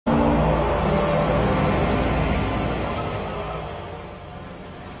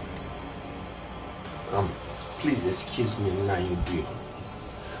excuse me now you do.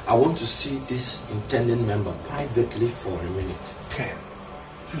 I want to see this intending member privately for a minute. Ken,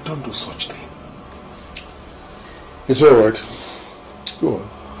 you don't do such thing. It's all right. Go on.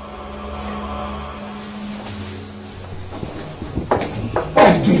 What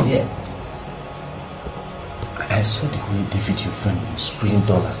are you doing here? I saw the way David, your friend, was spraying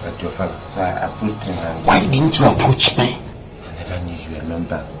dollars at your father. So I approached him and... Why didn't you approach me? I never knew you were a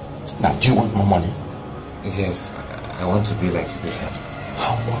member. Now, do you want more money? Yes, I want to be like you.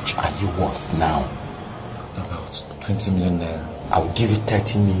 How much are you worth now? About 20 million naira. I will give you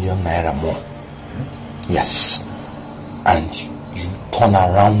 30 million naira more. Yes. And you turn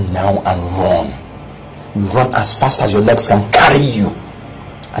around now and run. You run as fast as your legs can carry you.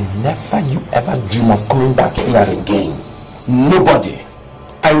 And never you ever dream of coming back here again. Nobody,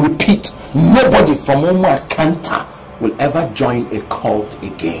 I repeat, nobody from Umuakanta will ever join a cult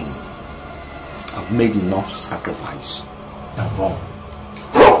again. I've made enough sacrifice. Now run.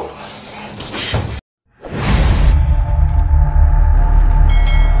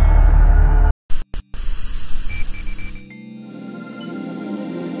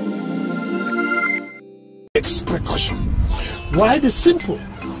 Takes precaution, while the simple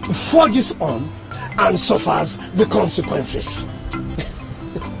forges on and suffers the consequences.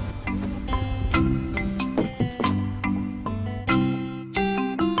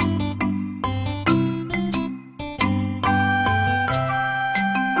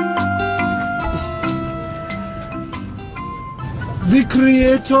 The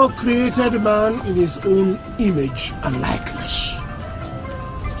Creator created man in his own image and likeness.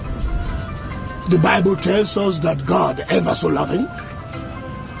 The Bible tells us that God, ever so loving,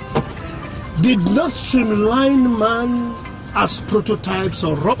 did not streamline man as prototypes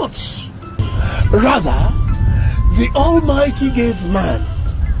or robots. Rather, the Almighty gave man,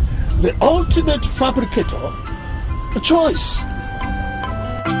 the ultimate fabricator, a choice.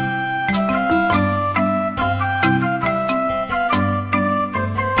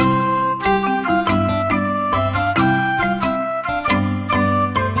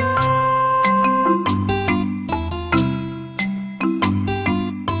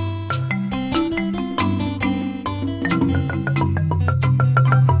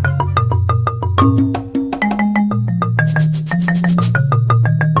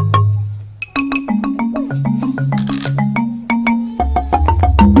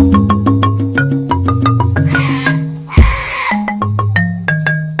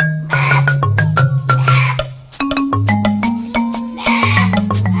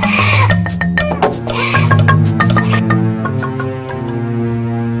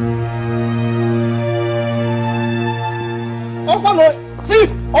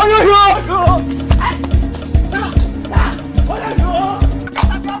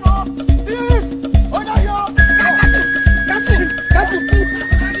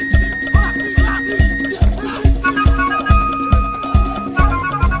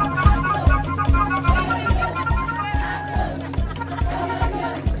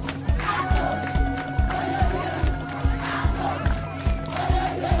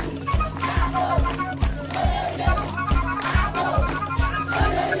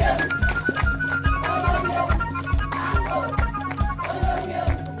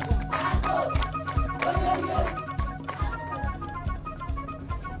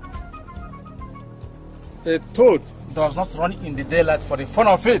 A toad does not run in the daylight for the fun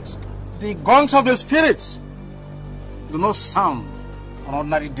of it. The gongs of the spirits do not sound on an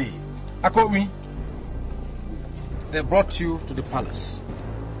ordinary day. Akowi, they brought you to the palace.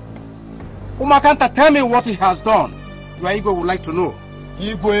 Umakanta, tell me what he has done. Your Igwe would like to know.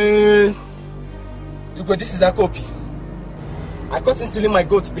 Igwe, this is Akopi. I caught him stealing my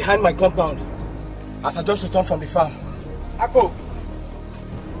goat behind my compound as I just returned from the farm. Akopi,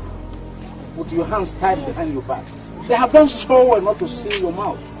 with your hands tied behind your back. They have done so well not to see your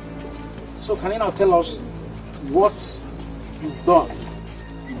mouth. So can you now tell us what you've done? It's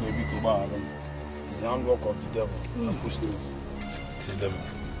the handwork of the devil. It's the devil.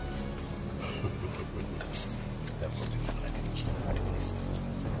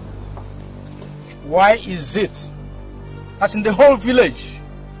 Why is it that in the whole village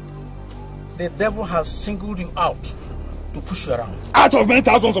the devil has singled you out to push you around? Out of many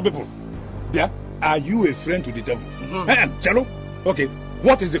thousands of people, yeah, are you a friend to the devil? Jello? Okay,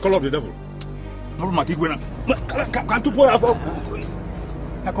 what is the color of the devil?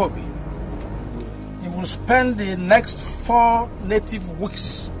 Akobi, you will spend the next 4 native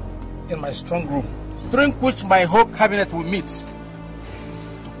weeks in my strong room, during which my whole cabinet will meet to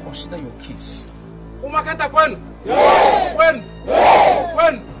consider your case. Umakanta, when? Yeah. When? Yeah.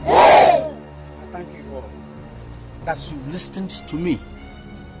 When? Yeah. Thank you all. that you've listened to me,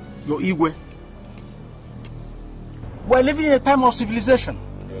 your Igwe. We're living in a time of civilization,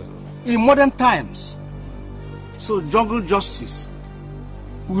 in modern times. So jungle justice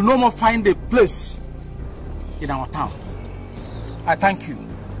will no more find a place in our town. I thank you.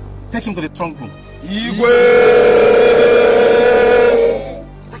 Take him to the trunk room. Igwe!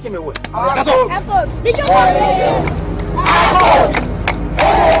 Take him away.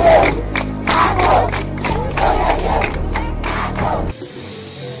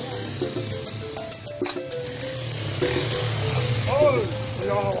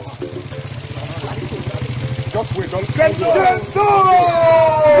 Just wait, don't Get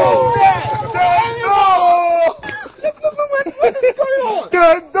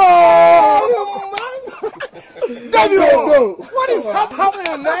go! What is going on? What is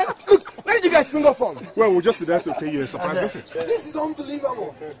happening, man? Look, where did you guys finger from? Well, we'll just be there to pay you a surprise visit. This is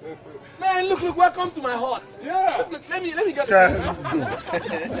unbelievable. Man, look, welcome to my hut. Yeah. Look, let me get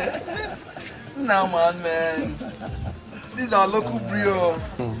it. Now, man. This is our local brio.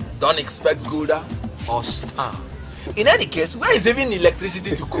 Don't expect Gouda or Star. In any case, where is even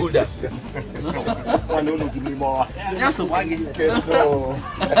electricity to cool that? I don't know, give me more. Just a wagon.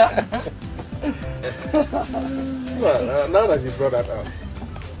 Well, now that you brought that up.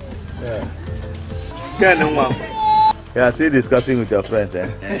 Yeah. You are still discussing with your friends, eh?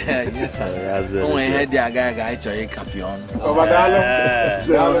 Yes, sir. Oh, I heard the guy Choy Capion.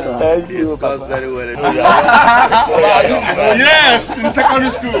 Thank you, Papa. Very well. Yes, in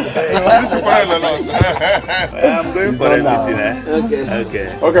secondary school. This is quite a lot. I'm going for a meeting, eh? Okay.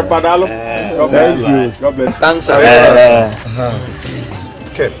 Okay, Padalo. God bless you. God bless you. Thanks, sir.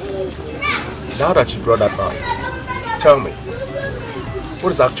 Okay. Now that you brought that up, tell me,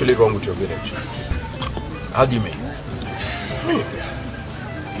 what is actually wrong with your village? How do you mean?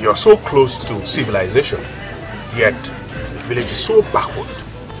 You're so close to civilization, yet the village is so backward.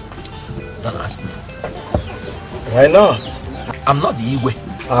 Don't ask me. Why not? I'm not the Igwe.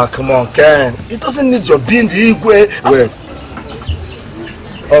 Ah, come on, Ken. It doesn't need your being the Igwe. Wait.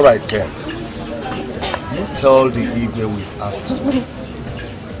 All right, Ken. You tell the Igwe we've asked something.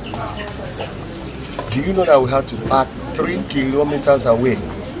 Do you know that we had to park 3 kilometers away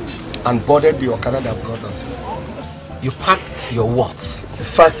and boarded the Okada that brought us here? You packed your what? The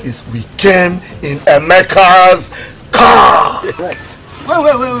fact is, we came in Emeka's car.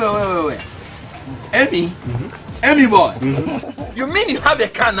 Wait. Emmy? Emmy boy? You mean you have a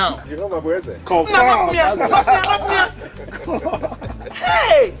car now? You know my boy say? Not me.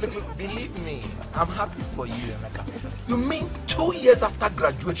 Hey! Look, believe me, I'm happy for you, Emeka. You mean 2 years after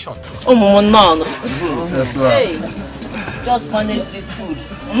graduation? Oh, Mama, no. That's right. Hey, just manage this food.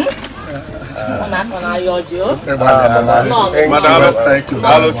 Madam, thank you.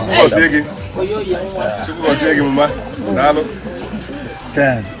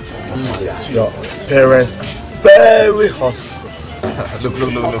 Ken, your parents are very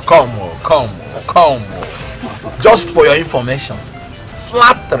hospitable. Look, come. Just for your information,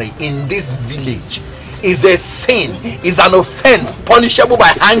 flattery in this village is a sin, is an offense punishable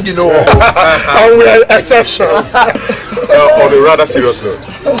by hanging. And we are exceptions. On a rather serious note,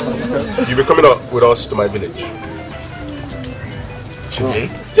 you'll be coming up with us to my village. Today?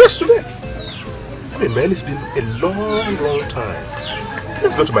 Yes, today. I mean, man, it's been a long time.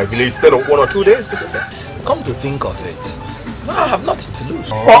 Let's go to my village, spend 1 or 2 days together. Come to think of it, I have nothing to lose.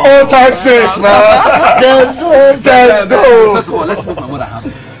 For all time's sake, man. First of all, let's make my mother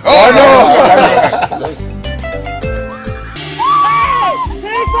happy. Oh, no.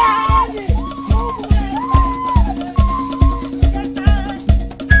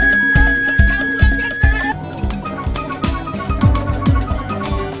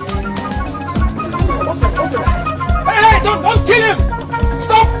 Hey, don't kill him!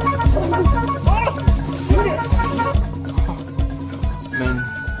 Stop! Man,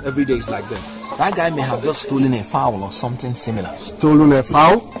 every day is like this. That guy may have just stolen a fowl or something similar. Stolen a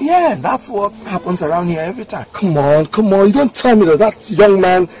fowl? Yes, that's what happens around here every time. Come on. You don't tell me that young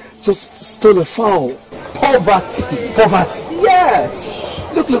man just stole a fowl. Poverty. Yes.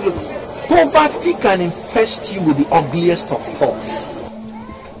 Look. Poverty can infest you with the ugliest of thoughts.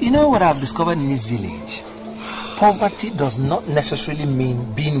 You know what I've discovered in this village? Poverty does not necessarily mean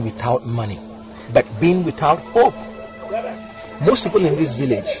being without money, but being without hope. Most people in this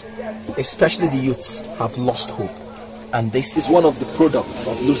village, especially the youths, have lost hope. And this is one of the products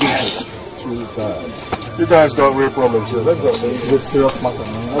of losing hope. Too bad. You guys got real problems here. Let's go. It's a serious matter,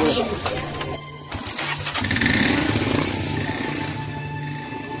 man.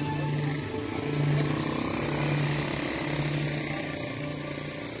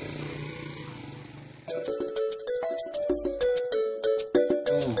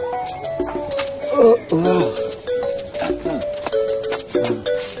 Hey,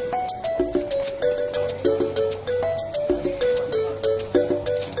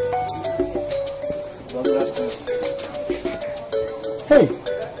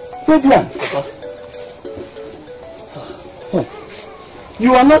 Fabian.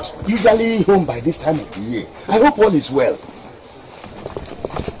 You are not usually home by this time of the year. I hope all is well.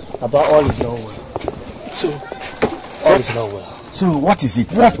 About all is not well. So, all is not well. So what is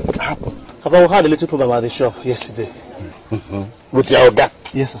it? What happened? About we had a little problem at the shop yesterday. With your guy?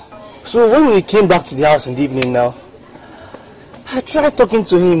 Yes, sir. So when we came back to the house in the evening now, I tried talking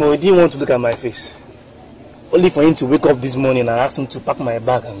to him, but he didn't want to look at my face. Only for him to wake up this morning and ask him to pack my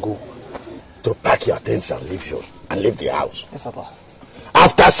bag and go. To pack your things and leave the house? Yes, Papa.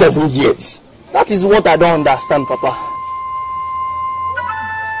 After 7 years? That is what I don't understand, Papa.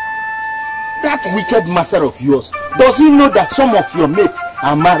 That wicked master of yours, does he know that some of your mates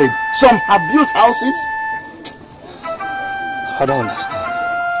are married? Some have built houses? I don't understand.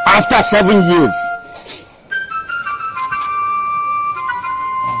 After 7 years?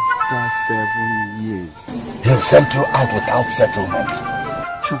 After 7 years. He'll send you out without settlement.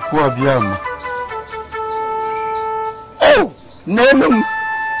 Oh, Nenum,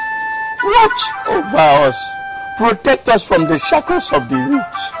 watch over us. Protect us from the shackles of the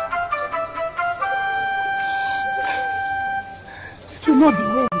rich. It will not be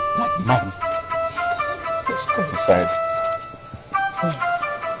well with that man. Let's go inside.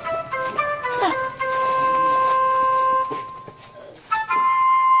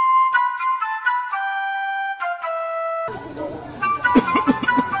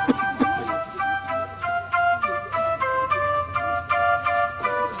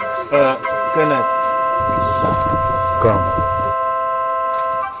 Kenneth. Sir, come.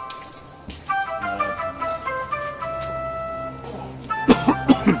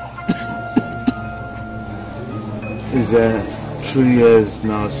 It's 3 years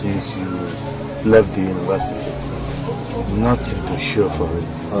now since you left the university. Nothing to show for it.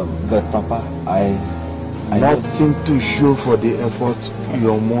 But Papa, Nothing to show for the effort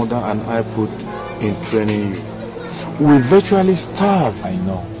your mother and I put in training you. We virtually starved. I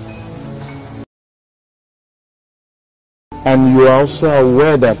know. And you are also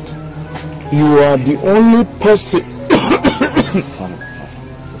aware that you are the only person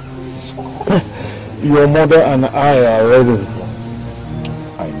your mother and I are ready for.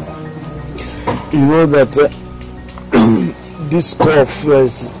 I know. You know that this cough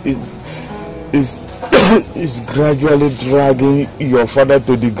is gradually dragging your father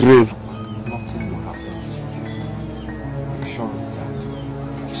to the grave. Nothing will happen to you. I'm sure of that.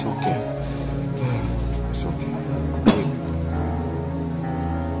 It's okay. It's okay.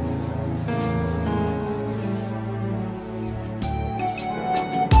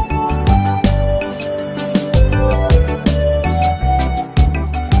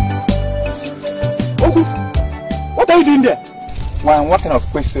 Uncle, what are you doing there? Why, what kind of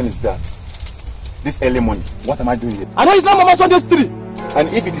question is that? This early morning, what am I doing here? I know it's not Mama Sunday's tree. And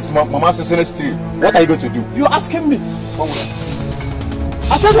if it is Mama Sunday's tree, what are you going to do? You're asking me. Come on.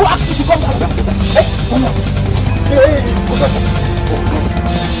 I said who asked you to come back. Hey, come on. Hey,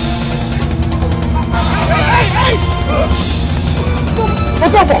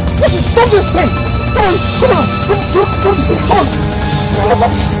 Stop this thing! Come on!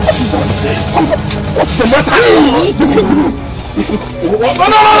 What's the matter?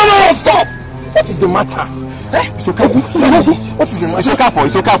 No! Stop! What is the matter? It's okay. What is the matter?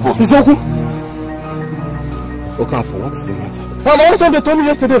 It's okay. It's okay. Okafor, what is the matter? My son, they told me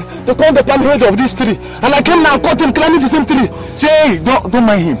yesterday they called the palm head of this tree, and I came now and caught him climbing the same tree. Jay, don't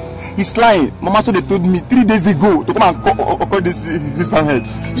mind him. He's lying. Mama so they told me 3 days ago to come and call this his palm head.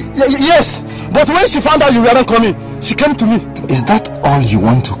 Yes, but when she found out you weren't coming, she came to me. Is that all you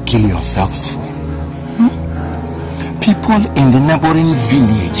want to kill yourselves for? People in the neighboring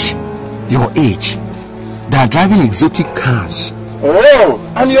village, your age, they are driving exotic cars. Oh,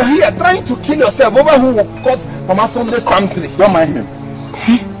 and you're here trying to kill yourself over who caught Mama Sunday's palm tree. Don't mind him.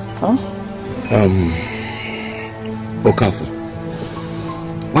 Okafor,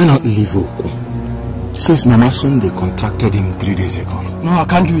 why not leave Oko? Since Mama Sunday contracted him 3 days ago. No, I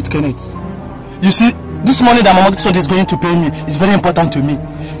can't do it, Kenneth. You see, this money that Mama Sunday is going to pay me is very important to me.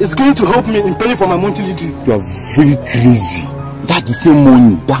 It's going to help me in paying for my monthly due. You are very crazy. That's the same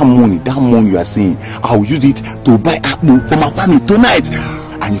money, that money you are saying. I will use it to buy apple for my family tonight.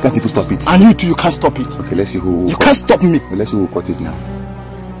 And you can't even stop it. And you too, you can't stop it. Okay, let's see who... You can't stop me. Let's see who cut it now.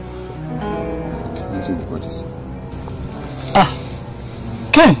 Let's see who cut it.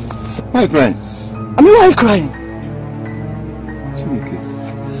 Ken. Why are you crying? I mean, why are you crying?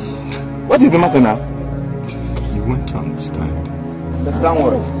 What is the matter now? You won't understand. But don't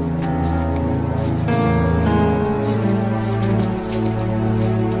worry.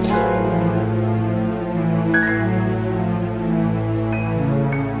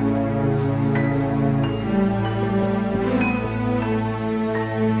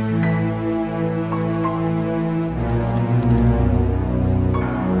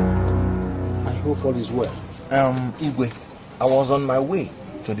 All is well. Igwe, I was on my way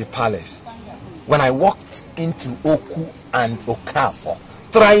to the palace when I walked into Oku and Okafor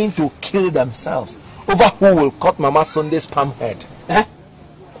trying to kill themselves over who will cut Mama Sunday's palm head. Eh?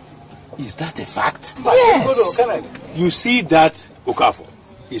 Is that a fact? Yes. You see that Okafor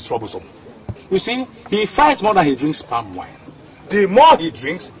is troublesome. You see, he fights more than he drinks palm wine. The more he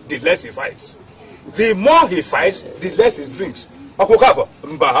drinks, the less he fights. The more he fights, the less he drinks.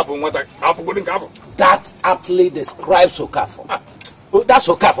 That aptly describes Okafor. That's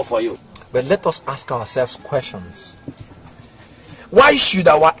Okafor for you. But let us ask ourselves questions. Why should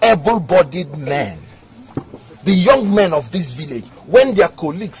our able-bodied men, the young men of this village, when their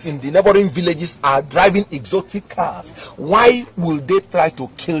colleagues in the neighboring villages are driving exotic cars, why will they try to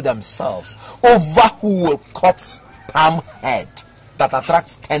kill themselves over who will cut palm head that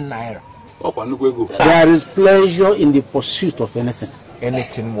attracts 10 naira? There is pleasure in the pursuit of anything.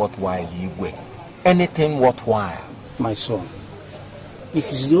 Anything worthwhile, Igwe. Anything worthwhile. My son,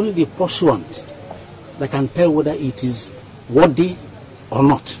 it is only the pursuant that can tell whether it is worthy or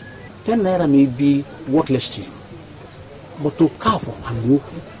not. 10 naira may be worthless to you, but to Okafor and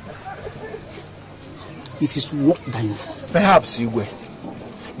Oku, it is worth dying for. Perhaps, Igwe.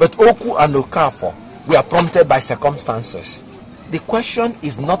 But Oku and Okafor were prompted by circumstances. The question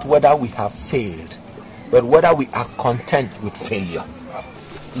is not whether we have failed, but whether we are content with failure.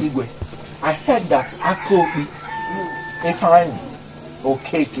 Igwe, I heard that Akobi, Efraim,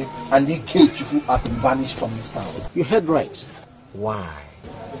 Okeke, and Ikechuku have been banished from this town. You heard right. Why?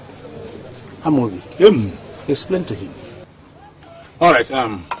 Amori, explain to him. All right,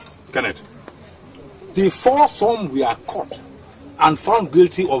 Kenneth. The foursome were caught and found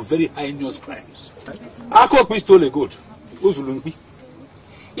guilty of very heinous crimes. Akobi stole a goat. Uzulumpi.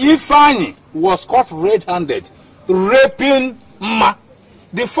 Ifeanyi was caught red-handed, raping Ma,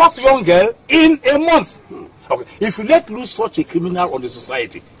 the first young girl, in a month. Okay, if you let loose such a criminal on the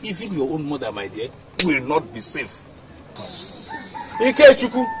society, even your own mother, my dear, will not be safe.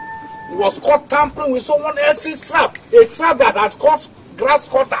 Ikechuku was caught tampering with someone else's trap, a trap that had caught grass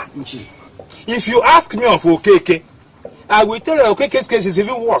cutter. If you ask me of Okeke, I will tell you Okeke's case is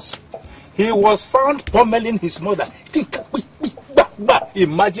even worse. He was found pummeling his mother.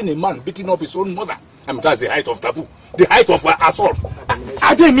 Imagine a man beating up his own mother. I mean, that's the height of taboo, the height of assault.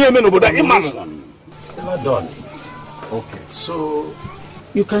 I didn't mean about that. Never done. Okay. So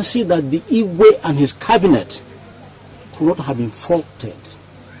you can see that the Igwe and his cabinet could not have been faulted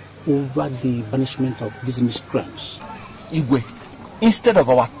over the banishment of these miscreants. Igwe, instead of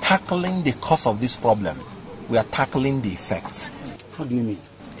our tackling the cause of this problem, we are tackling the effect. How do you mean?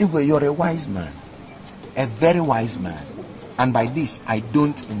 Igwe, you're a wise man, a very wise man, and by this I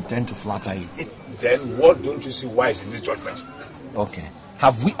don't intend to flatter you. Then what don't you see wise in this judgment? Okay,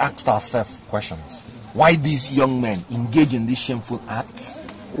 have we asked ourselves questions? Why these young men engage in these shameful acts?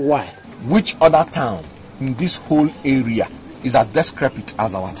 Why? Which other town in this whole area is as decrepit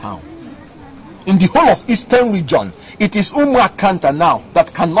as our town? In the whole of Eastern region, it is Umuakanta now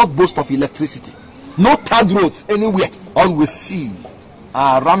that cannot boast of electricity. No third roads anywhere. All we see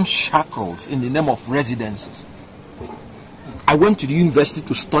are ramshackles in the name of residences. I went to the university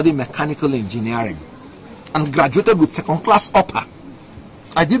to study mechanical engineering and graduated with second-class upper.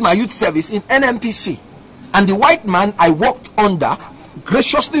 I did my youth service in NMPC, and the white man I worked under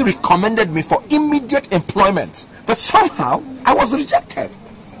graciously recommended me for immediate employment. But somehow, I was rejected.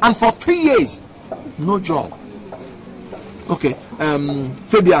 And for 3 years, no job. Okay,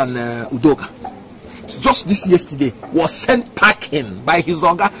 Fabian Udoka, just this yesterday, was sent packing by his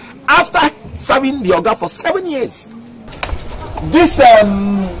Oga after serving the Oga for 7 years. This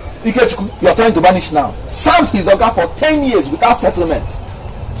Ikechuku you're trying to banish now served his Oga for 10 years without settlement.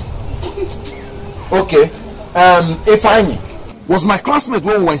 Okay, Ifeanyi was my classmate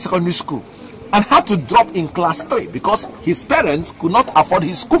when we were in secondary school and had to drop in class 3 because his parents could not afford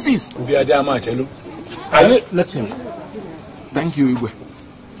his school fees. Let him. Thank you, Igwe.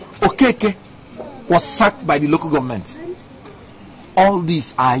 Okeke was sacked by the local government. All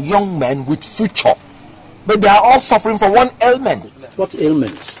these are young men with future, but they are all suffering from one ailment. What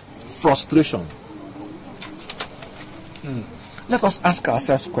ailment? Frustration. Let us ask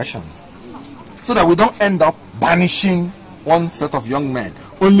ourselves questions so that we don't end up banishing one set of young men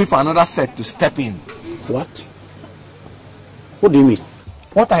only for another set to step in. What? What do you mean?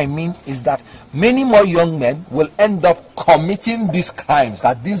 What I mean is that many more young men will end up committing these crimes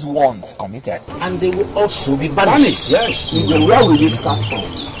that these ones committed. And they will also be banished. Yes. Where will it start from?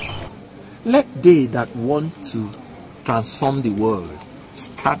 Let they that want to transform the world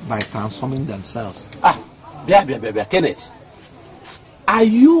start by transforming themselves. Kenneth. Are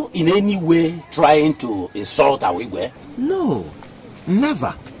you in any way trying to insult our Igwe? No,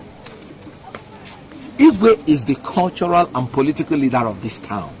 never. Igwe is the cultural and political leader of this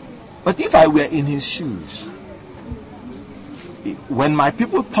town. But if I were in his shoes, when my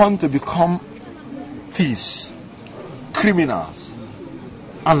people turn to become thieves, criminals,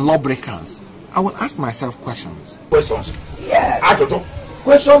 and lawbreakers, I will ask myself questions. Questions? Yes. Ajojo.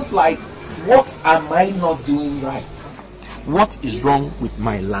 Questions like, what am I not doing right? What is wrong with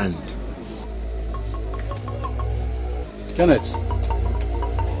my land? Kenneth,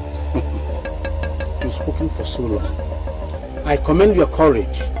 you've spoken for so long. I commend your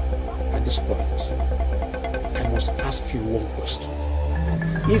courage at this point. I must ask you one question.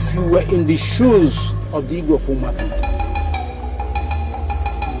 If you were in the shoes of the Igwe of Umakanta,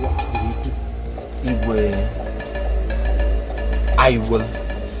 what will you do? Igwe, I will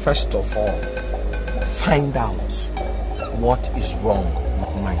first of all find out what is wrong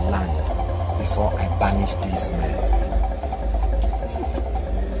with my land before I banish these men.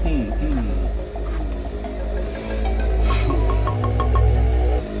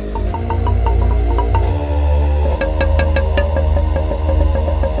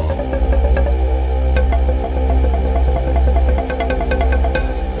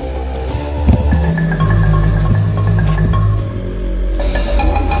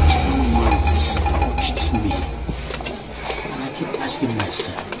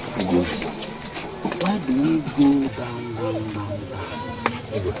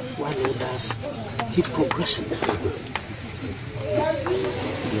 Keep progressing.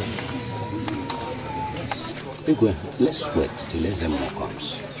 Igwe, let's wait till Ezemo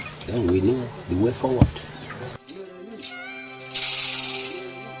comes. Then we know the way forward.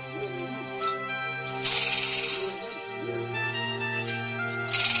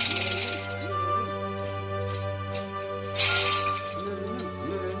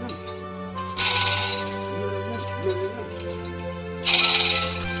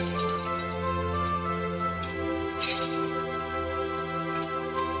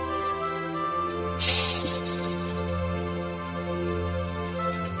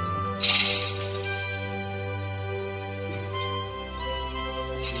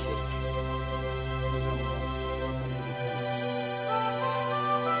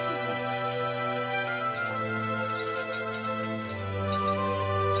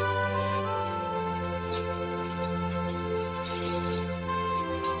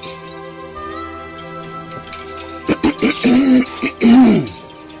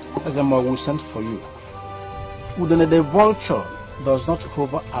 Ezemo will send for you. Udene the vulture does not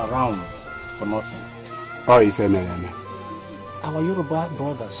hover around for nothing. Oh, if I Our Yoruba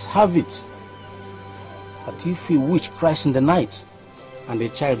brothers have it that if a witch cries in the night and the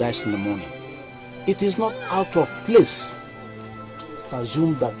child dies in the morning, it is not out of place to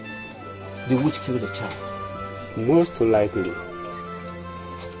assume that the witch killed the child. Most likely.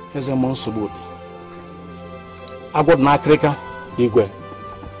 Ezemo Sobodi. Agwad na Akreka. Igwe.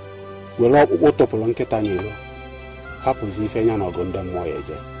 Were ọkpụkpụ tọpụrụ nkịta n'ilo hapụzi ife nya na ọgụ ndị mmụọ ya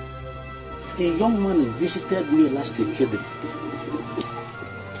eje. A young man visited me last Ekebe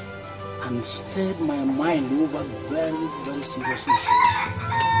and stirred my mind over very, very serious issues.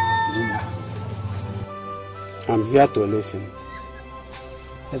 I'm here to listen.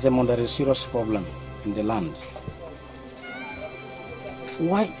 There's a serious problem in the land.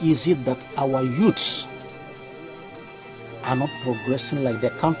 Why is it that our youths are not progressing like their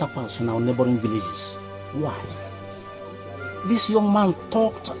counterparts in our neighboring villages? Why? This young man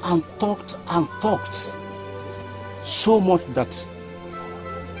talked and talked and talked so much that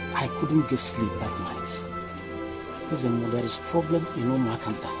I couldn't get sleep that night. There is problem in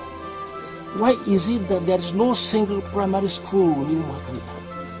Umakanta. Why is it that there is no single primary school in Umakanta,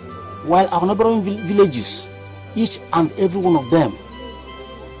 while our neighboring villages, each and every one of them,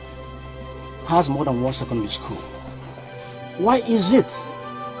 has more than one secondary school? Why is it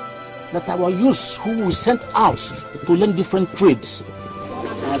that our youths who we sent out to learn different trades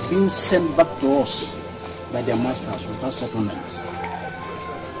are being sent back to us by their masters without settlement?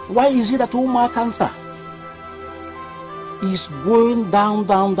 Why is it that Umakanta is going down,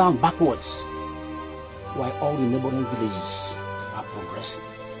 backwards, while all the neighboring villages are progressing?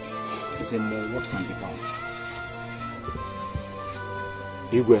 What can be done?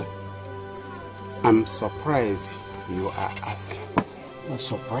 Igwe, I'm surprised you are asking. You're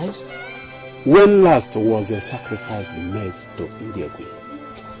surprised? When last was a sacrifice made to Ndegwe?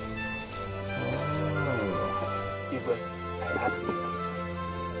 Igwe, I asked you.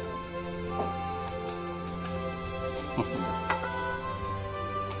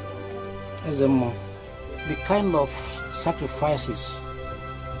 The kind of sacrifices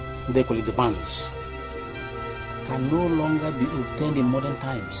they call it demands can no longer be obtained in modern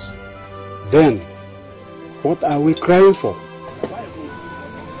times. Then, what are we crying for?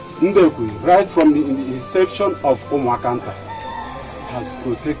 Ndegwe, right from the inception of Omwakanta, has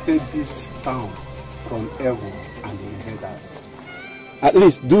protected this town from evil and invaders. At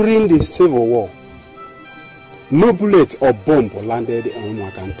least during the Civil War, no bullet or bomb landed in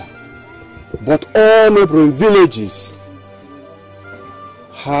Omwakanta. But all neighboring villages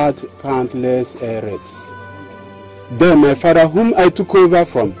had countless air raids. Then my father, whom I took over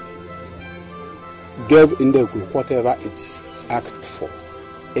from, gave Ndegwe whatever it's asked for.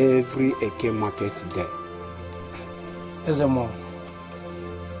 Every Eke market there. Ezemo,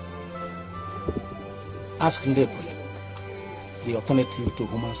 ask Ndegwe the alternative to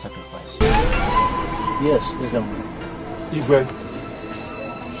human sacrifice. Yes, Ezemo. Igwe,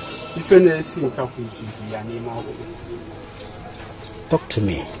 talk to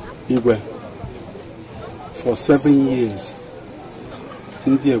me. Igwe, for 7 years,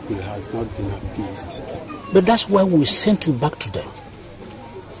 Ndegwe has not been appeased. But that's why we sent you back to them,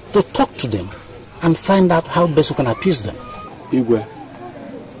 to talk to them and find out how best we can appease them. Igwe,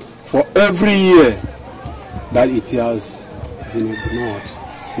 for every year that it has been ignored,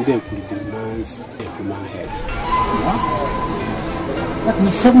 Ndegwe demands a human head. What? That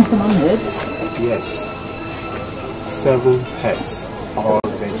means 7 human heads? Yes. 7 heads. All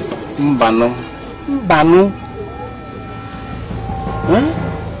vegetables. Mbano. Mbano.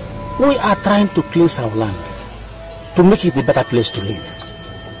 Huh? We are trying to cleanse our land, to make it a better place to live.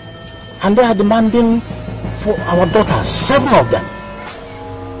 And they are demanding for our daughters, 7 of them.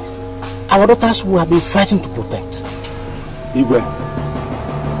 Our daughters who have been fighting to protect. Igwe,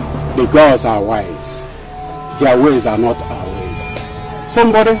 the gods are wise. Their ways are not our ways.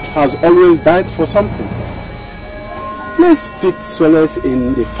 Somebody has always died for something. Let's take solace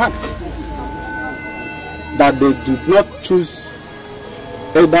in the fact that they did not choose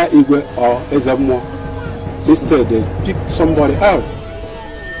either Igwe or Ezemo. Instead, they picked somebody else.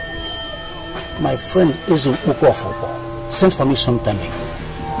 My friend Ezu Ukofo sent for me some time ago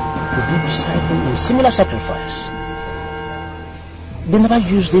to be beside him in similar sacrifice. They never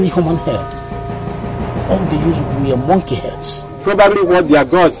used any human head. All they used were monkey heads. Probably what their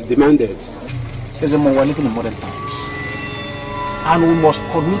gods demanded. Ezemo, we're living in modern times, and we must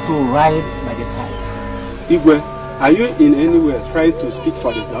commit to ride by the tide. Igwe, are you in any way trying to speak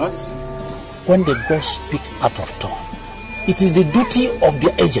for the gods? When the gods speak out of turn, it is the duty of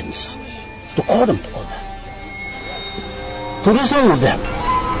their agents to call them to order, to reason with them.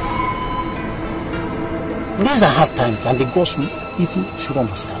 These are hard times, and the gods even should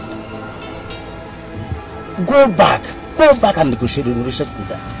understand. Go back and negotiate with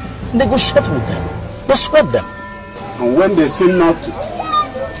them. Negotiate with them. Persuade them. And when they seem not to,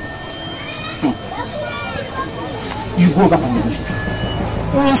 you go back and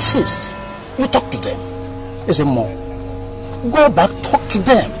negotiate. You insist. You talk to them. They say more. Go back, talk to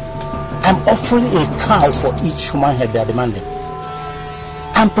them. I'm offering a cow for each human head they are demanding.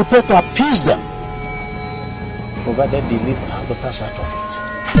 I'm prepared to appease them, provided they leave our daughters out of it.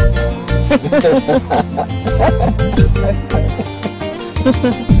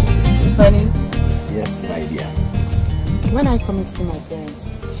 Honey. Yes, my dear. When I come to see my parents?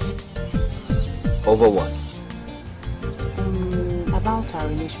 Over what? About our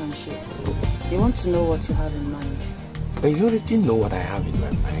relationship. They want to know what you have in mind. But you already know what I have in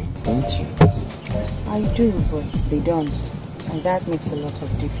my mind, don't you? I do, but they don't. And that makes a lot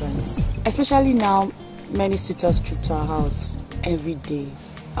of difference. Especially now, many suitors troop to our house every day.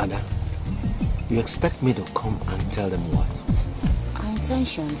 Ada, you expect me to come and tell them what? Our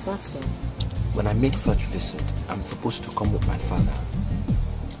intentions, that's all. When I make such visit, I'm supposed to come with my father.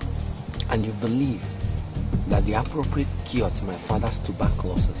 And you believe that the appropriate cure to my father's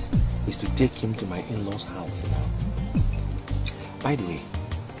tuberculosis is to take him to my in-laws' house now. By the way,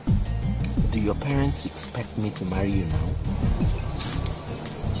 do your parents expect me to marry you now?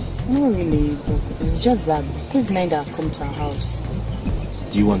 No, really, but it's just that these men that have come to our house.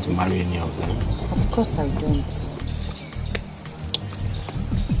 Do you want to marry any of them? Of course I don't.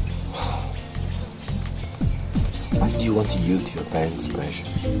 Why do you want to yield to your parents' pressure?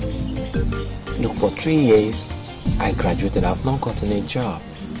 Look, for 3 years, I graduated, I've not gotten a job.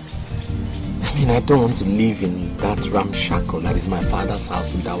 I mean, I don't want to live in that ramshackle that is my father's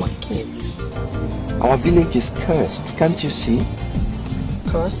house with our kids. Our village is cursed, can't you see?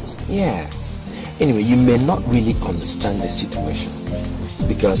 Cursed? Yeah. Anyway, you may not really understand the situation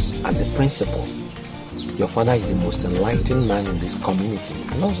because as a principal, your father is the most enlightened man in this community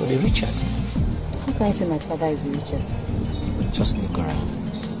and also the richest. How can I say my father is the richest? Just look around.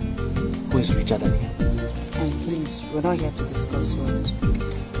 Who is richer than him? And please, we're not here to discuss wealth.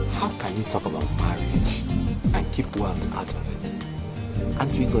 How can you talk about marriage and keep wealth out of it?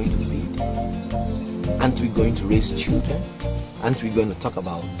 Aren't we going to feed? Aren't we going to raise children? Aren't we going to talk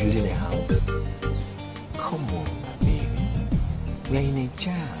about building a house? Come on, baby. We are in a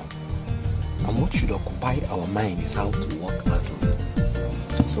jam. And what should occupy our mind is how to work out of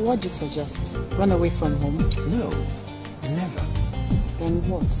it. So what do you suggest? Run away from home? No, never. Then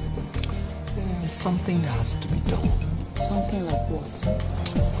what? Something has to be done. Something like what?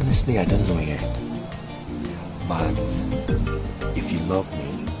 Honestly, I don't know yet. But if you love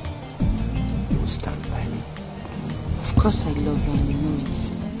me, you will stand by me. Of course I love you and you know it.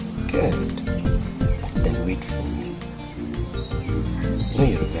 Good. Then wait for me. You know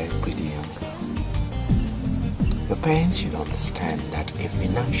you're a very pretty young girl. Your parents should understand that a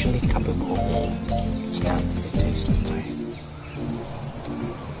financially capable home stands the test of time.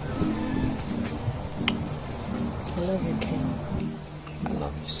 I love you, Ken. I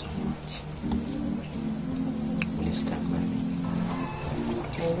love you so much. Will you stand by me?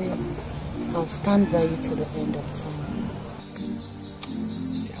 I will. I'll stand by you till the end of time.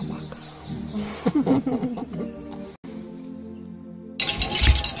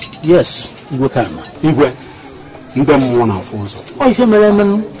 Yes, Igwe Kama. Igwe, ndị mmụọ na-afụ ụzọ.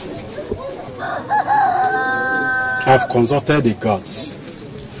 I've consulted the gods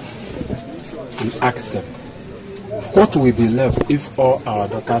and asked them, what will be left if all our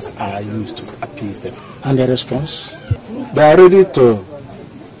daughters are used to appease them? And their response? They are ready to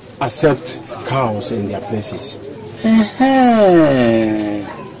accept cows in their places.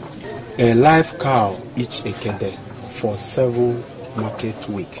 A live cow each ekede for 7 market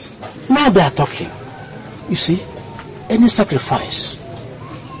weeks. Now they are talking. You see, any sacrifice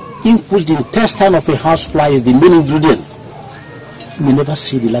in which the intestine of a housefly is the main ingredient, you may never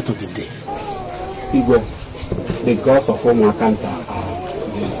see the light of the day. Igwe, the gods of Omakanta are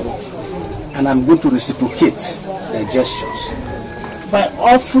blessed. And I'm going to reciprocate their gestures by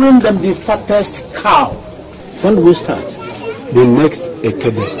offering them the fattest cow. When do we start? The next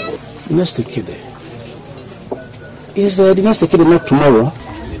ekede. The next ekede. Is the next ekede not tomorrow?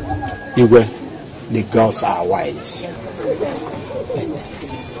 Igwe, the gods are wise.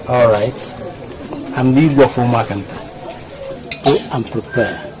 All right. I'm the Igwe of Omakanta. Go and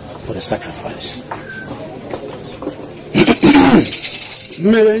prepare for the sacrifice.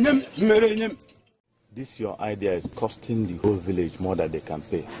 This your idea is costing the whole village more than they can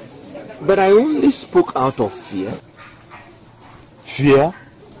pay. But I only spoke out of fear. Fear?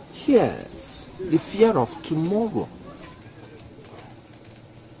 Yes, the fear of tomorrow.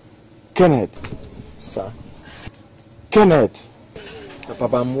 Kenneth. Sir? Kenneth.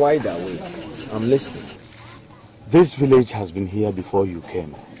 Papa, I'm wide awake. I'm listening. This village has been here before you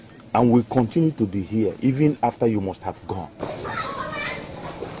came, and will continue to be here even after you must have gone.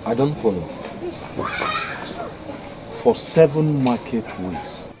 I don't follow. For 7 market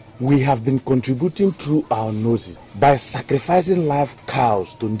weeks, we have been contributing through our noses by sacrificing live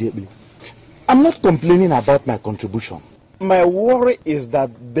cows to Ndebli. I'm not complaining about my contribution. My worry is that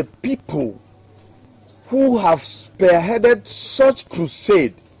the people who have spearheaded such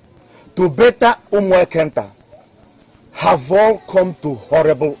crusade to better Umuekenta have all come to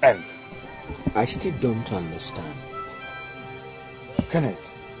horrible end. I still don't understand.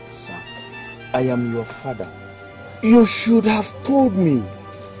 Kenneth, sir, I am your father. You should have told me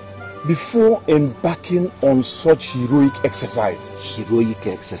before embarking on such heroic exercise. Heroic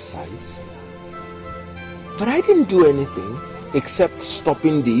exercise? But I didn't do anything except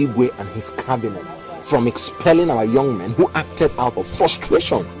stopping the Igwe and his cabinet from expelling our young men who acted out of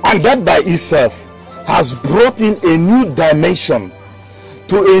frustration. And that by itself has brought in a new dimension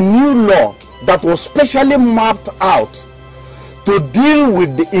to a new law that was specially mapped out to deal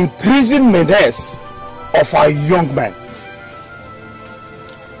with the increasing menace of our young men.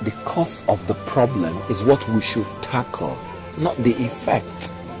 The cause of the problem is what we should tackle, not the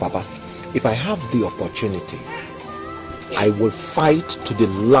effect. Papa, if I have the opportunity, I will fight to the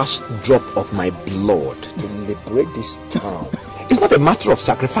last drop of my blood to liberate this town. It's not a matter of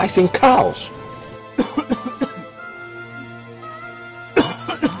sacrificing cows.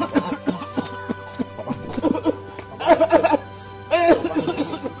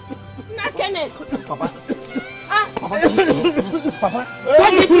 Mama.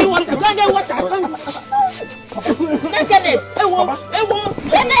 Go get me water. Go get water. Let's get it. Get it.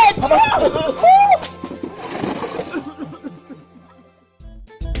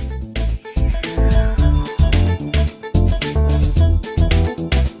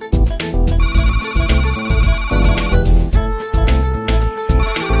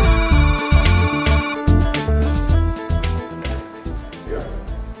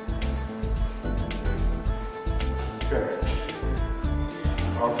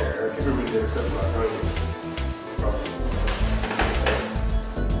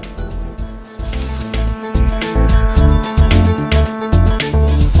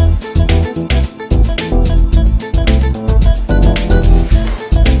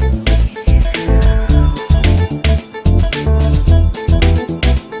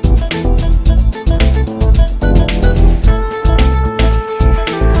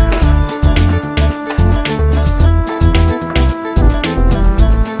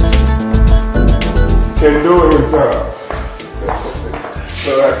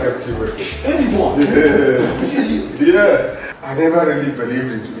 I never really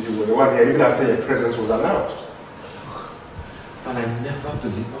believed it. You were the one here, even after your presence was announced. And I never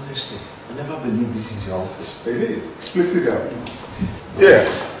believed, honestly, I never believed this is your office. It is. Please sit down.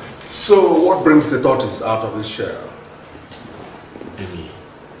 Yes. So, what brings the tortoise out of his shell? Amy,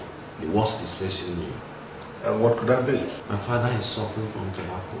 the worst is facing me. And what could that be? My father is suffering from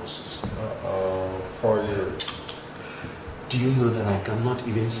tuberculosis. Poor you. Do you know that I cannot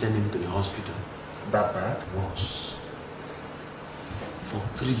even send him to the hospital? That bad? Worse. For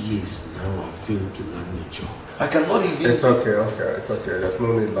 3 years now, I failed to land a job. I cannot even... It's okay. It's okay. There's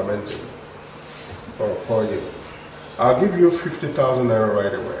no need lamenting. For you. I'll give you 50,000 naira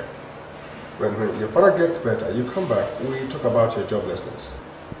right away. When your father gets better, you come back. We talk about your joblessness.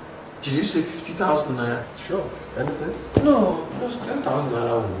 Did you say 50,000 naira? Sure. Anything? No, just 10,000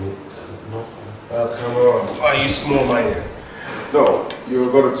 naira will be enough for me. Oh, come on. Why are you small-minded? No,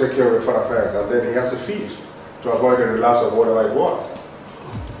 you're going to take care of your father first, and then he has to feed to avoid the relapse of whatever it was.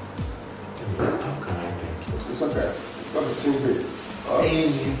 How can I thank you? It's okay. Not a team big.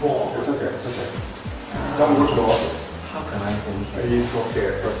 Amy, boy. It's okay. Don't go to the office. How can I thank you? It's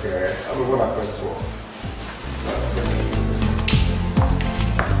okay. I mean, what happens to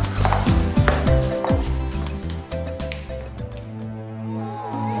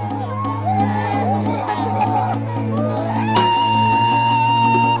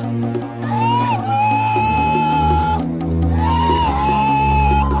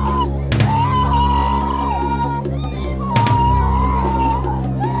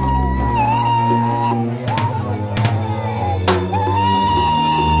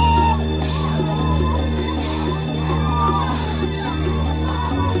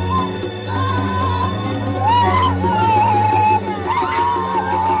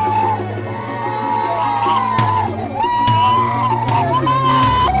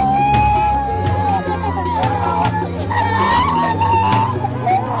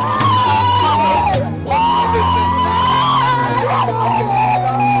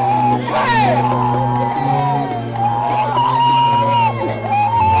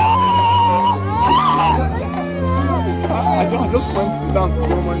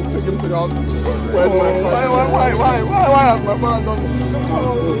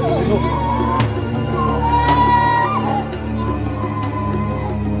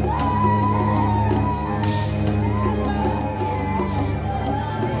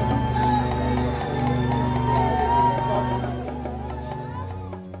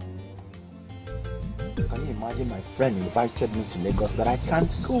invited me to Lagos, but I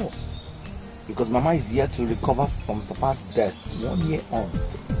can't go because Mama is here to recover from Papa's death 1 year on.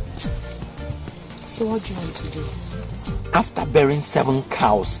 So what do you want to do? After burying 7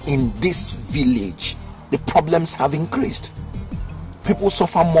 cows in this village, the problems have increased. People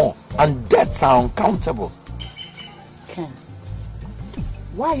suffer more and deaths are uncountable. Ken,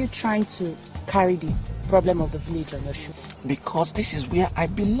 why are you trying to carry the problem of the village on your shoulders? Because this is where I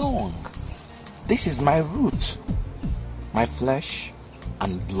belong. This is my root. My flesh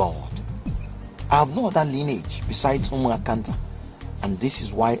and blood. I have no other lineage besides Umuakanta, and this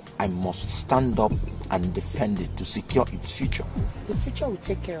is why I must stand up and defend it to secure its future. The future will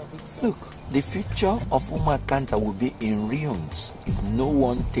take care of itself. Look, the future of Umuakanta will be in ruins if no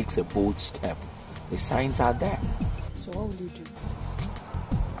one takes a bold step. The signs are there. So what will you do?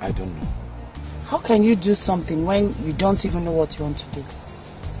 I don't know. How can you do something when you don't even know what you want to do?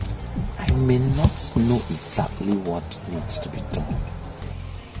 I may not know exactly what needs to be done.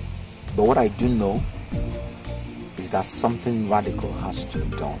 But what I do know is that something radical has to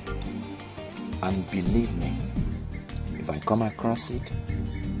be done. And believe me, If I come across it,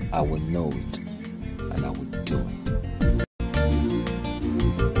 I will know it and I will do it.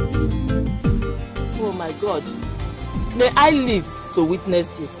 Oh my God. May I live to witness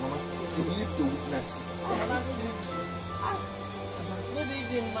this, Mama? You live to witness it. Good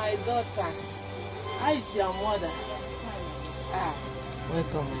evening, my daughter. How is your mother?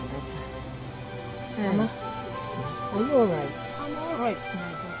 Welcome, my daughter. Mama, are you alright? I'm alright,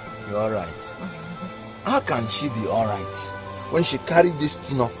 my daughter. You're alright. How can she be alright when she carried this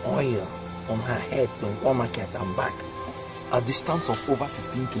tin of oil on her head to one market and back a distance of over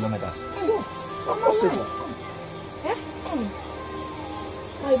 15 kilometers? I'm not saying.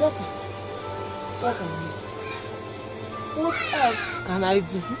 My daughter, what can I do? What else can I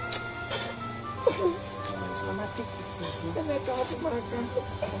do? Mama, take it easy.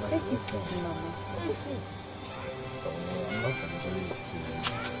 Take it easy, Mama. I'm not enjoying this thing.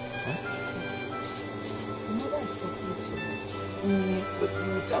 Mother is suffering too. But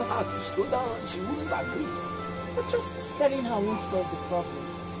you tell her to slow down, she wouldn't agree. But just telling her won't solve the problem.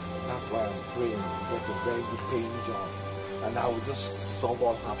 That's why I'm praying to get a very good paying job. And I will just solve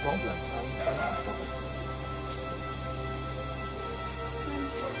all her problems.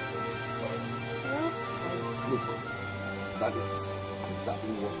 Look, that is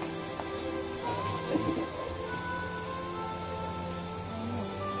exactly what I'm saying.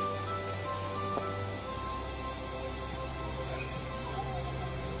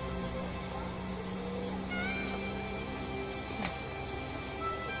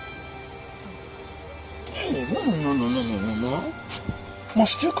 No.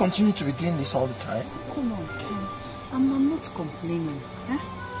 Must you continue to be doing this all the time? Come on, Ken. I'm not complaining. Huh?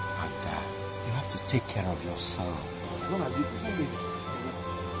 Ada, you have to take care of yourself.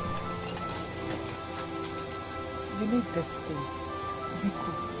 You need this thing. Be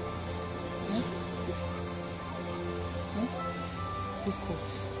cool. Huh? Huh? Be cool.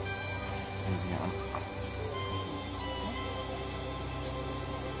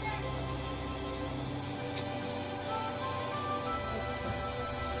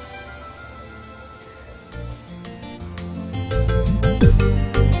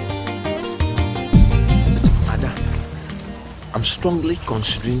 I'm strongly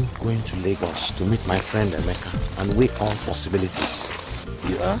considering going to Lagos to meet my friend Emeka and weigh all possibilities.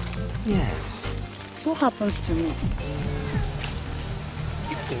 You are? Yes. So happens to me.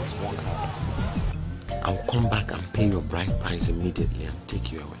 If things work out, I'll come back and pay your bride price immediately and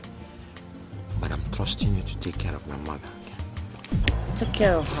take you away. But I'm trusting you to take care of my mother. Take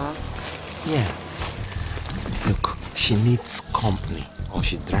care of her? Yes. Look, she needs company or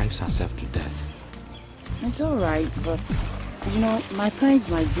she drives herself to death. It's alright, but you know, my parents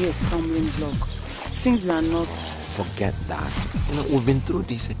might be a stumbling block since we are not. Forget that. You know, we've been through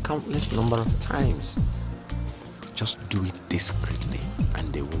this a countless number of times. Just do it discreetly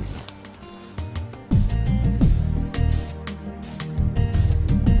and they won't know.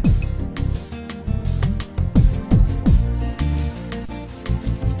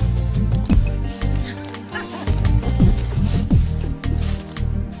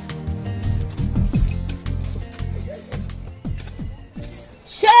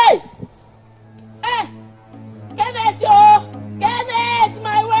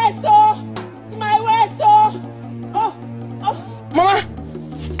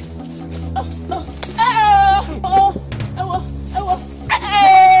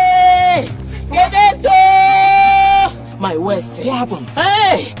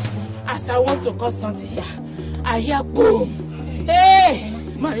 Something here. I hear boom. Hey,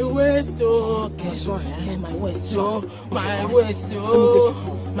 my waist, oh. Hey, my waist, oh. My waist, oh.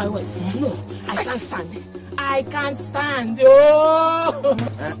 My waist. No, I can't stand. I can't stand. Oh.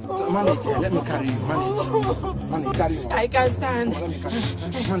 Manage, let me carry you. Manage, carry you. I can't stand. Let me carry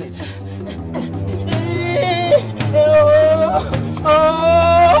you. Manage.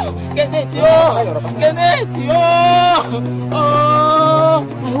 Oh, get it, yo. Get it, yo. Oh,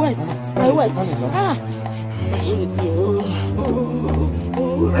 my waist. My waist. Ah. My waist, yo.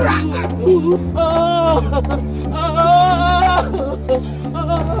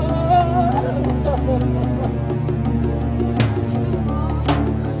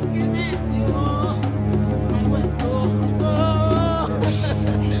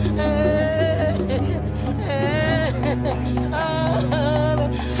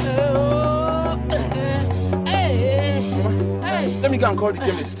 Let me go and call the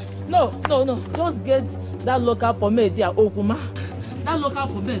chemist. No. Just get that local pomade there, Okuma. That local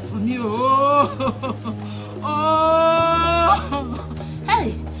pomade for me. Oh.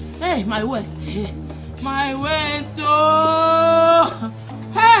 Hey, my waist. My waist. Oh.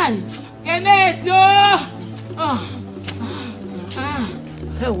 Hey, Kenneth. Oh.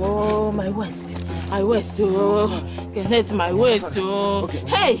 Oh, my waist. My waist, oh. Kenneth, my waist, oh. Okay.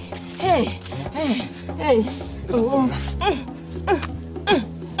 Hey, hey, hey, hey. Oh. Oh.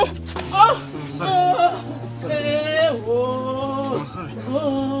 Hey, oh.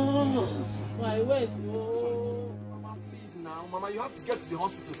 Oh. My waist, oh. Mama, please now. Mama, you have to get to the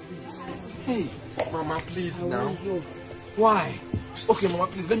hospital, please. Hey, Mama, please now. Why? Okay, Mama,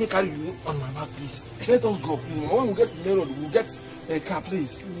 please, let me carry you on my back, please. Let us go, please. When we get to the main road, we'll get a car,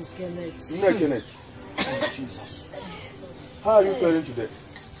 please. No, Kenneth. Oh, Jesus. How are you feeling today?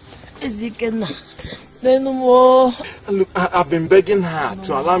 Look, I've been begging her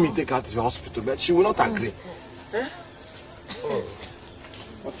to allow me to take her to the hospital, but she will not agree. Eh? Oh.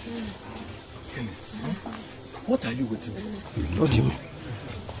 What are you waiting for? What do you mean?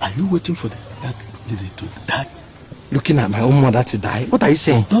 Are you waiting for that lady to die? Looking at my own mother to die? What are you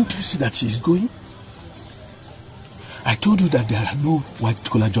saying? Don't you see that she is going? I told you that there are no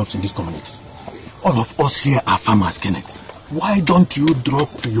white-collar jobs in this community. All of us here are farmers, Kenneth. Why don't you drop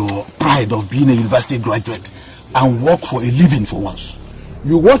your pride of being a university graduate and work for a living for once?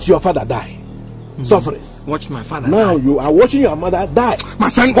 You watch your father die, suffering. Watch my father die. Now you are watching your mother die. My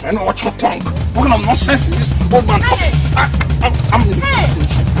friend, I know what your tongue. What kind of nonsense is this old man? I'm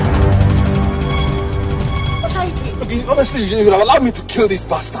What are you doing? Honestly, you would have allowed me to kill this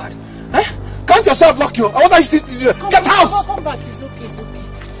bastard. Eh? Can't yourself lock you? What are you still doing? Get out! Come back, it's okay, it's okay.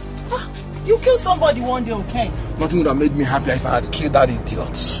 You kill somebody one day, okay? Nothing would have made me happier if I had killed that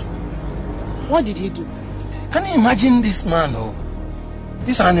idiot. What did he do? Can you imagine this man,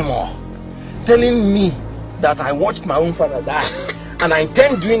 this animal, telling me that I watched my own father die and I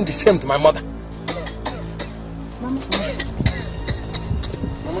intend doing the same to my mother?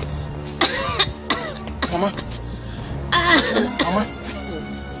 Mama. Mama.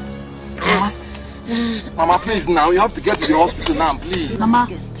 Mama. Mama, please now. You have to get to the hospital now, please. Mama,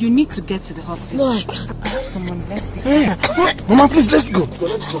 you need to get to the hospital. No, I can't. I have someone. Let's stay. Hey, Mama, please, let's go.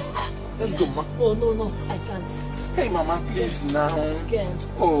 Let's go. Let's go, Mama. Oh, no, I can't. Hey, Mama, please now. Again.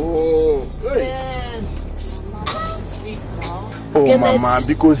 Oh, hey. Again. Oh, Kenneth. Mama,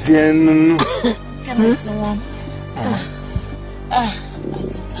 because then. Kenneth, my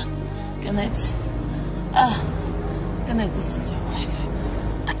daughter. Kenneth. Kenneth, this is your wife.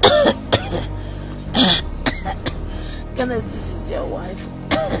 Kenneth, this is your wife.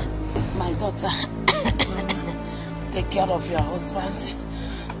 My daughter. Take care of your husband.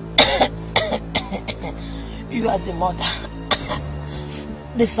 You are the mother,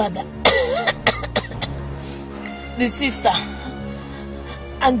 the father, the sister,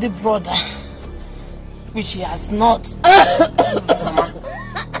 and the brother, which he has not.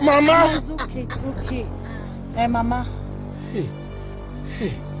 Mama! It's okay, it's okay. Hey, Mama. Hey,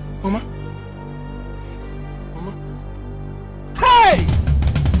 Mama. Mama. Hey!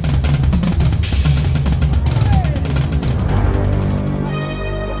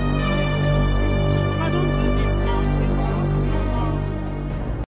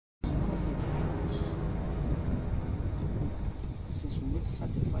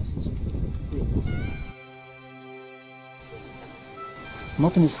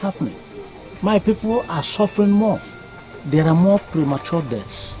 Nothing is happening. My people are suffering more. There are more premature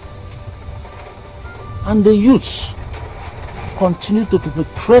deaths. And the youths continue to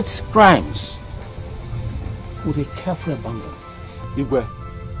perpetrate crimes with a careful abandon. Igwe,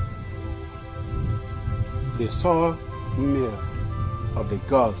 the sole meal of the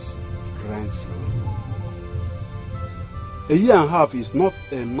gods grants you. A year and a half is not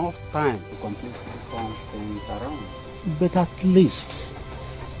enough time to completely turn things around. But at least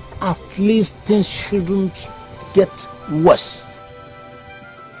things shouldn't get worse.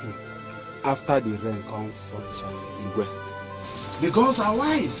 After the rain comes sunshine, Igwe. The gods are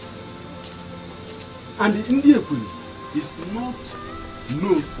wise. And the Indian Queen is not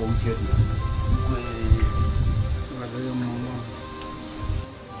known for wickedness.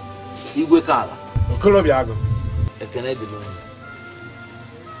 Igwe Kala. Okolobiago.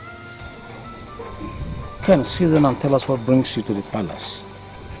 Ken, sit down and tell us what brings you to the palace.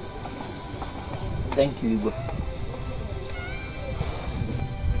 Thank you, Igwe.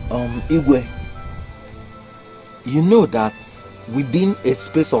 Igwe, you know that within a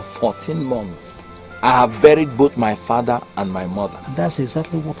space of 14 months, I have buried both my father and my mother. That's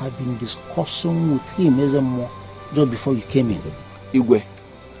exactly what I've been discussing with him, just before you came in. Igwe,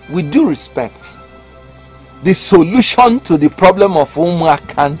 with due respect, the solution to the problem of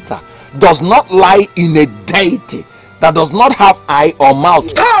Umuakanta does not lie in a deity that does not have eye or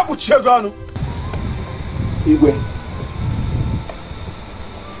mouth. Igwe,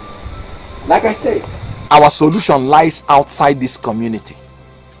 like I said, our solution lies outside this community.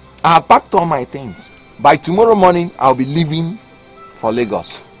 I have packed all my things. By tomorrow morning, I'll be leaving for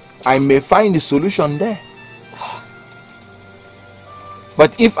Lagos. I may find the solution there.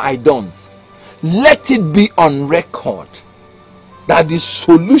 But if I don't, let it be on record that the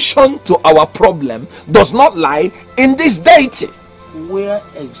solution to our problem does not lie in this deity. Where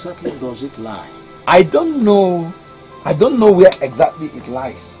exactly does it lie? I don't know. I don't know where exactly it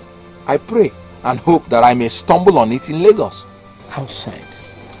lies. I pray and hope that I may stumble on it in Lagos. Outside.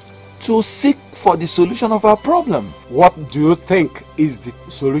 To seek for the solution of our problem. What do you think is the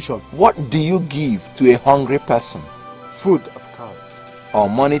solution? What do you give to a hungry person? Food, of course. Or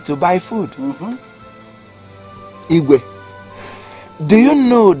money to buy food? Igwe, do you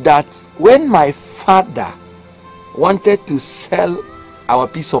know that when my father wanted to sell our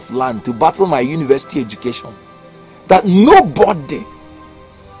piece of land to battle my university education, that nobody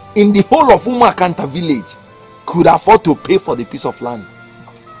in the whole of Umakanta village could afford to pay for the piece of land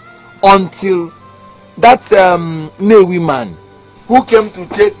until that Newi man who came to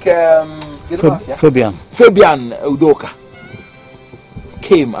take Fabian Udoka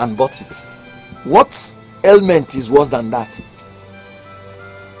came and bought it. What ailment is worse than that?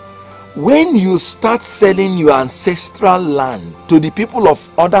 When you start selling your ancestral land to the people of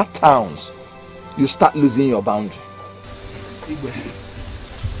other towns, you start losing your boundary. What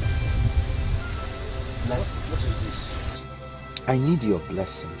is this? I need your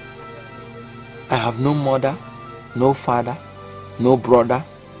blessing. I have no mother, no father, no brother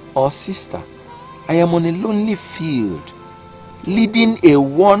or sister. I am on a lonely field, leading a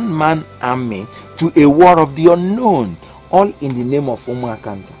one-man army to a war of the unknown, all in the name of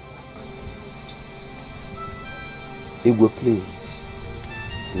Umakanta. Igwe, please,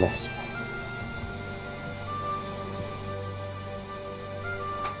 bless me.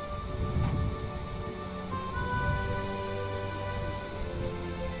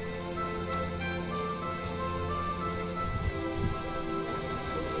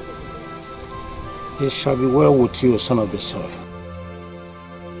 It shall be well with you, son of the soil.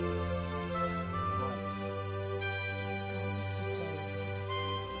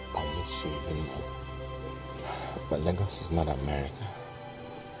 I miss you even more. But Lagos is not America.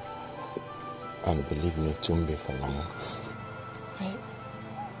 And believe me, it won't be for long.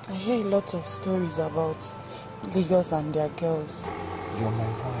 I hear a lot of stories about Lagos and their girls. You're my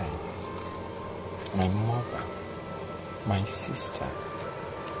wife, my mother, my sister,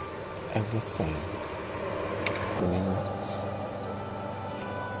 everything. Remember?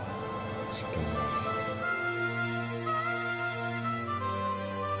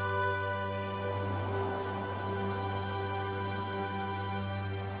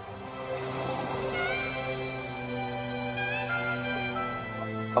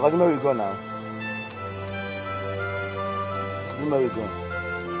 Where we go now? Where we go?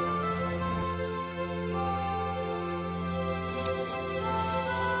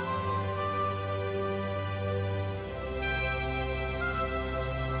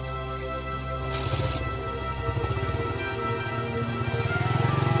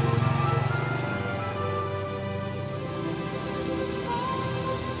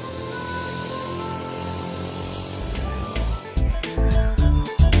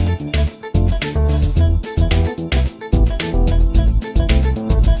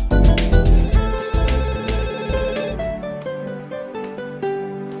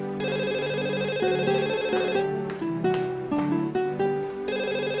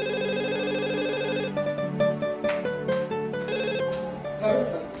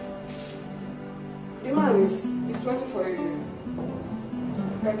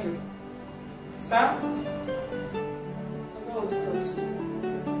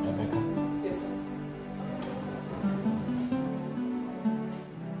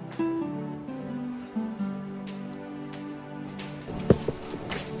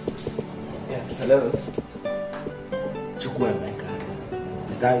 Hello? Chukwuemeka,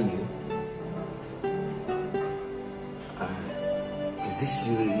 is that you? Is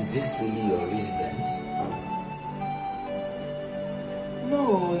this really your residence? No,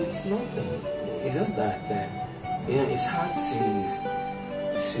 it's nothing. It's just that it's hard to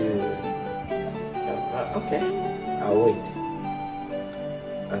okay, I'll wait.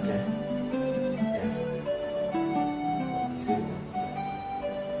 Okay. Yes.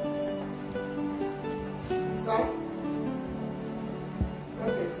 Sir?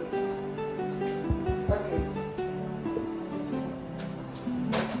 Okay, sir. Okay.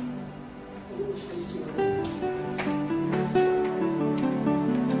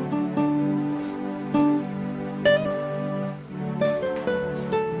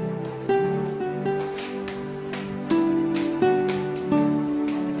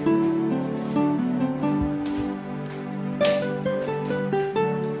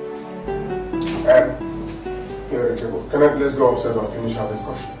 Kenneth, let's go upstairs and finish our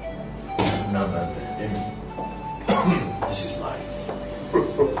discussion. No, Amy. This is life.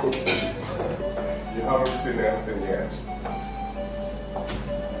 You haven't seen anything yet.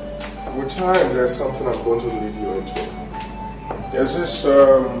 With time, there's something I'm going to lead you into. There's this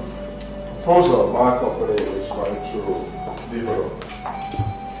proposal my company is trying to develop.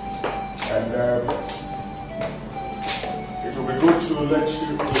 And it will be good to let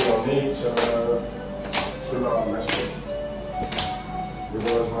you meet sooner or later.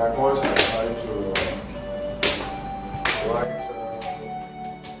 Because my boys are trying to write.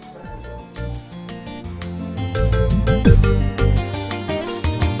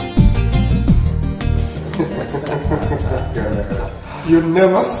 You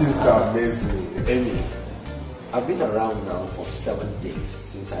never cease to amaze me. Amy, I've been around now for 7 days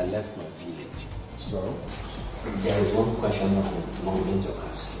since I left my village. So? There is one question I'm longing to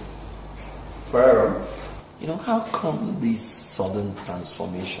ask you. Fire on. You know, how come this sudden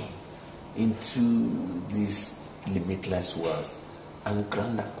transformation into this limitless wealth and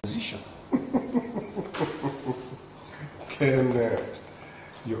grand acquisition? Kenneth,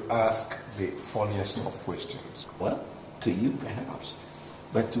 you ask the funniest of questions. Well, to you perhaps,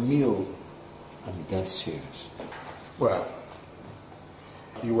 but to me, I'm dead serious. Well,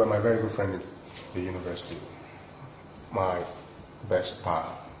 you were my very good friend at the university. My best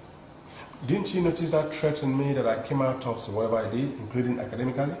pal. Didn't you notice that threatened me that I came out tops in whatever I did, including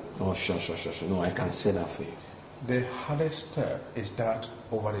academically? Oh, sure. No, I can say that for you. The hardest step is that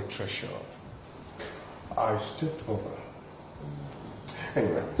over the threshold. I stepped over.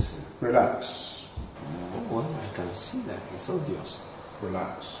 Anyway, relax. Well, I can see that. It's obvious.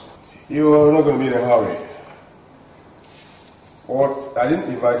 Relax. You are not going to be in a hurry. I didn't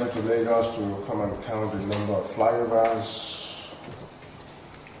invite you to Lagos to come and count the number of flyovers.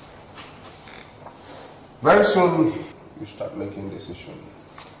 Very soon, you start making decisions.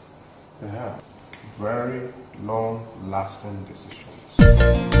 Yeah. Very long-lasting decisions.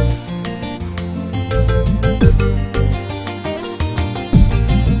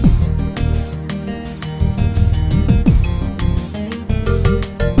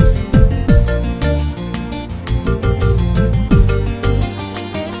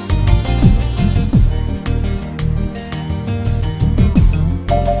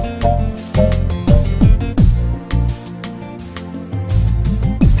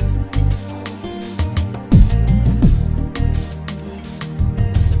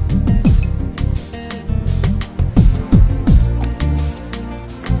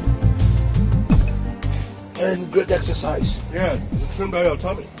 Great exercise. Yeah, trim down your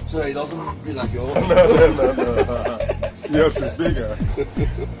tummy. So that it doesn't be like your own. No. Yours is bigger.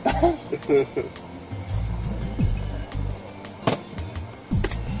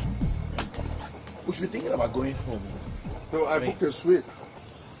 We should be thinking about going home. No, I booked a suite.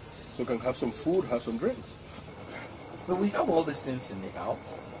 So we can have some food, have some drinks. But we have all these things in the house.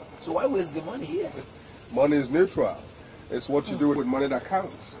 So why waste the money here? Money is neutral. It's what you do with money that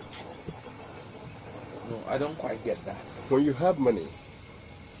counts. No, I don't quite get that. When you have money,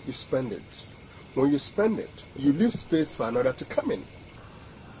 you spend it. When you spend it, you leave space for another to come in.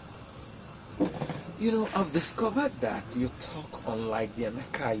 You know, I've discovered that you talk unlike the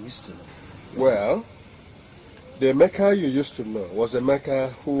Emeka I used to know. Well, the Emeka you used to know was the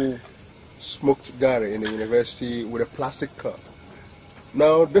Emeka who smoked Gary in the university with a plastic cup.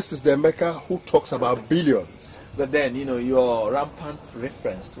 Now, this is the Emeka who talks about billions. But then, you know, your rampant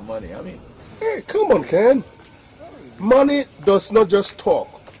reference to money, I mean. Hey, come on, Ken. Money does not just talk.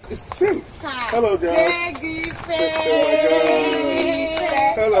 It sings. Hi. Hello, guys.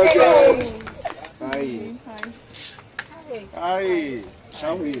 Hello, guys. Hi. Hi.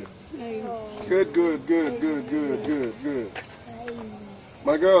 How are you? Good.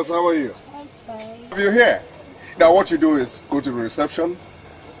 My girls, how are you? I'm fine. If you're here, now what you do is go to the reception,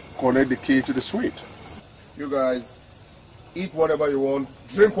 collect the key to the suite. You guys, eat whatever you want,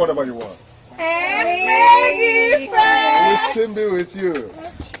 drink whatever you want. We'll soon be with you.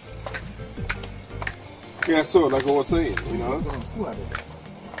 Yeah, so like I was saying, you know, Who are they?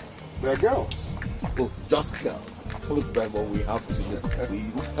 they're girls. Oh, just girls. Look back what we have to look.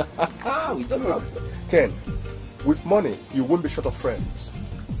 We don't have to. Ken, with money, you won't be short of friends.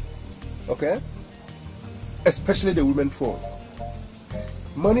 Okay? Especially the women folk.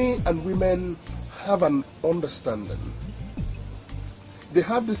 Money and women have an understanding. They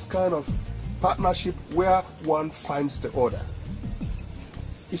have this kind of partnership where one finds the other.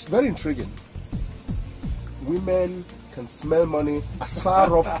 It's very intriguing. Women can smell money as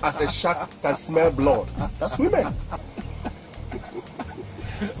far off as a shark can smell blood. That's women.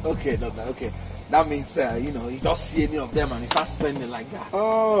 Okay, okay. That means, you just see any of them and you start spending like that.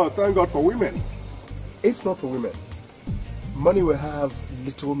 Oh, thank God for women. If not for women, money will have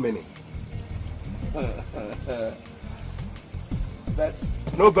little meaning. But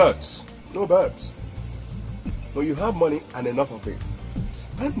no birds. No birds. When you have money and enough of it,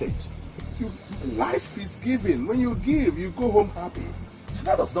 spend it. Life is giving. When you give, you go home happy.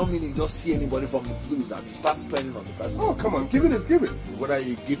 That does not mean you just see anybody from the blues and you start spending on the person. Oh, come on. Giving is giving. Whether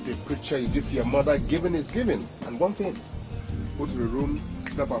you give to a preacher, you give to your mother, giving is giving. And one thing, go to the room,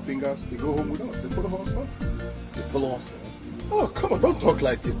 snap our fingers, they go home with us. They follow us home. They follow us home? Oh, come on. Don't talk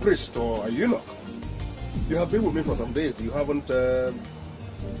like a priest or a eunuch. You have been with me for some days. You haven't had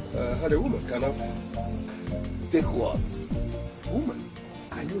a woman, kind of. Take what? Woman?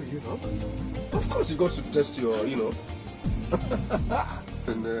 Are you a eunuch? Of course you got to test your,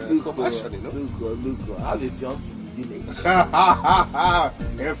 and some action, Look, I have a fiance in the village.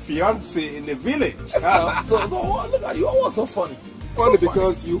 A fiance in the village? So look at you, what's so funny? Funny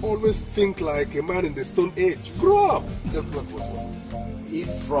because you always think like a man in the Stone Age. Grow up. Look. If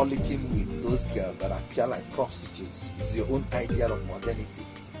frolicking with those girls that appear like prostitutes is your own idea of modernity,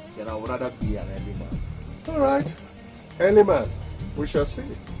 then I would rather be an early man. All right. Early man. We shall see.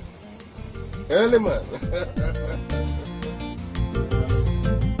 Early man.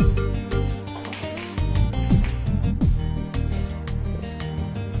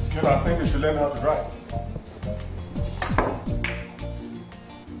 I think you should learn how to drive.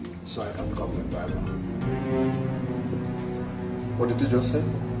 So I can become your driver. What did you just say?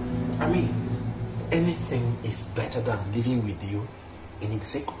 I mean, anything is better than living with you in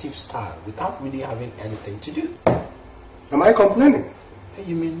executive style without really having anything to do. Am I complaining?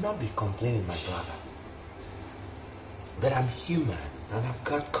 You may not be complaining, my brother. But I'm human and I've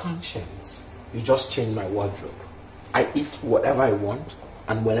got conscience. You just change my wardrobe. I eat whatever I want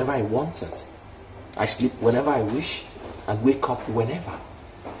and whenever I want it. I sleep whenever I wish and wake up whenever.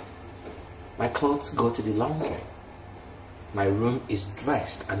 My clothes go to the laundry. My room is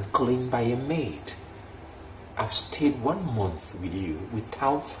dressed and cleaned by a maid. I've stayed 1 month with you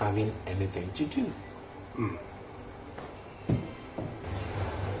without having anything to do.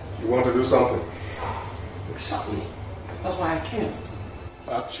 You want to do something? Exactly. That's why I came.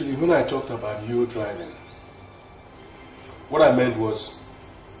 Actually, when I talked about you driving, what I meant was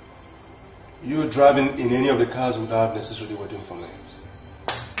you driving in any of the cars without necessarily waiting for me.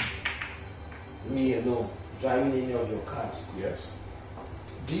 Me alone, driving any of your cars? Yes.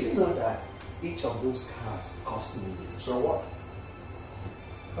 Do you know that each of those cars cost millions? So what?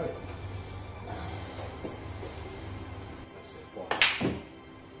 Right.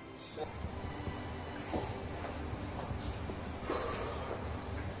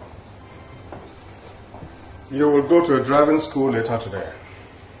 You will go to a driving school later today.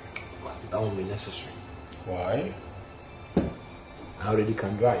 That won't be necessary. Why? I already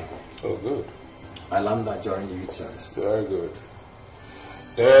can drive. Oh, good. I learned that during the youth service. Very good.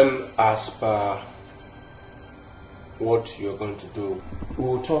 Then, as per what you're going to do,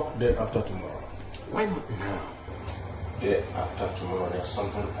 we'll talk day after tomorrow. Why not now? Day after tomorrow, there's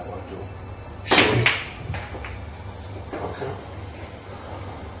something I want to show you. Okay?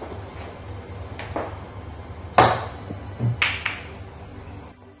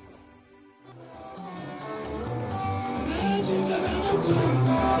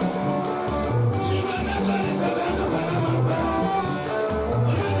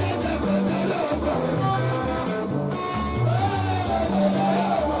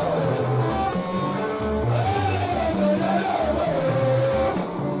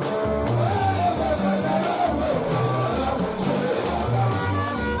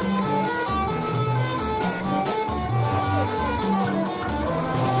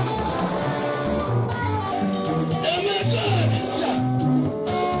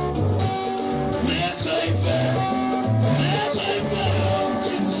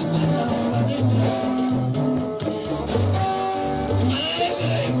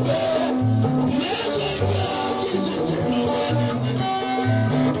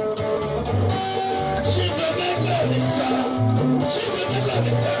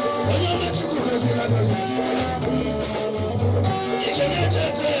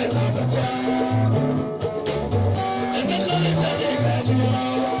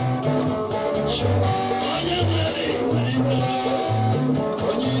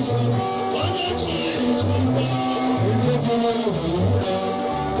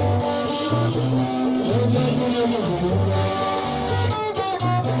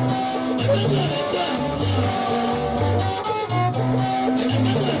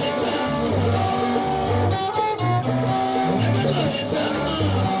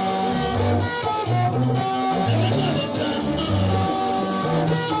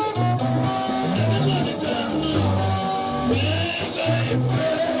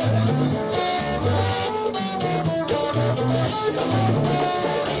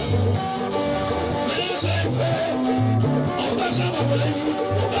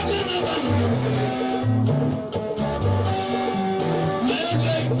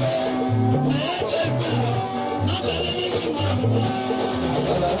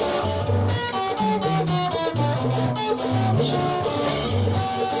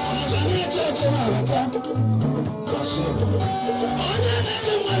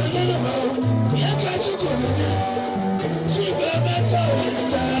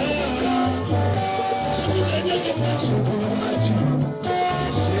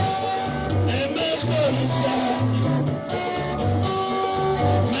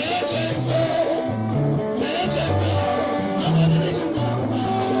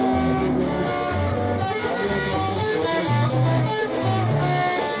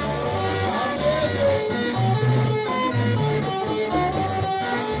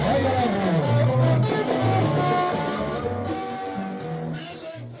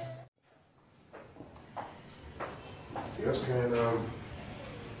 Yes, Ken,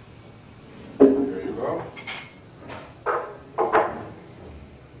 there you go.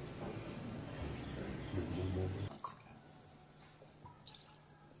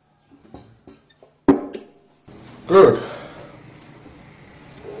 Good.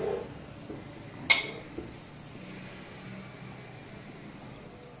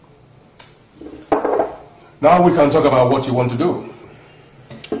 Now we can talk about what you want to do.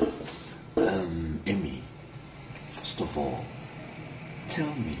 Amy, first of all,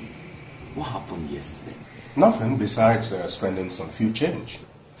 tell me, what happened yesterday? Nothing besides spending some few change.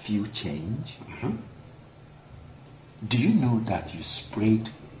 Few change? Do you know that you sprayed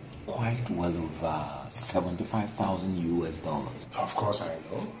quite well over 75,000 US dollars? Of course I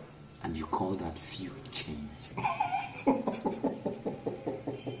know. And you call that few change?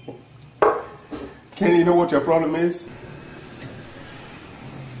 Ken, you know what your problem is?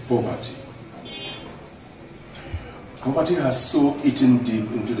 Poverty. Poverty has so eaten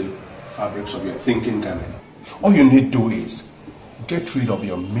deep into the fabrics of your thinking, Carmen. All you need to do is get rid of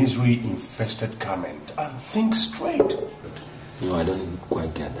your misery-infested garment and think straight. No, I don't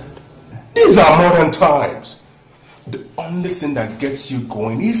quite get that. These are modern times. The only thing that gets you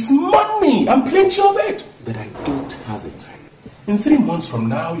going is money, and plenty of it. But I don't have it. In 3 months from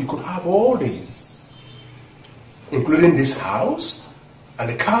now, you could have all these, including this house and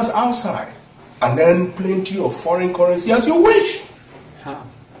the cars outside, and then plenty of foreign currency as you wish. How?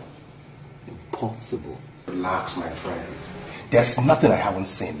 Impossible. Relax, my friend. There's nothing I haven't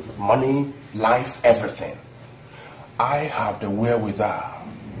seen. Money, life, everything. I have the wherewithal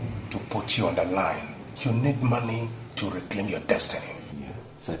to put you on the line. You need money to reclaim your destiny. Yeah,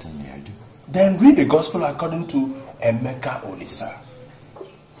 certainly I do. Then read the gospel according to Emeka Olisa.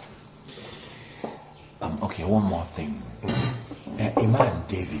 Okay, one more thing. Imagine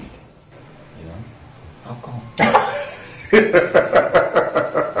David. You know? How come?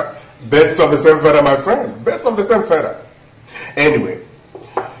 Birds of the same feather, my friend. Birds of the same feather. Anyway,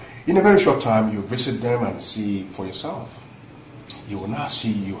 in a very short time, you visit them and see for yourself. You will now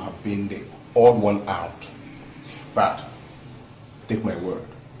see you have been the odd one out. But, take my word,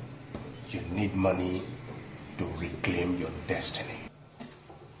 you need money to reclaim your destiny.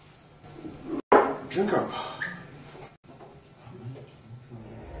 Drink up.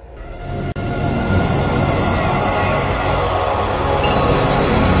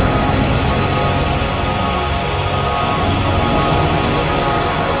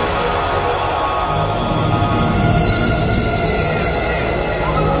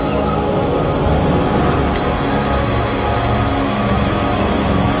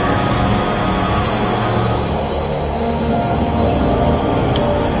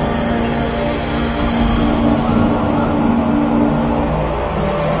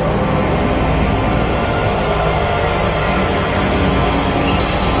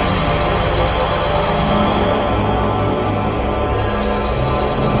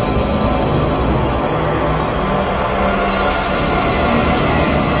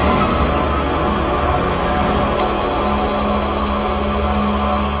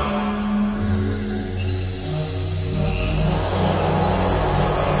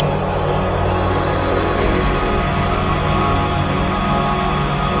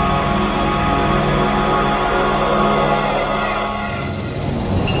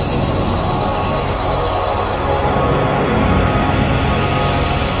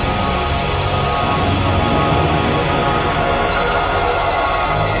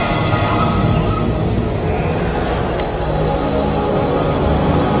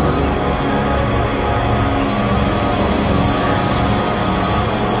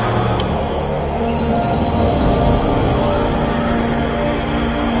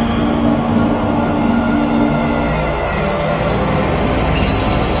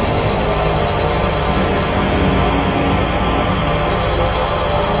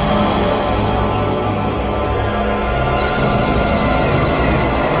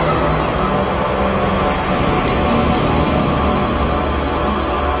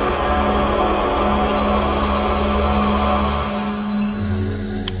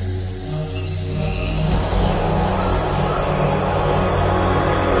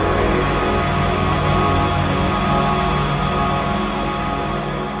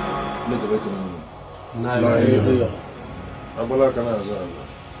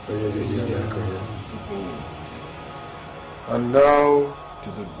 And now to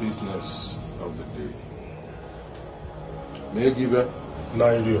the business of the day. May I give a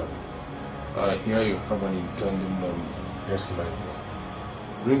Nigeria? I hear you have an intending number. Yes, my dear.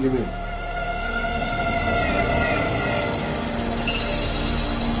 Bring him in.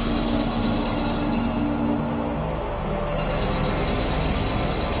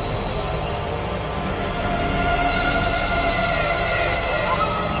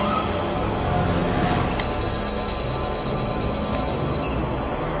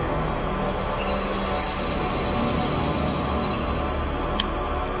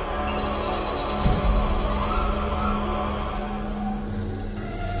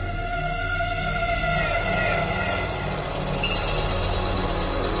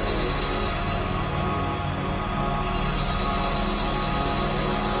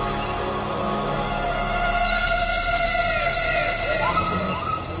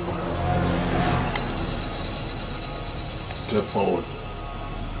 Step forward.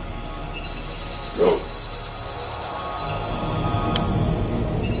 Go.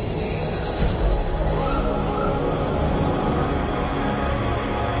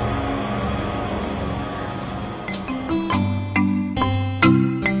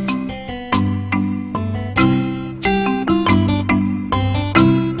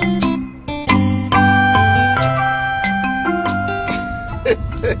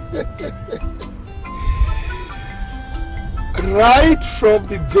 Right from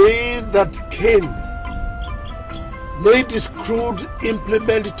the day that Cain made this crude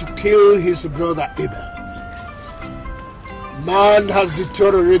implement to kill his brother Abel, man has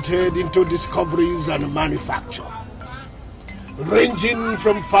deteriorated into discoveries and manufacture, ranging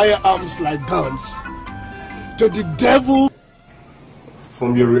from firearms like guns to the devil.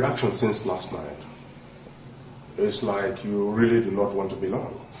 From your reaction since last night, it's like you really do not want to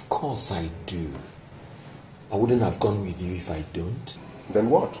belong. Of course I do. I wouldn't have gone with you if I don't. Then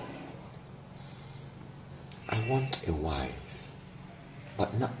what? I want a wife,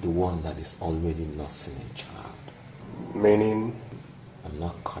 but not the one that is already nursing a child. Meaning? I'm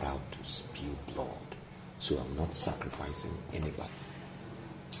not cut out to spill blood, so I'm not sacrificing anybody.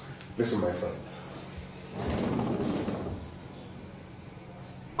 Listen, my friend.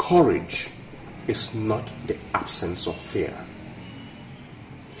 Courage is not the absence of fear,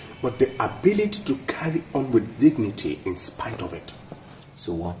 but the ability to carry on with dignity in spite of it.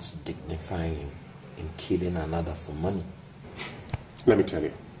 So what's dignifying in killing another for money? Let me tell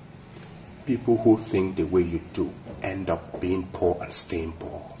you, people who think the way you do end up being poor and staying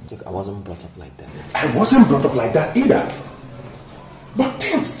poor. Look, I wasn't brought up like that. I wasn't brought up like that either. But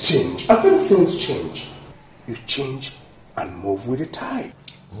things change, and when things change, you change and move with the tide.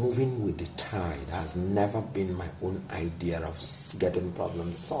 Moving with the tide has never been my own idea of getting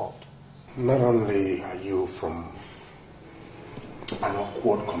problems solved. Not only are you from an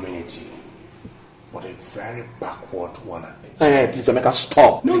awkward community, but a very backward one. Hey, please, Emeka,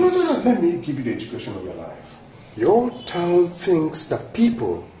 stop. No. Let me give you the education of your life. Your town thinks that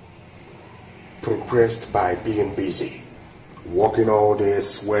people progressed by being busy, working all day,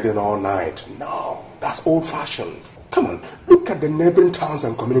 sweating all night. No, that's old-fashioned. Come on, look at the neighboring towns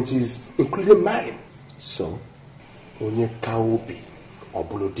and communities, including mine. So, Onye Kaubi or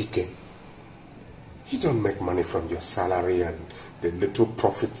Bulodike, you don't make money from your salary and the little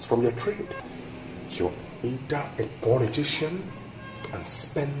profits from your trade. You're either a politician and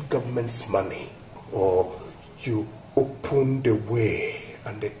spend government's money, or you open the way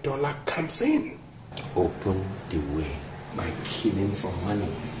and the dollar comes in. Open the way by killing for money.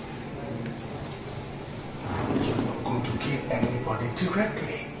 You're not going to kill anybody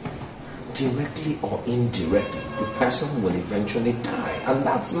directly. Directly or indirectly, the person will eventually die, and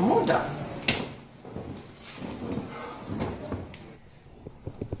that's murder.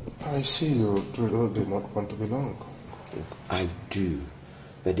 I see you really do not want to belong. I do,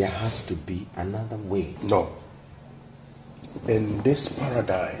 but there has to be another way. No. In this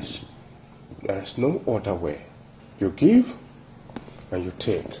paradise, there is no other way. You give and you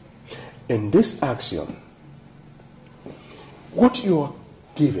take. In this axiom, what you are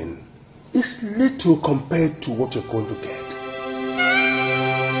giving is little compared to what you're going to get.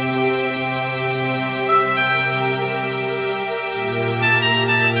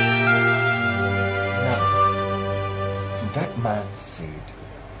 That man said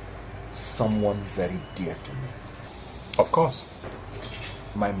someone very dear to me. Of course.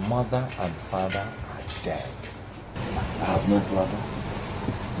 My mother and father are dead. I have no brother,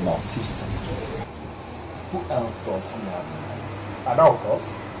 nor sister. Who else does he have? Ada, of course.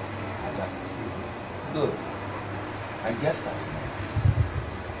 Ada. Good. I guess that's what it is.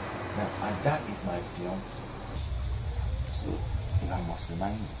 Now, Ada is my fiance. So, I must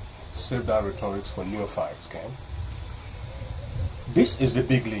remind you. Save that rhetorics for neophytes, Ken. This is the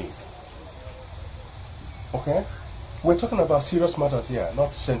big league. Okay? We're talking about serious matters here,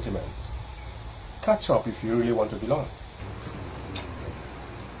 not sentiments. Catch up if you really want to belong.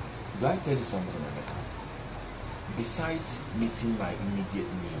 Do I tell you something, Emeka? Besides meeting my immediate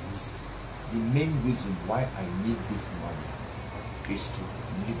needs, the main reason why I need this money is to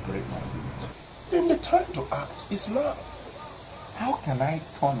liberate my village. Then the time to act is now. How can I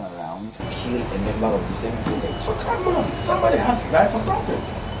turn around to kill a member of the same village? So come on, somebody has to die for something.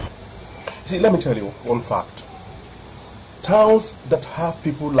 See, let me tell you one fact. Towns that have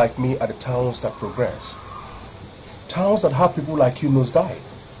people like me are the towns that progress. Towns that have people like you nosedive.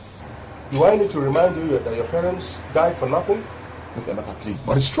 Do I need to remind you that your parents died for nothing? Look, Emeka, please.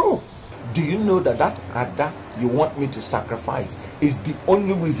 But it's true. Do you know that Ada you want me to sacrifice is the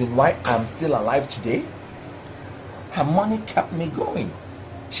only reason why I'm still alive today? Her money kept me going.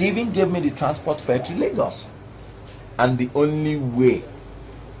 She even gave me the transport fare to Lagos. And the only way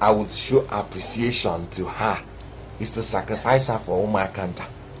I would show appreciation to her is to sacrifice her for Umakanta.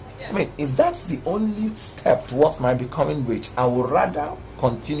 I mean, if that's the only step towards my becoming rich, I would rather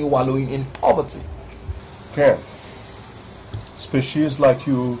continue wallowing in poverty. Ken, species like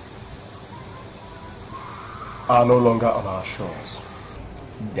you are no longer on our shores.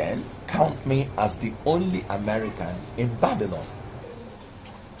 Then count me as the only American in Babylon.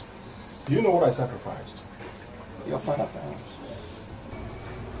 Do you know what I sacrificed? Your father, perhaps.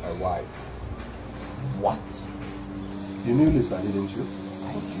 My wife. What? You knew Lisa, didn't you?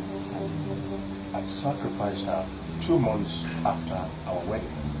 I sacrificed her 2 months after our wedding.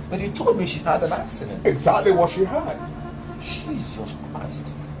 But you told me she had an accident. Exactly what she had. Jesus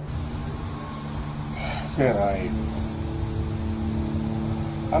Christ. Ken,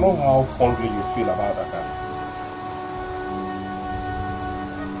 I know how fondly you feel about that guy.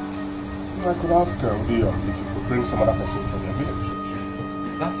 I could ask her, if you could bring some other person from your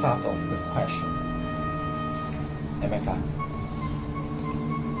village. That's out of the question. Emeka,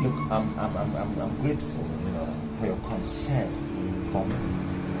 look, I'm grateful, for your concern for me.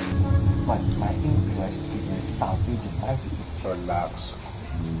 But my interest is in salvaging my village. Relax.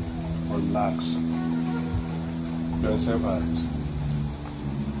 Relax. You're in safe hands.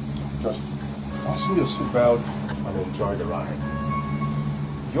 Just fasten your seatbelt and enjoy the ride.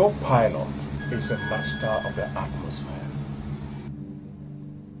 Your pilot is the master of the atmosphere.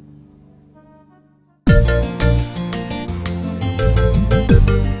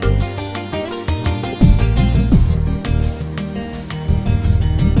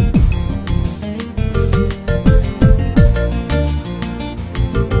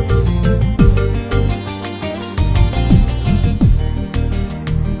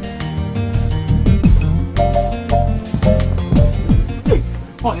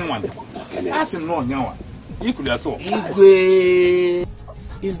 Igwe.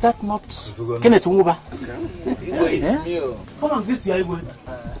 Is that not Kenneth Nwuba? Igwe, it's me. Come on, greet your Igwe.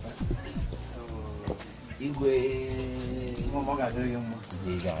 Igwe.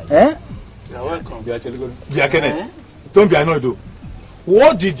 Eh? You're welcome. Yeah, Kenneth. Don't be annoyed though.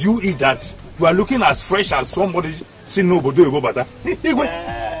 What did you eat that you are looking as fresh as somebody see nobody go butter?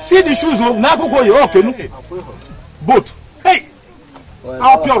 See the shoes, now go you okay. Both. Hey!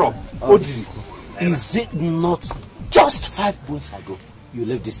 I'll pure up. What did you? Is it not just 5 months ago you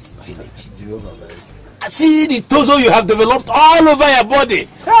left this village? See the torso you have developed all over your body.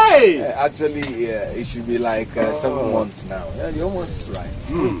 Hey! Actually, it should be like 7 months now. Yeah, you're almost right.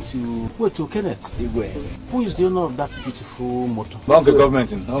 Wait to Kenneth. Igwe. Who is the owner of that beautiful motor? Not the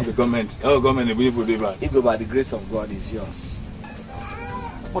government. Not the government. Oh, government is beautiful river. Igwe, by the grace of God, is yours.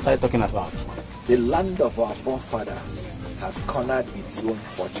 What are you talking about? The land of our forefathers has cornered its own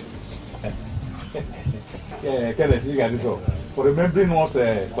fortunes. Yeah, Kenneth, you got this all. For remembering us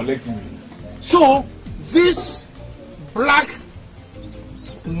collectively. So, this black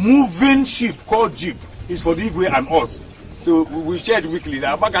moving ship called Jeep is for the Igwe and us. So we shared weekly. The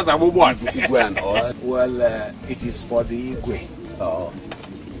Abakas are one. Igwe and us? Well, it is for the Igwe. Oh.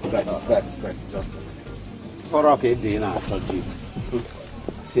 But just a minute. For okay, dinner for Jeep.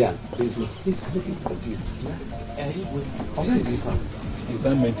 See, please looking for Jeep. You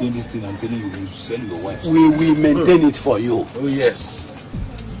can't maintain this thing. I'm telling you, you sell your wife. We will maintain it for you. Oh yes.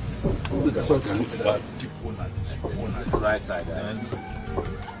 Right side, and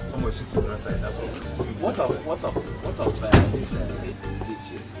somewhere sit to the right side. That's all. What of this ditch?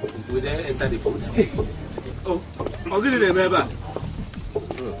 Will they enter the boat? Oh, I'll give you the member.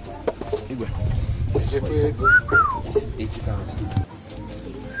 This is 80,000.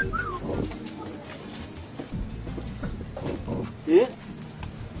 Yeah?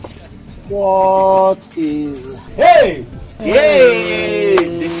 What is... Hey! Hey!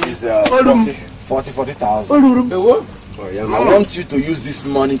 This is 40,000. Oh, yeah, I want you to use this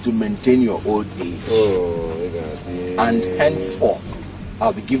money to maintain your old age. And henceforth,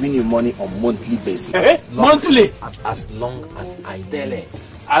 I'll be giving you money on monthly basis. Monthly? As long as I live.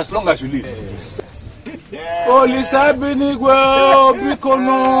 As long as you live. Olisa Binigwe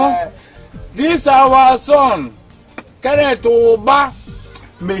Bikono. This our son. Kenneth Oba.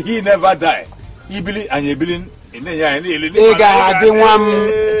 May he never die. Ibili and Yebilin.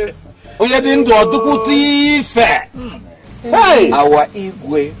 Our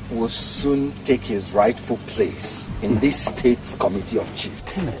Igwe will soon take his rightful place in this state's committee of chiefs.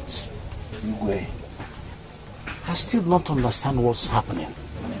 Kenneth, Igwe, I still don't understand what's happening.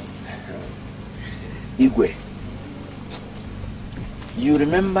 Igwe, you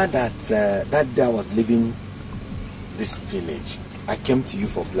remember that that day I was leaving this village, I came to you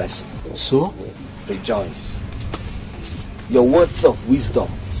for blessing. So? Rejoice. Your words of wisdom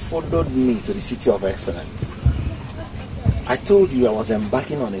followed me to the city of excellence. I told you I was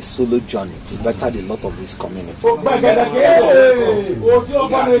embarking on a solo journey to better the lot of this community.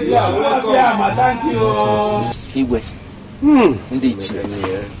 Igwe,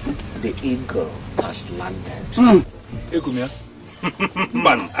 the eagle has landed.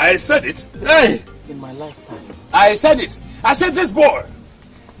 Man, I said it. Hey! In my lifetime. I said it. I said this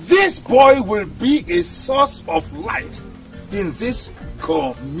boy will be a source of light in this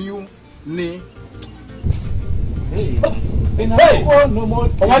community. Hey!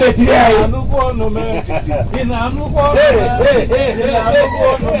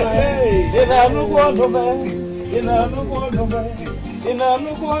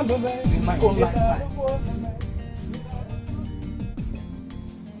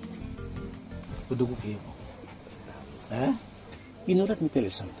 You know, let me tell you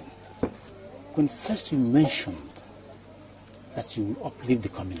something. When first you mentioned that you will uplift the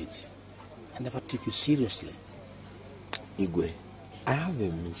community, I never took you seriously. Igwe, I have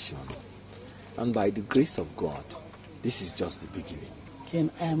a mission, and by the grace of God, this is just the beginning.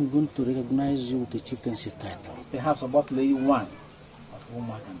 Ken, I am going to recognize you with a chieftaincy title. Perhaps about lay one of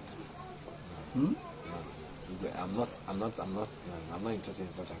Omakant. Igwe, I'm not interested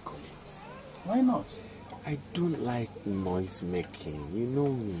in such a comment. Why not? I don't like noise making. You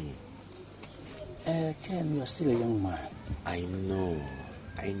know me. Ken, you are still a young man. I know.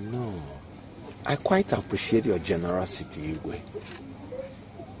 I quite appreciate your generosity, Igwe.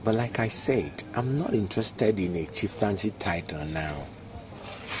 But like I said, I'm not interested in a chieftaincy title now.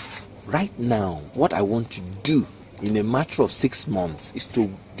 Right now, what I want to do in a matter of 6 months is to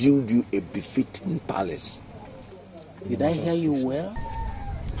build you a befitting palace. Did I hear you well?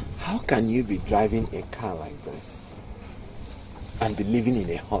 How can you be driving a car like this and be living in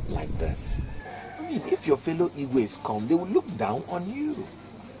a hut like this? I mean, if your fellow Igwes come, they will look down on you.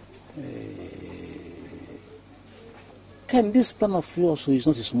 Ken, this plan of yours is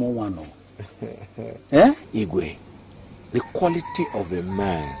not a small one, no? Igwe, the quality of a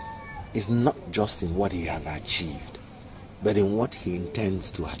man is not just in what he has achieved, but in what he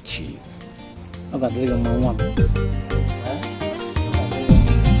intends to achieve.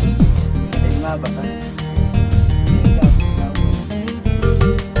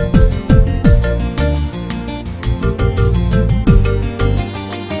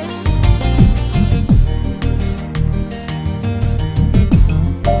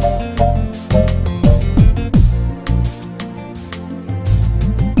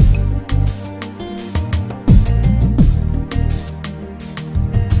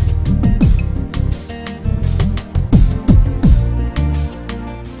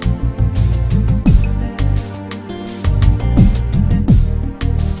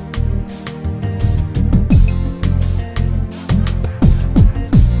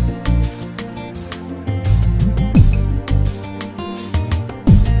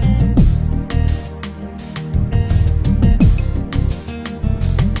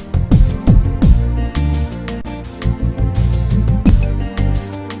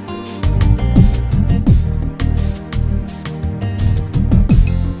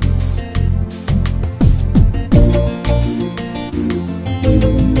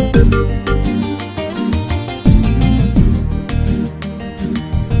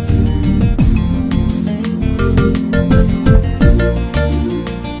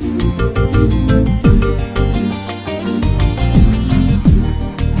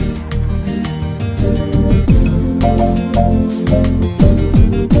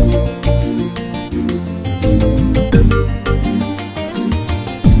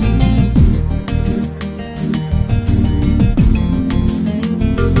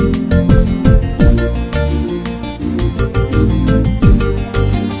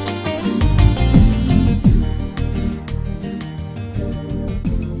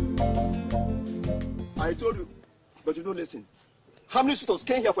 I told you, but you don't listen. How many suitors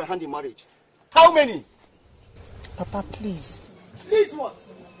came here for a hand in marriage? How many? Papa, please. Please what?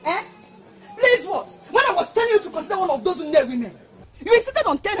 Eh? Please what? When I was telling you to consider one of those Nne women, you insisted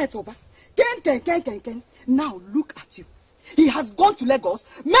on Kenneth Oba. Ken. Now look at you. He has gone to Lagos,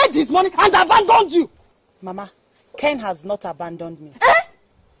 made his money, and abandoned you. Mama, Ken has not abandoned me. Eh?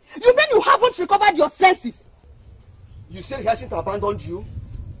 You mean you haven't recovered your senses? You said he hasn't abandoned you?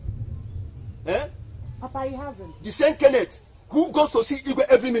 Eh? Papa, he hasn't. The same Kenneth, who goes to see Igwe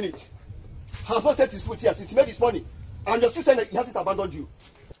every minute, has not set his foot here since he made his money. And you're still saying that he hasn't abandoned you.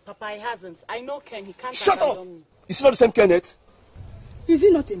 Papa, he hasn't. I know Ken. He can't Shut abandon up! me. Is he not the same Kenneth? Is he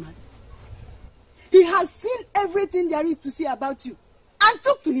not a man? He has seen everything there is to see about you and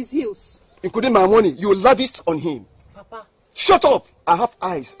took to his heels. Including my money, you lavished on him. Papa. Shut up! I have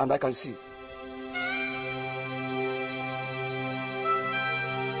eyes and I can see.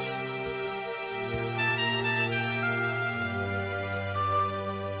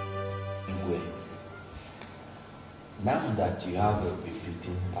 Now that you have a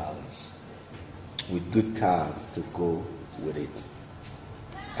befitting palace with good cars to go with it,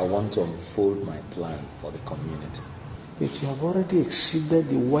 I want to unfold my plan for the community. But you have already exceeded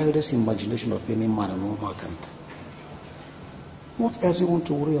the wildest imagination of any man in Omakanta. What else do you want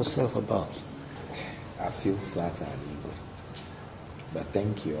to worry yourself about? I feel flattered, Igwe. But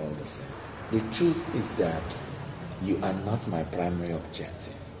thank you all the same. The truth is that you are not my primary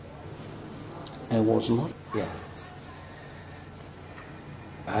objective. I was not? Yes.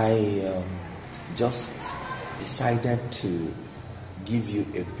 I just decided to give you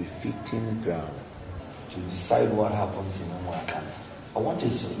a befitting ground to decide what happens in Umuakanta. I want a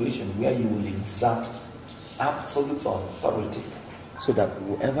situation where you will exert absolute authority so that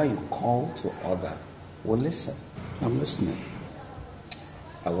whoever you call to order will listen. I'm listening.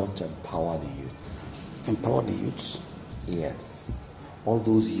 I want to empower the youth. Empower the youths? Yes. All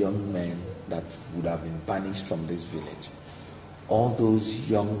those young men that would have been banished from this village. All those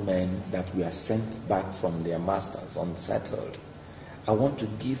young men that were sent back from their masters unsettled. I want to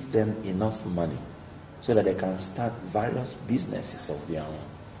give them enough money so that they can start various businesses of their own.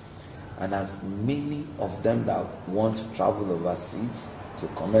 And as many of them that want to travel overseas to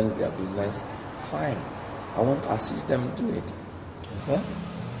commence their business, fine. I want to assist them do it. Okay?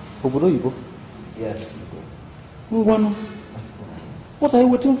 Obodo Igbo? Yes, Igbo. Ngwanu, what are you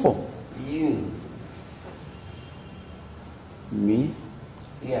waiting for? You. Me?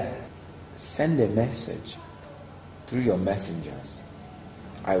 Yeah. Send a message through your messengers.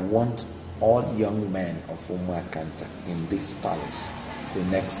 I want all young men of Umuakanta in this palace the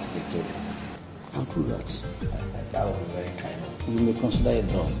next decade. I'll do that. That would be very kind. You may consider it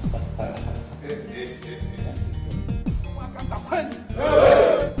done.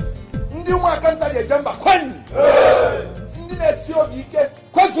 Ndi Umuakanta ye jamba kwen. Ndi na-esi obi ike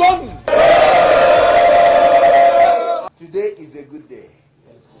kwezuonu. Today is a good day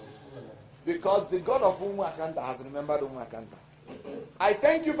because the God of Umuakanta has remembered Umuakanta. I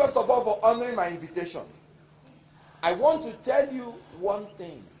thank you first of all for honoring my invitation. I want to tell you one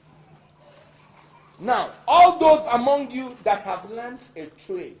thing. Now, all those among you that have learned a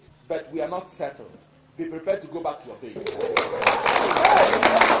trade but we are not settled, be prepared to go back to your base.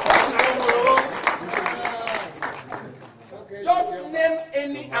 Just name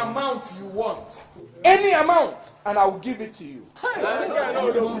any amount you want. Any amount, and I will give it to you.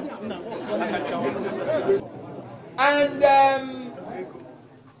 And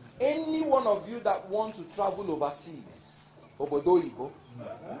any one of you that want to travel overseas, Obodo Igbo,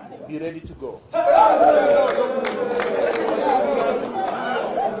 be ready to go.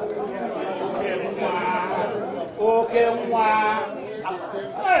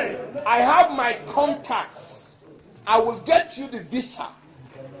 I have my contacts. I will get you the visa.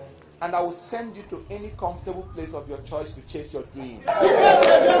 And I will send you to any comfortable place of your choice to chase your dream.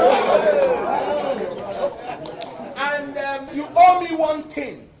 And you owe me one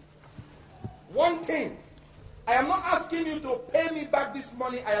thing. One thing. I am not asking you to pay me back this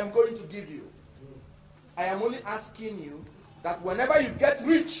money I am going to give you. I am only asking you that whenever you get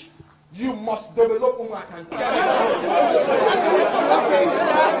rich, you must develop Umuakanta. I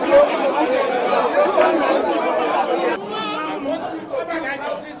want you to open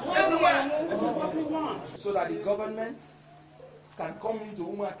houses everywhere. This is what we want. So that the government can come into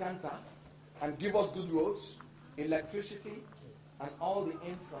Umuakanta and give us good roads, electricity, and all the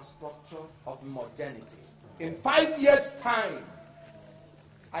infrastructure of modernity. In 5 years' time,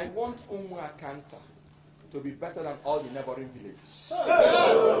 I want Umuakanta to be better than all the neighboring villages.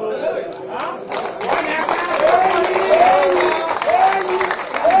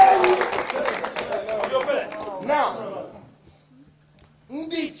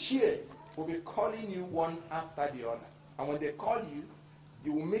 calling you one after the other. And when they call you,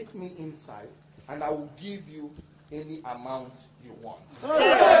 you will meet me inside, and I will give you any amount you want.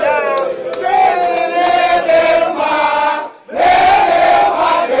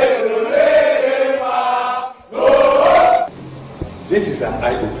 This is an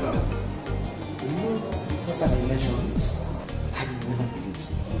eye-opener. You know, the first time I mentioned this, I never believed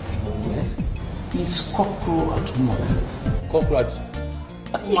it. It's cockroach at Umakanta. Cockroach?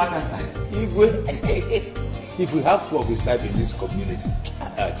 Umakanta. If we have two of his type in this community,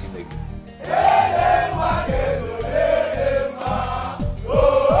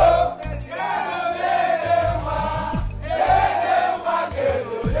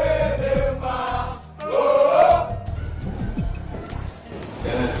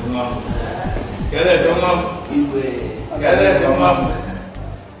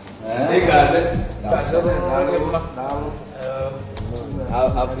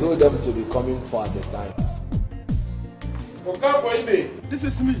 I've told them to be coming for at the time. This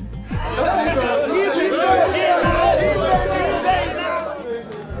is me.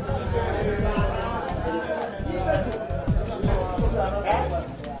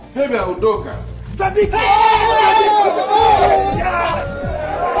 Fabian Udoka.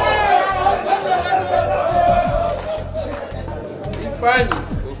 Fine.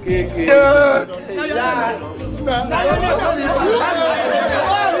 Okay.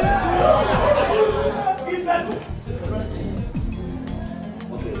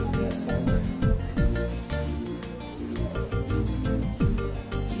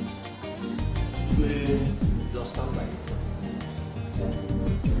 Just stand by yourself.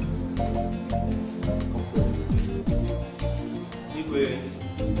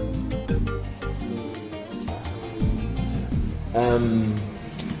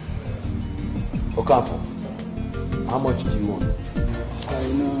 Okafor, how much do you want? Sir,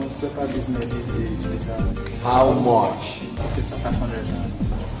 you know, it's better business these days. How much? Okay, sir, 500.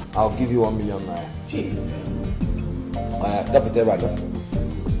 I'll give you 1 million naira. Deputy Raja.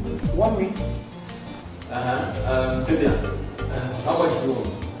 1 million. Fabian, how much do you want?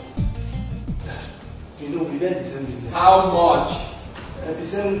 You know, we did the same business. How much? The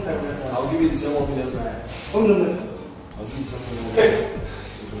same 500. I'll give you the same 1 million naira. Oh, no. I'll give you something more.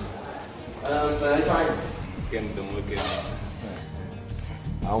 It's fine.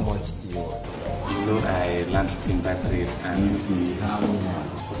 How much do you want? You know, I learned timber trade, and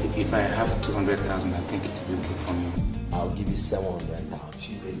if I have 200,000, I think it will be okay for me. I'll give you 700,000.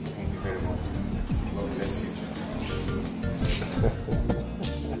 Thank you very much. God bless you.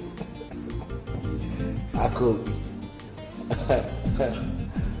 Akobi.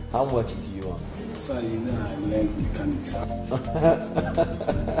 How much do you want? Sir, you know, I learned mechanics.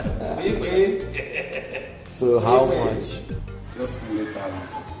 So how much? Just 100,000,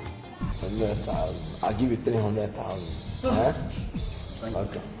 sir. 100,000. I'll give you 300,000. Huh?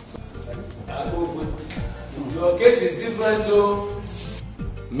 Okay. Your case is different, so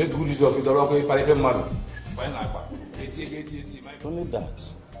make good use of it. Only that.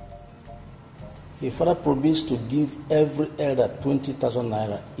 Your father promised to give every elder 20,000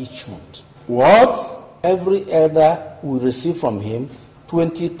 naira each month. What? Every elder will receive from him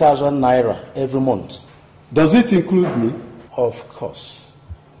 20,000 naira every month. Does it include me? Of course.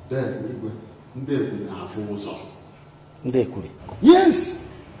 Then, Yes.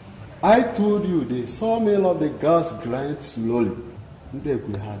 I told you the sawmill of the gas grinds slowly.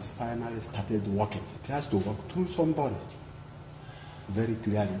 Ndegwe has finally started working. It has to work through somebody. Very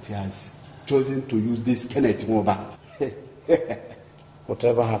clearly, it has chosen to use this Kenneth Moba.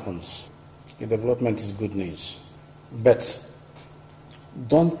 Whatever happens, the development is good news. But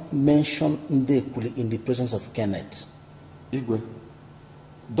don't mention Ndekuli in the presence of Kenneth. Igwe,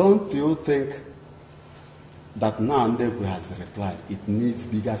 don't you think that now Ndekwe has replied, it needs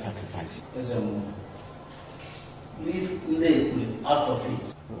bigger sacrifice? Leave Ndekuli out of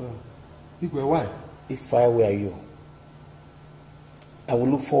it. Igwe, why? If I were you, I will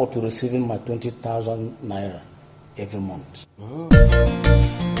look forward to receiving my 20,000 naira every month.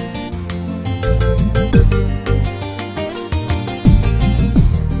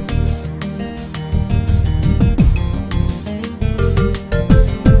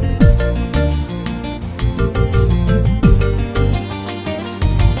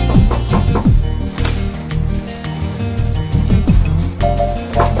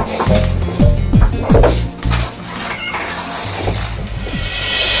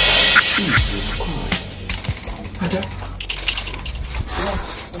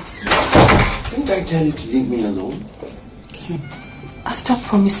 Tell you to leave me alone. Okay. After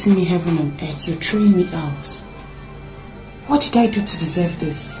promising me heaven and earth, you're throwing me out. What did I do to deserve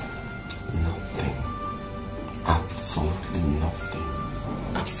this? Nothing.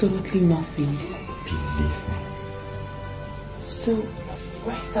 Absolutely nothing. Believe me. So,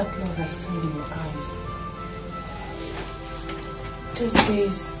 where's that love I saw in your eyes? Those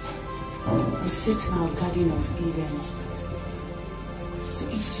days, we sit in our Garden of Eden to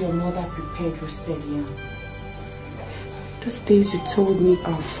eat your mother prepared roasted yam. Those days you told me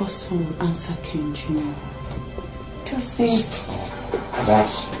our first son would answer Ken Jr. Those days... Stop.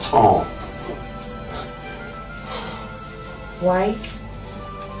 That's stop. Why?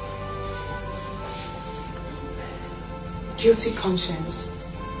 Guilty conscience.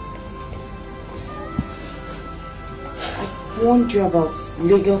 I warned you about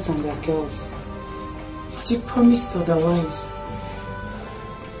Lagos and their girls, but you promised otherwise.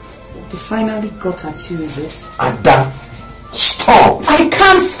 They finally got at you, is it? Ada, stop! I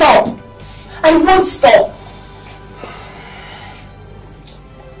can't stop! I won't stop!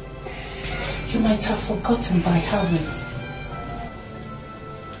 You might have forgotten, but I haven't.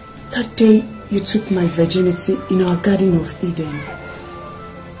 That day you took my virginity in our Garden of Eden.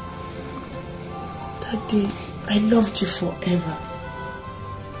 That day I loved you forever.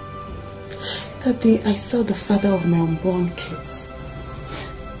 That day I saw the father of my unborn kids.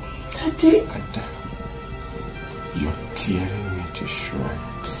 That day... Ada, you're tearing me to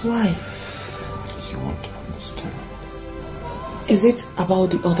shreds. Why? You won't understand. Is it about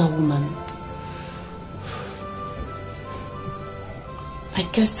the other woman? I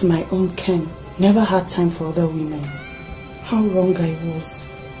guessed my own Ken never had time for other women. How wrong I was.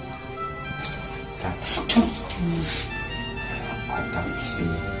 Don't call me. Ada,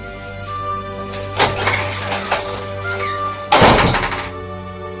 please.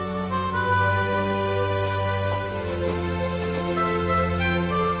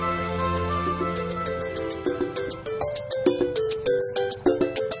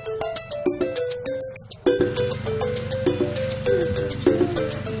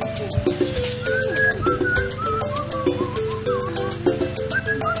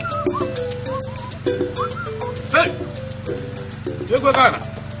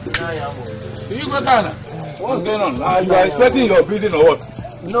 What's going on? You are expecting your building or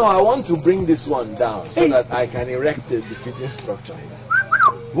what? No, I want to bring this one down so that I can erect a befitting structure.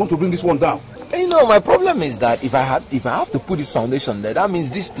 You want to bring this one down? You know, my problem is that if I have to put this foundation there, that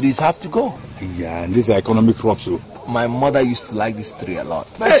means these trees have to go. Yeah, and these are economic crops too. My mother used to like this tree a lot,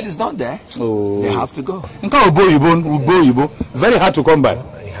 but she's not there. So they have to go. Very hard to come by.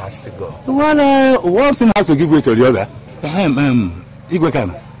 It has to go. Well, one thing has to give way to the other.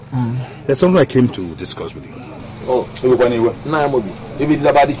 Igwekana, there's something I came to discuss with you. Oh, if it is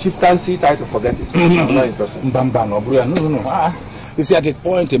about the chieftaincy, try to forget it. I'm not interested. No. You see, at a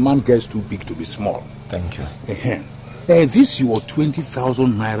point, a man gets too big to be small. Thank you. This your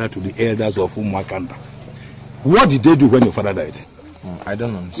 20,000 naira to the elders of Umuakanta. What did they do when your father died? I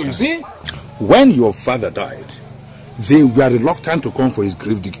don't understand. You see, when your father died, they were reluctant to come for his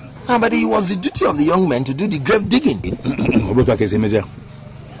grave digging. But it was the duty of the young men to do the grave digging.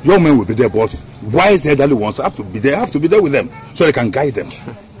 Young men will be there, but wise elderly ones have to be there with them, so they can guide them.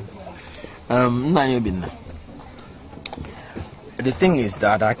 The thing is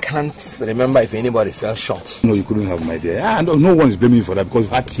that I can't remember if anybody fell short. No, you couldn't have my dear. And no one is blaming you for that because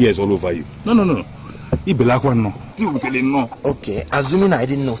you had tears all over you. No. Okay, assuming I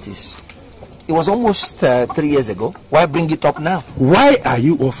didn't notice. It was almost 3 years ago. Why bring it up now? Why are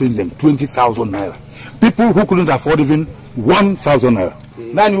you offering them 20,000 naira? People who couldn't afford even 1,000 naira.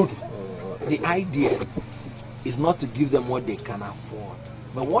 The idea is not to give them what they can afford,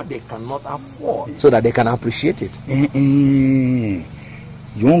 but what they cannot afford, so that they can appreciate it.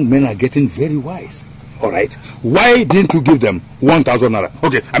 Young men are getting very wise. All right. Why didn't you give them 1,000 naira?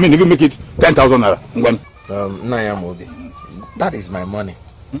 Okay, I mean, if you make it 10,000 naira. Nayamobi, that is my money.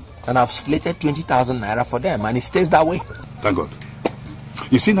 And I've slated 20,000 naira for them, and it stays that way. Thank God.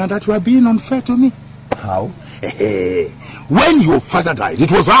 You see now that you are being unfair to me. How? When your father died,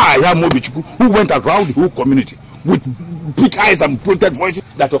 it was I, Mobichuku, who went around the whole community with big eyes and pointed voices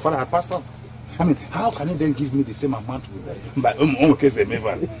that your father had passed on. I mean, how can you then give me the same amount with that? But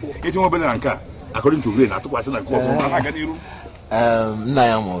according to Rain, I took a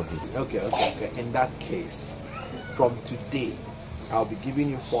Nayamobi. Okay. In that case, from today, I'll be giving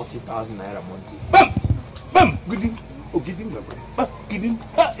you 40,000 naira monthly. Bam! Good.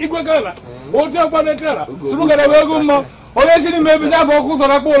 Igwekala. Oja kwanetela. Sulungana wegumma. Olesini maybe na boku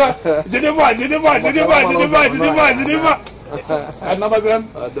sora kola. Jeneva.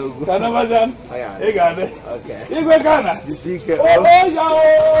 Kanabazan. Egade. Okay. Igwekana. Disike. Oh ya.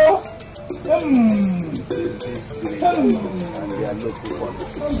 And they are local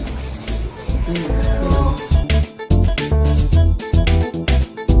politics.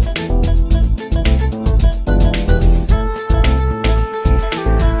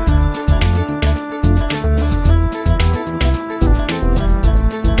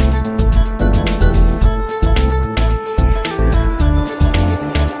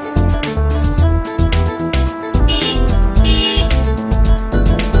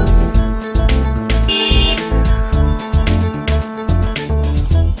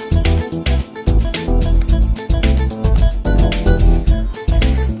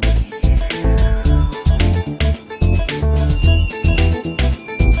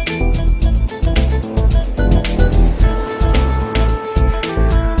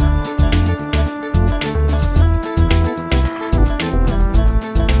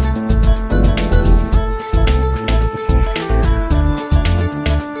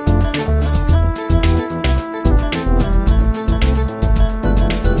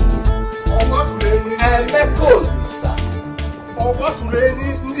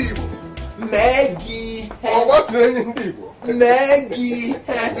 Maggie.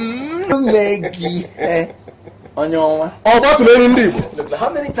 Maggie. Look, how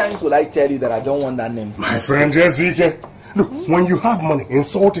many times will I tell you that I don't want that name? My friend Jessica, look, when you have money,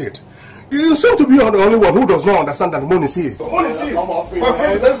 insult it. You seem to be the only one who does not understand that money sees. Money sees. That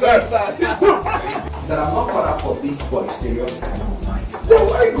I'm not caught up for these boisterous kind of mind. Then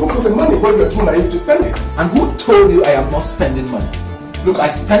why go for the money when you're too naive to spend it? And who told you I am not spending money? Look, I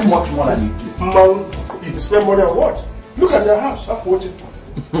spend much more than you do. Man, you spend money on what? Look at your house. Watch it.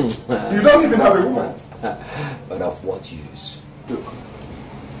 You don't even have a woman. But of what use? Look.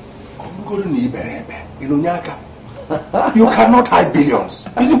 You cannot hide billions.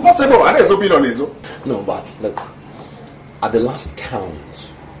 It's impossible. No, but look, at the last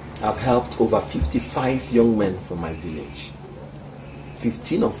count, I've helped over 55 young men from my village.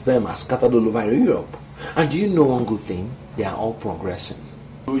 15 of them are scattered all over Europe. And do you know one good thing? They are all progressing.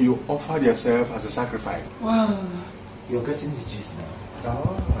 So you offered yourself as a sacrifice? Wow. You're getting the gist now.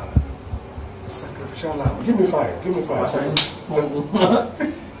 Oh, sacrificial lamb. Give me five.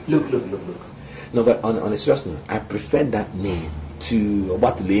 Look. No, but on a serious note, I prefer that name to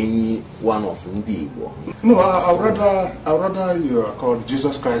Obatuleni, one of Ndibo. No, I'd rather you are called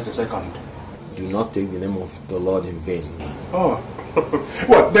Jesus Christ the Second. Do not take the name of the Lord in vain. Oh,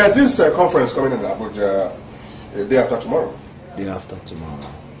 well, there's this conference coming in Abuja day after tomorrow. Day after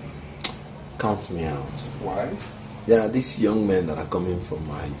tomorrow. Count me out. Why? There are these young men that are coming from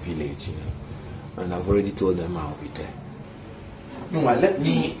my village, and I've already told them I'll be there. No, let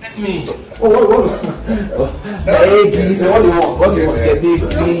me. Oh, what? Hey, what do you want? What do you want?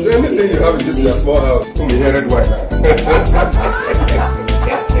 Anything you have in this small house, you hear it right now.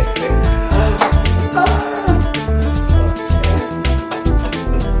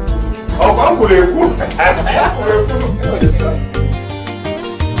 Oh, I'm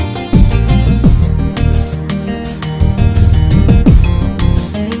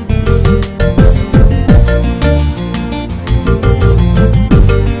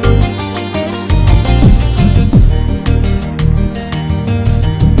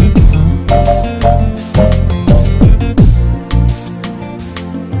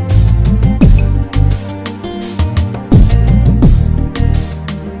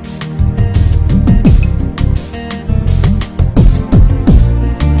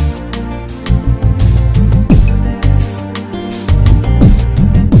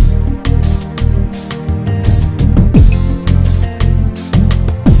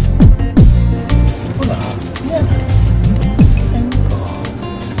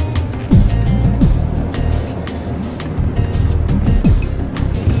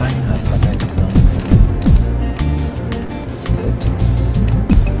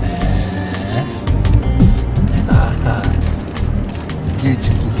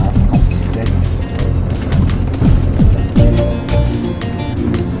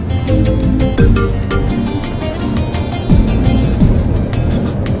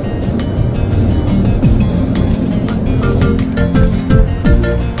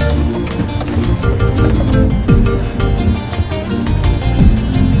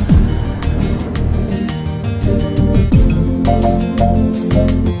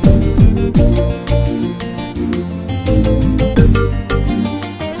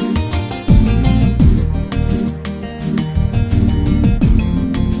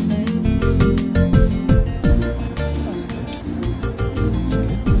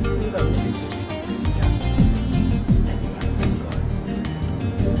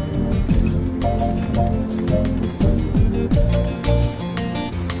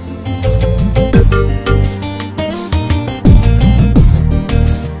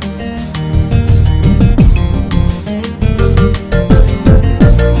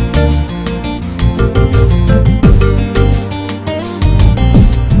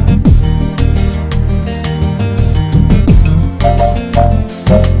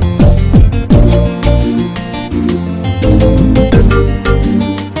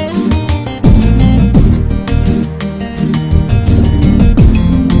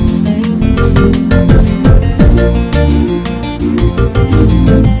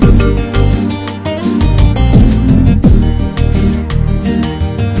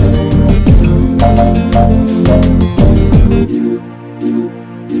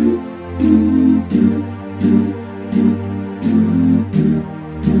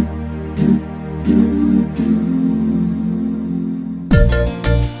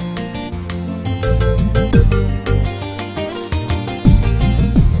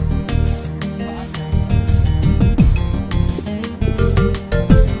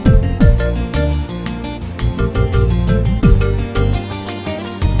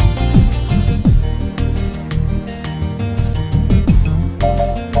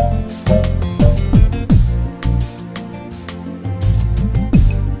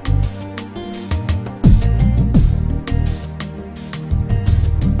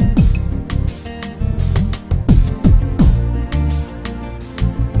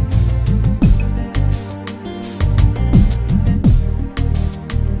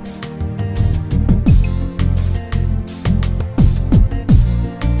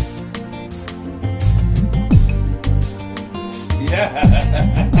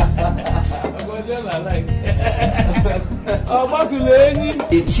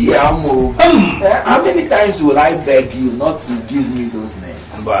How many times will I beg you not to give me those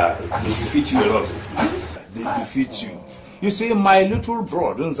names? But they defeat you a lot. They defeat you. You see, my little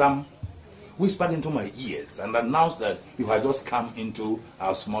bro, Dunzam, whispered into my ears and announced that you had just come into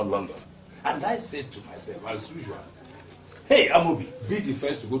our small London. And I said to myself, as usual, hey, Amobi, be the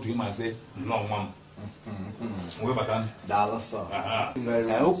first to go to him and say, no, mom.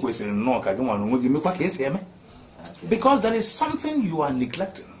 Because there is something you are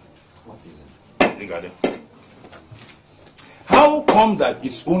neglecting. What is it? How come that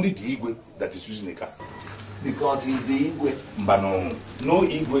it's only the Igwe that is using a car? Because he's the Igwe. But no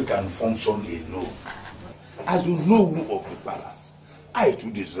Igwe can function alone. As you know who of the palace, I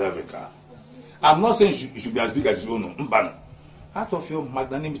too deserve a car. I'm not saying it should be as big as his own, but out of your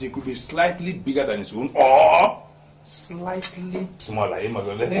magnanimity, it could be slightly bigger than his own, or slightly smaller.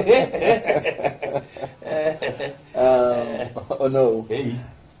 Oh no. Hey.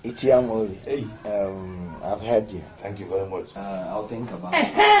 Ichiamori. Hey. I've heard you. Thank you very much. I'll think about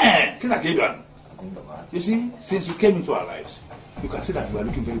it. You see, since you came into our lives, you can see that we are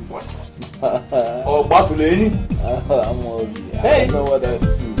looking very boisterous. Oh, Batuleni. Hey. I don't know what else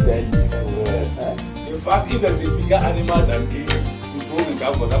to tell you. In fact, if there's a bigger animal than me, it's only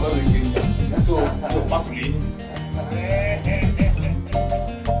come for that. So, Batuleni.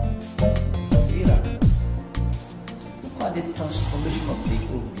 Look at the transformation of the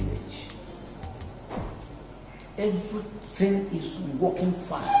whole village. Everything is working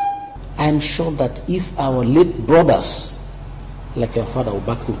fine. I'm sure that if our late brothers, like your father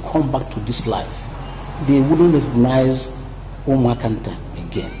Obaka, will come back to this life, they wouldn't recognize Umakanta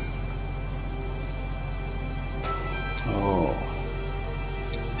again. Oh.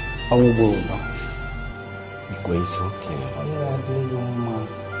 Igwe is okay.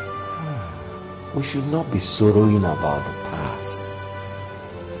 We should not be sorrowing about the past.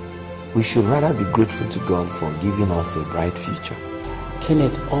 We should rather be grateful to God for giving us a bright future.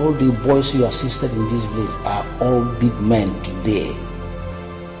 Kenneth, all the boys you assisted in this village are all big men today.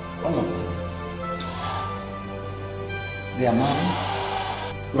 All of them. They are married,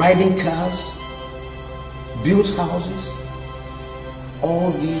 riding cars, built houses.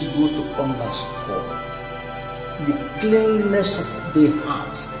 All these go to underscore the cleanliness of the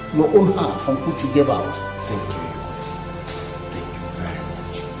heart, your own heart from which you gave out. Thank you. Thank you very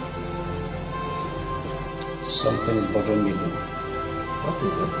much. Something is bothering me though. What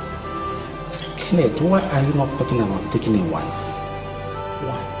is it? Kenneth, why are you not talking about taking a wife?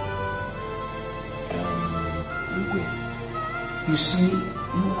 Why? Igwe. You see,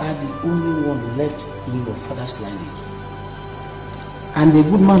 you are the only one left in your father's lineage. And a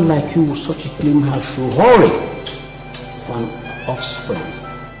good man like you with such a clean heart should hurry for an offspring.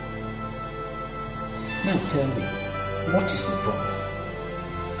 Now tell me, what is the problem?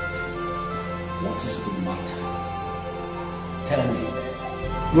 What is the matter? Tell me.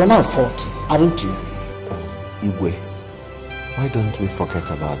 You are now 40, aren't you? Igwe, why don't we forget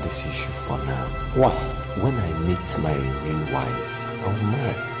about this issue for now? Why? When I meet my real wife, I'll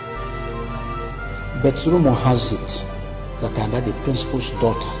marry. But rumor has it that I am the principal's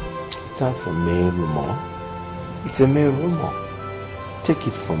daughter. That's a mere rumor. It's a mere rumor. Take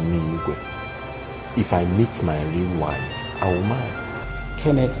it from me, Igwe. If I meet my real wife, I will marry.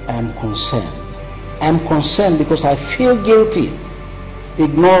 Kenneth, I am concerned. I am concerned because I feel guilty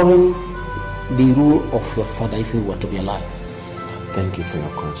ignoring the rule of your father if he were to be alive. Thank you for your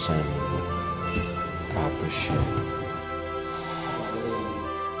concern, Igwe. I appreciate it.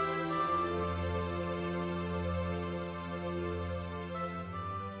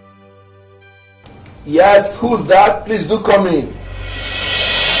 Yes, who's that? Please do come in.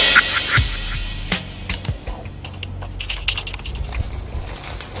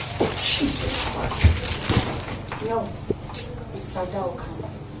 No, it's Adaoka.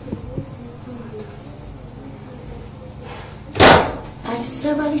 I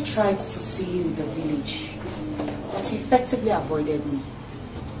severally tried to see you in the village, but you effectively avoided me.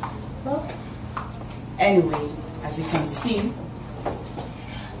 Well, anyway, as you can see,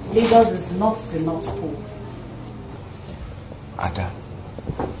 Lagos is not the North Pole. Ada,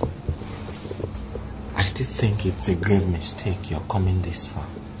 I still think it's a grave mistake you're coming this far.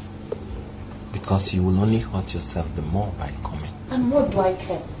 Because you will only hurt yourself the more by coming. And what do I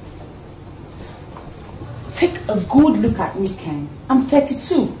care? Take a good look at me, Ken. I'm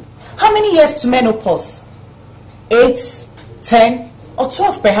 32. How many years to menopause? 8, 10, or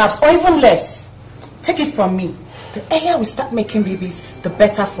 12 perhaps, or even less. Take it from me. The earlier we start making babies, the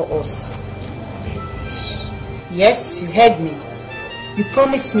better for us. Babies? Yes, you heard me. You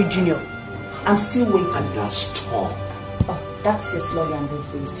promised me, Junior. I'm still waiting. Ada, stop. Oh, that's your slogan these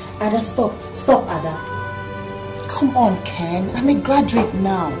days. Ada, stop. Stop, Ada. Come on, Ken. I'm a graduate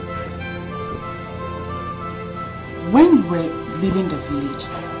now. When we were leaving the village,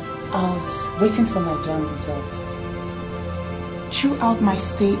 I was waiting for my JAMB results. Throughout my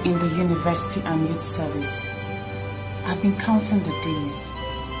stay in the university and youth service, I've been counting the days.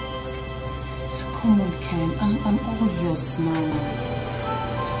 So come on, Ken. I'm all yours now.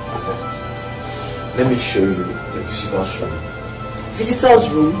 Let me show you the visitor's room. Visitor's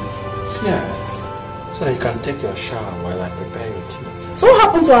room? Yes. So that you can take your shower while I prepare your tea. So what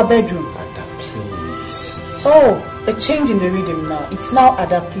happened to our bedroom? Ada, please. Oh, a change in the rhythm now. It's now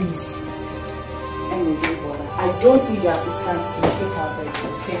Ada, please. Anyway, I don't need your assistance to locate our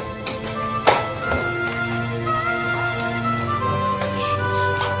bedroom, okay?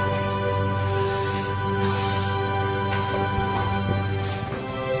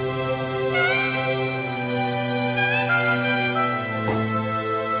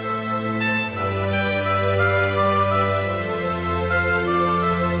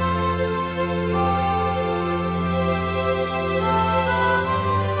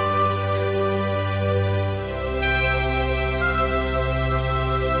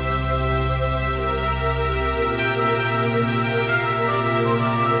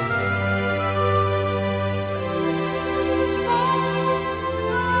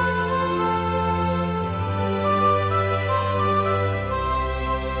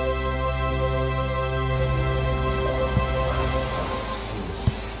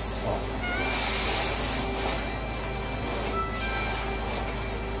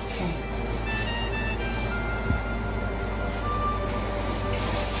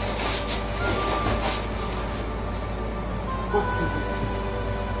 What is it?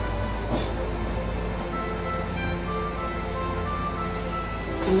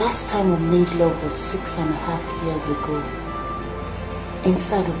 The last time we made love was 6.5 years ago.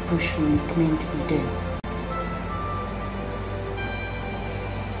 Inside a bush we nicknamed Eden.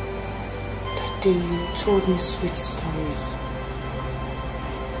 That day you told me sweet stories.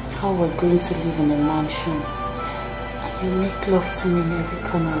 How we're going to live in a mansion. And you make love to me in every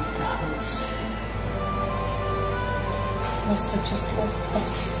corner of the house. I suggest let's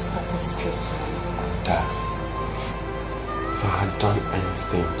start it straight away. Dad, if I had done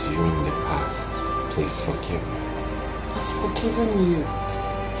anything to you in the past, please forgive me. I've forgiven you.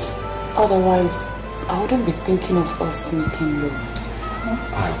 Otherwise, I wouldn't be thinking of us making love.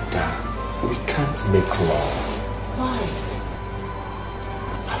 Dad, we can't make love. Why?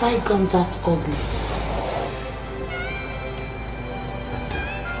 Have I gone that ugly?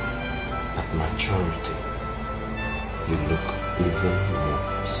 At maturity, you look even more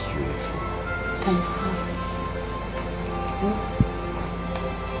beautiful. Then have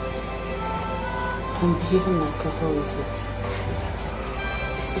I'm behaving like a hoe, is it?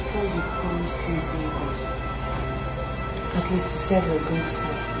 It's because you promised me favors. At least you said we're going to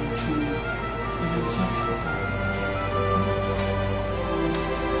start from training. And I'm here for that.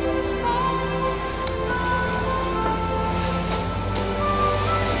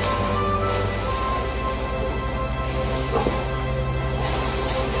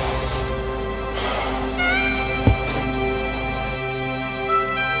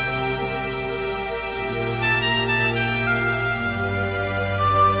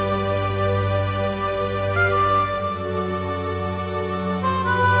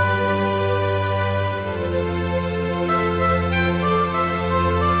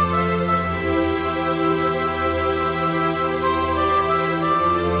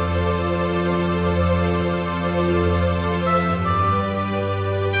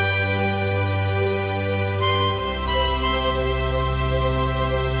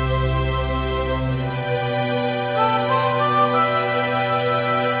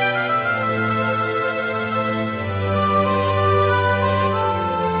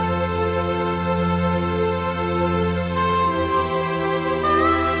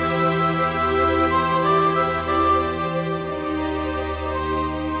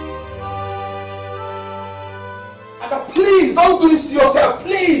 Don't do this to yourself,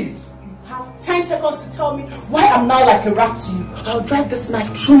 please! You have 10 seconds to tell me why I'm now like a rat to you. I'll drive this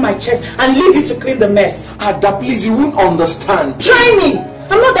knife through my chest and leave you to clean the mess. Ada, please, you won't understand. Try me!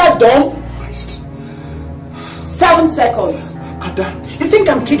 I'm not that dumb. Christ. 7 seconds. Ada. You think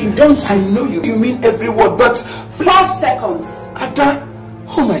I'm kidding, don't you? I know you mean every word, but... 4 seconds. Ada,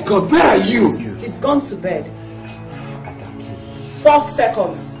 oh my God, where are you? He's gone to bed. Ada, please. 4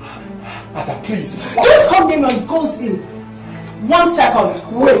 seconds. Ada, please. Don't come near me when he goes in. 1 second.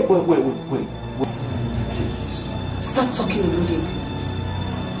 Wait. Please. Start talking immediately.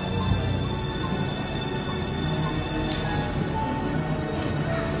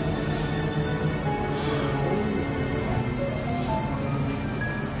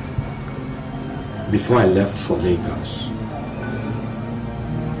 before I left for Lagos,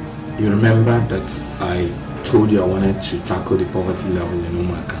 you remember that I told you I wanted to tackle the poverty level in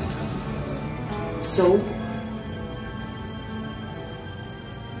Umakanta? So?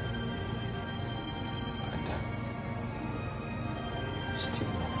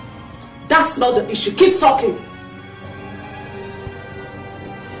 That's not the issue. Keep talking.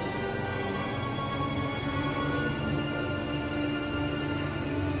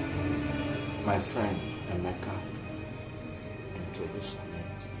 My friend Emeka introduced me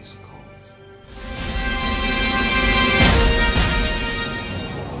to this cult.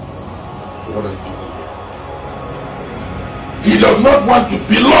 What are you doing here? He does not want to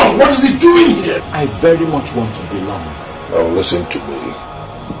belong. What is he doing here? I very much want to belong. Now listen to me.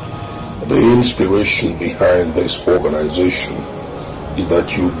 The inspiration behind this organization is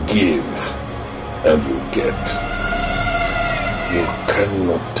that you give and you get. You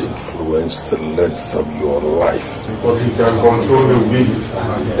cannot influence the length of your life. But you can control the winds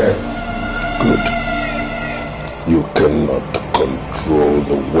and death. Good. You cannot control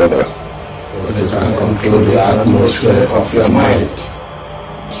the weather. But you can control the atmosphere of your mind.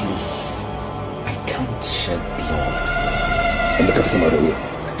 I can't shed blood. And look at him out of here.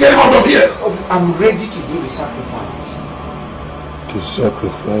 Get him out of here! I'm ready to do the sacrifice. To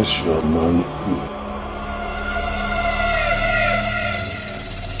sacrifice your man.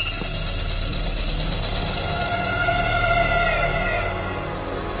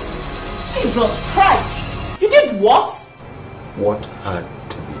 Jesus Christ! You did what? What had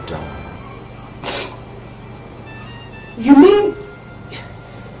to be done? You mean?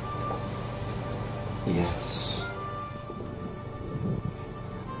 Yes.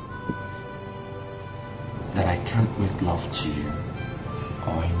 That I can't make love to you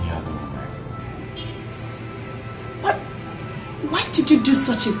or any other woman. What? Why did you do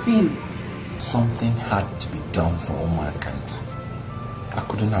such a thing? Something had to be done for Omar Kanta. I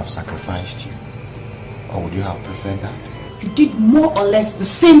couldn't have sacrificed you. Or would you have preferred that? You did more or less the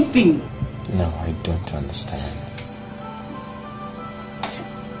same thing. No, I don't understand.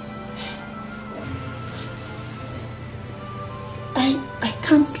 I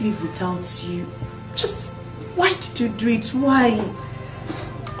can't live without you. Just, why did you do it? Why?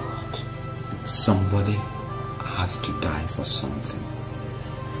 God, somebody has to die for something.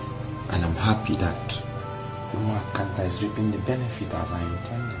 And I'm happy that Omar Kanta is reaping the benefit as I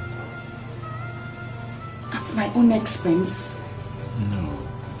intended. At my own expense? No.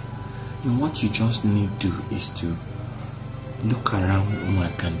 What you just need to do is to look around Omar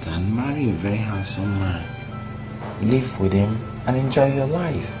Kanta and marry a very handsome man. Live with him and enjoy your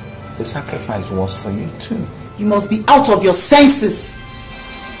life. The sacrifice was for you too. You must be out of your senses.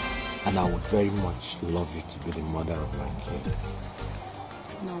 And I would very much love you to be the mother of my kids.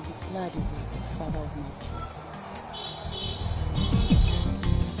 And I'll be glad you will be the father of my kids.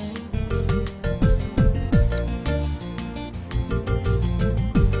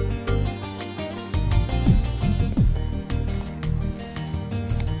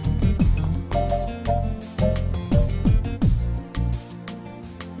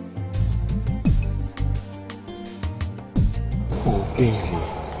 Baby,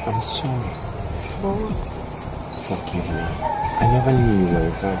 I'm sorry. For what? Forgive me. I never knew you were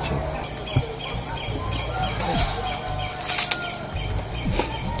a virgin.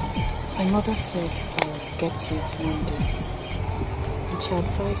 My mother said I would get to it one day. And she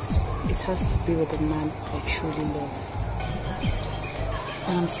advised it has to be with a man I truly love.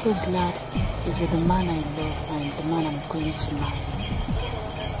 And I'm so glad it's with the man I love and the man I'm going to marry.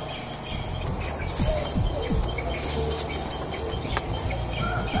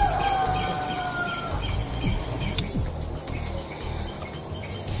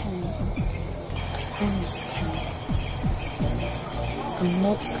 I'm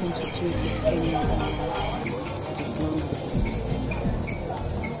not going to do it with anyone as long as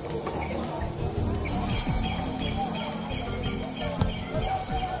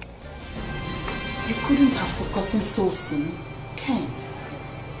You couldn't have forgotten so soon, Ken.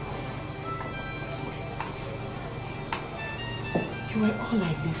 You were all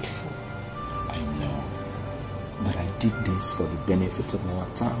I lived for. I know. But I did this for the benefit of our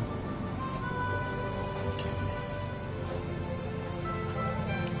town.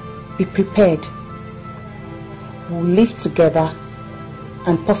 Be prepared. We'll live together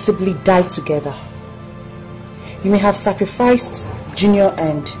and possibly die together. You may have sacrificed Junior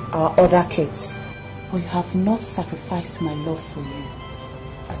and our other kids, but you have not sacrificed my love for you.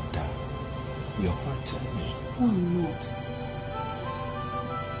 Ada, you're hurting me. No, I'm not.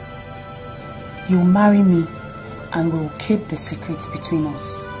 You'll marry me and we'll keep the secret between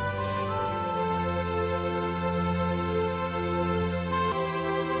us.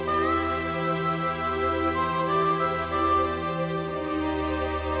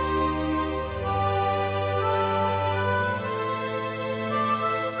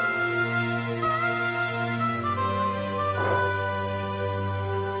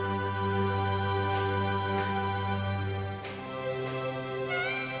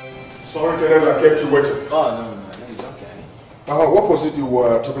 Sorry, Kenneth, I kept you waiting. Oh, no, it's okay. What was it you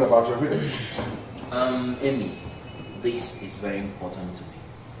were talking about your village? Amy, this is very important to me.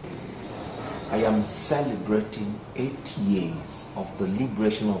 I am celebrating 8 years of the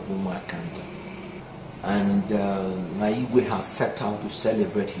liberation of Umakanta. And Naigwe has set out to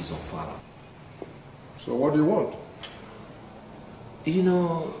celebrate his Ofala. So what do you want? You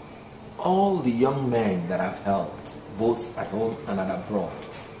know, all the young men that I've helped, both at home and abroad,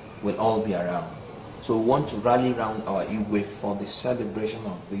 will all be around. So we want to rally around our Igwe for the celebration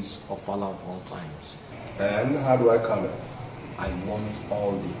of this Ofala of all times. And how do I come in? I want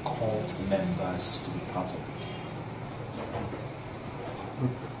all the cult members to be part of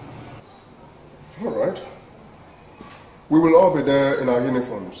it. All right. We will all be there in our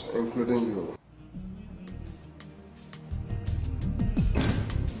uniforms, including you.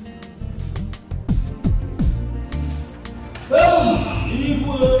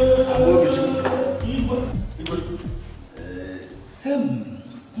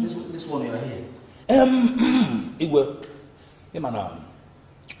 This one you are here. Igwe,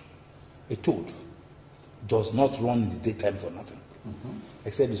 a toad does not run in the daytime for nothing,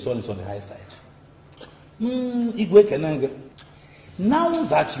 except the sun is on the high side. Igwe Kenanga, now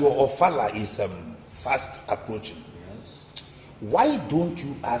that your Ofala is fast approaching, why don't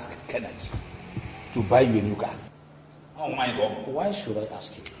you ask Kenneth to buy you a new car? Oh my God. Why should I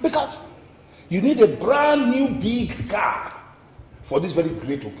ask you? Because you need a brand new big car for this very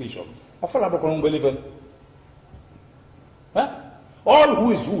great occasion. Ofala don't believe in. Huh? All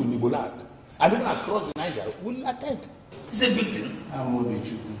who is who in Igboland and even across the Niger will attend. It's a big thing.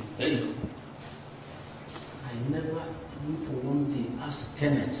 Hey. I never even for one day asked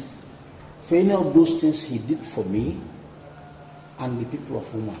Kenneth for any of those things he did for me and the people of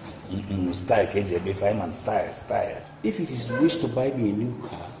Umaka. Style, KJB, fireman, style. If it is the wish to buy me a new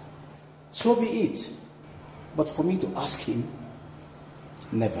car, so be it. But for me to ask him,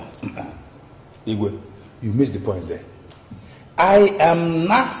 never. Igwe, you missed the point there. I am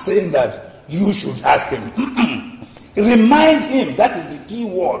not saying that you should ask him. Remind him, that is the key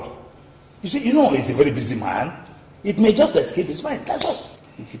word. You see, you know he's a very busy man. It may just escape his mind, that's all.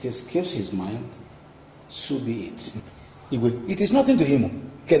 If it escapes his mind, so be it. Igwe, it is nothing to him.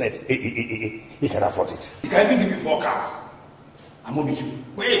 Kenneth, he can afford it. He can even give you 4 cars. Amobichu.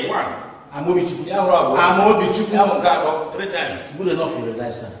 Wait, one. Amobichu. Amobichu. 3 times. Good enough you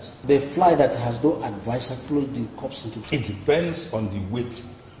realize that. The fly that has no advisor flows the corpse into. It depends on the weight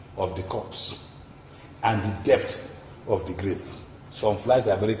of the corpse and the depth of the grave. Some flies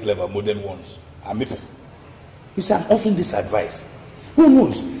are very clever, modern ones. You see, I'm offering this advice. Who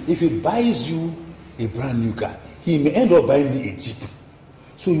knows? If he buys you a brand new car, he may end up buying me a Jeep.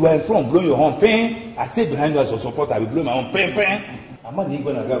 So you are in front, blowing your horn, pain. I stay behind you as a supporter, I will blow my horn, pain. I'm not even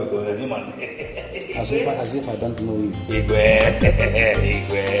going to go with him. As if I don't know you.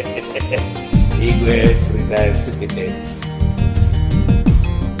 Igwe, 3 times.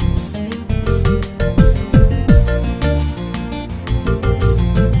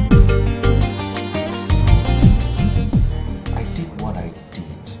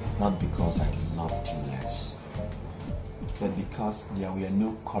 Not because I loved you less, but because there were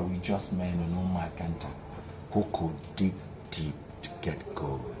no courageous men in Umakanta who could dig deep to get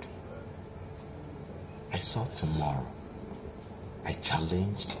gold. I saw tomorrow. I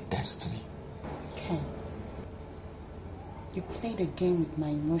challenged destiny. Ken, you played a game with my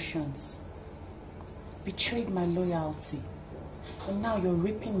emotions, betrayed my loyalty, and now you're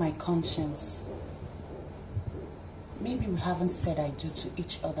ripping my conscience. Maybe we haven't said I do to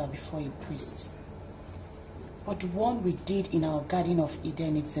each other before a priest. But the one we did in our Garden of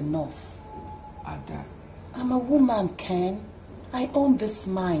Eden, it's enough. Ada. I'm a woman, Ken. I own this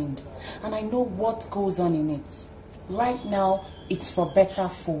mind, and I know what goes on in it. Right now, it's for better,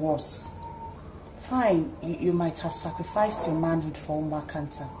 for worse. Fine, you might have sacrificed your manhood for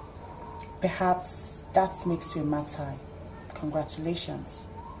Umakanta. Perhaps that makes you a martyr. Congratulations.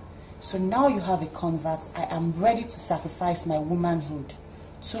 So now you have a convert. I am ready to sacrifice my womanhood.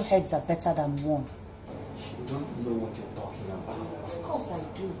 2 heads are better than 1. You don't know what you're talking about. Of course I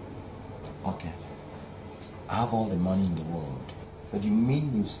do. Okay. I have all the money in the world. But you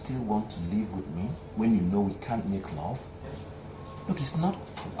mean you still want to live with me when you know we can't make love? Look, it's not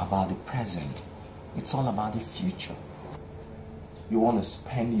about the present. It's all about the future. You want to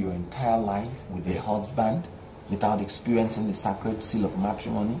spend your entire life with a husband without experiencing the sacred seal of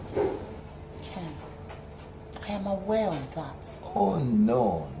matrimony? Ken, I am aware of that. Oh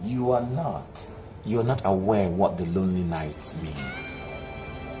no, you are not. You're not aware what the lonely nights mean.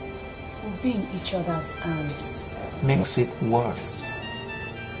 We'll be in each other's arms. Makes it worse.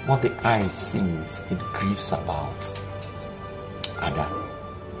 What the eye sees, it grieves about. Ada,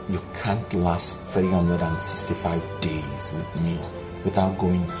 you can't last 365 days with me without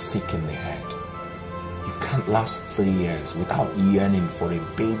going sick in the head. You can't last 3 years without yearning for a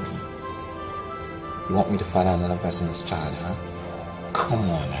baby. You want me to father another person's child, huh? Come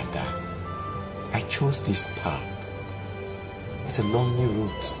on, Ada. I chose this path. It's a lonely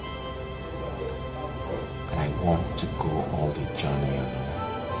route. And I want to go all the journey alone.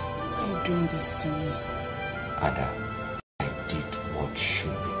 Why are you doing this to me? Ada, I did what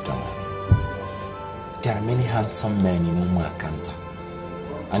should be done. There are many handsome men in Umuakanta,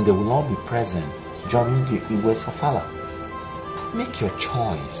 and they will all be present during the Iwes of Allah. Make your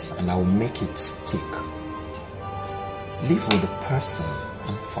choice and I will make it stick. Live with the person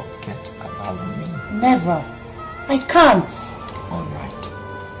and forget about me. Never. I can't. Alright.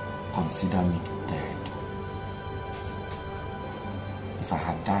 Consider me dead. If I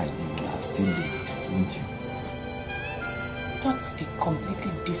had died, you would have still lived, wouldn't you? That's a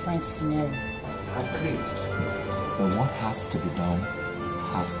completely different scenario. Agreed. But what has to be done,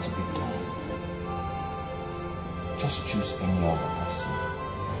 has to be done. Just choose any other person,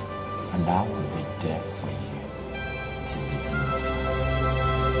 and I will be there for you till the end of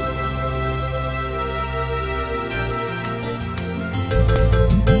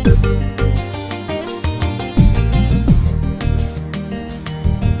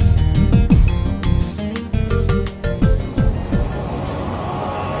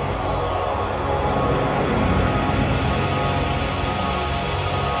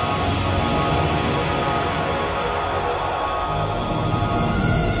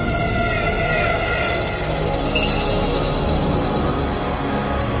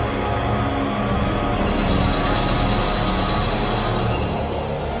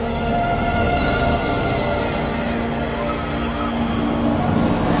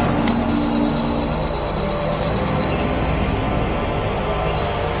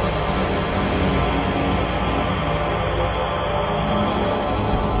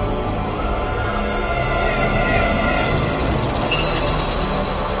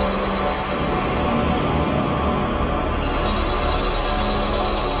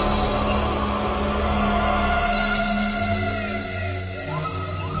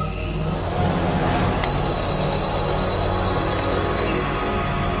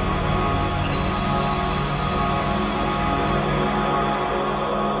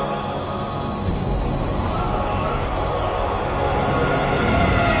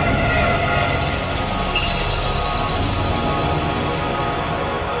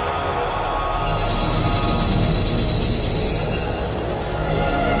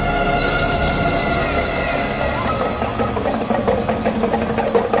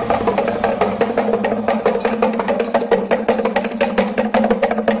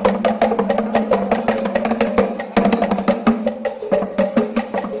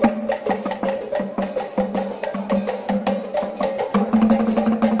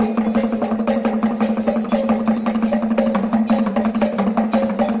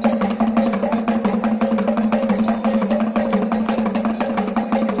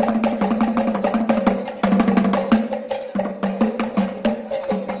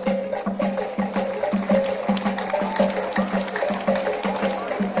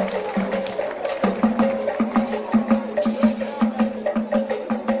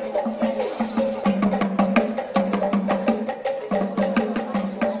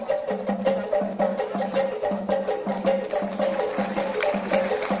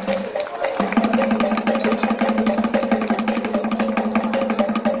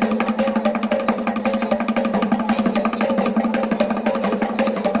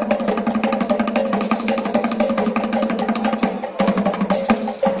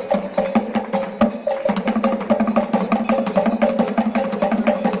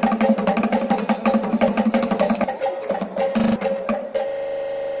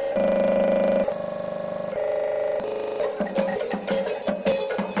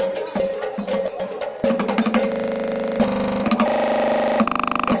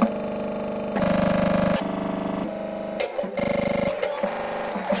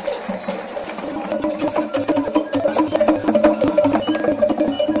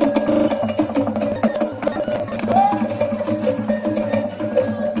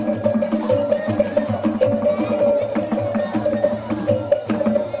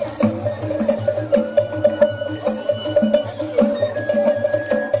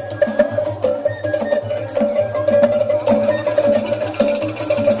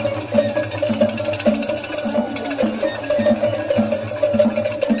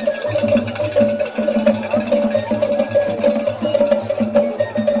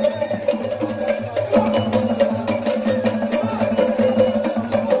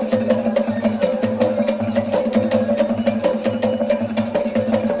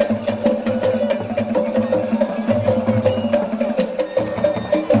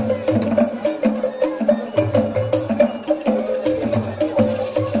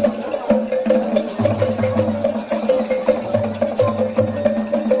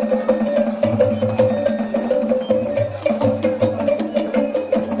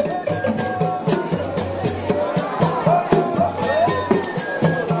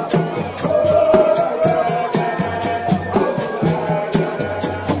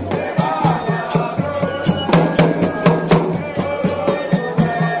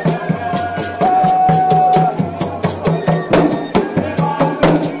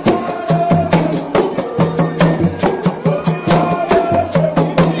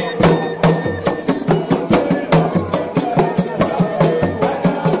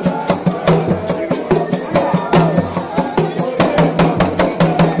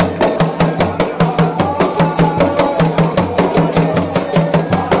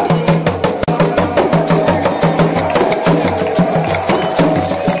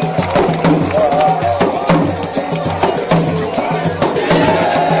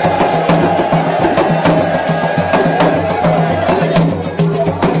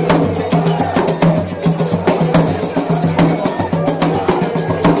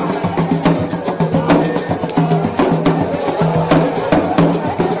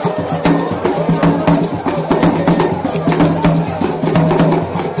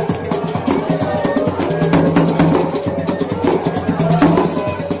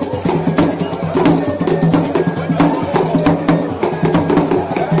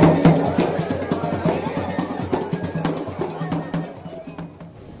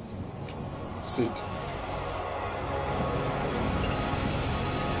Sit.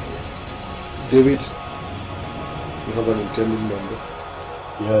 David, you have an intending member?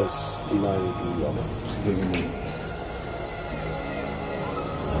 Yes, my lord. Give me.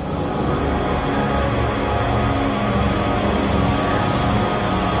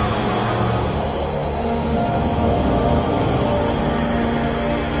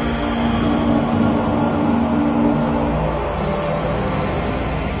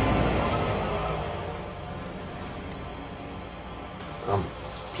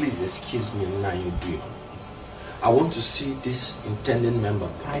 Please excuse me, Nigerian. I want to see this intending member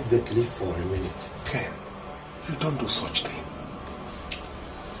privately for a minute. Ken, you don't do such thing.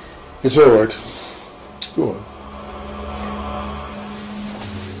 It's all right. Go on.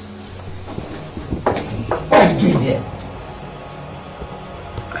 What are you doing here?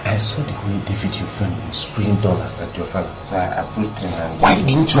 I saw the way David, your friend, was spraying dollars at your father. So I approached him and... Why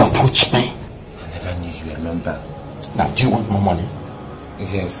didn't you approach me? I never knew you were a member. Now, do you want more money?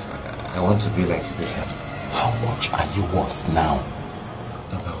 Yes, I want to be like you. How much are you worth now?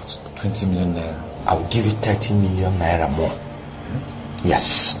 About 20 million naira. I will give you 30 million naira more.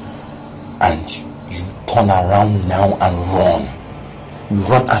 Yes. And you turn around now and run. You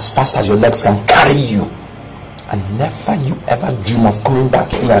run as fast as your legs can carry you. And never you ever dream of coming back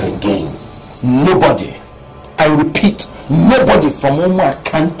here again. Nobody, I repeat, nobody from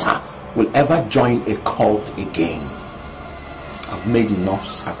Umuakanta will ever join a cult again. I've made enough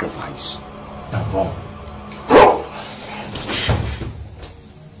sacrifice. Now run.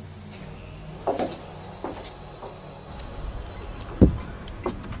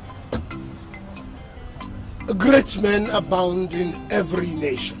 Great men abound in every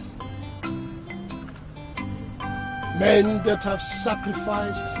nation. Men that have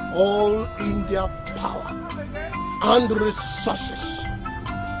sacrificed all in their power and resources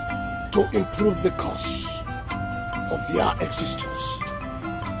to improve the cause of their existence.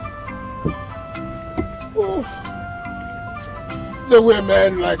 Oh, there were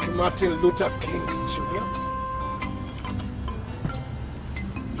men like Martin Luther King Jr.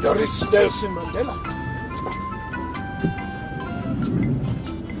 There is Nelson Mandela.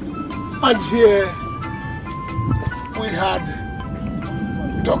 And here we had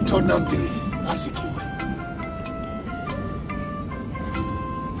Dr. Nnamdi Azikiwe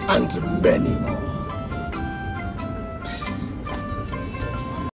and many more.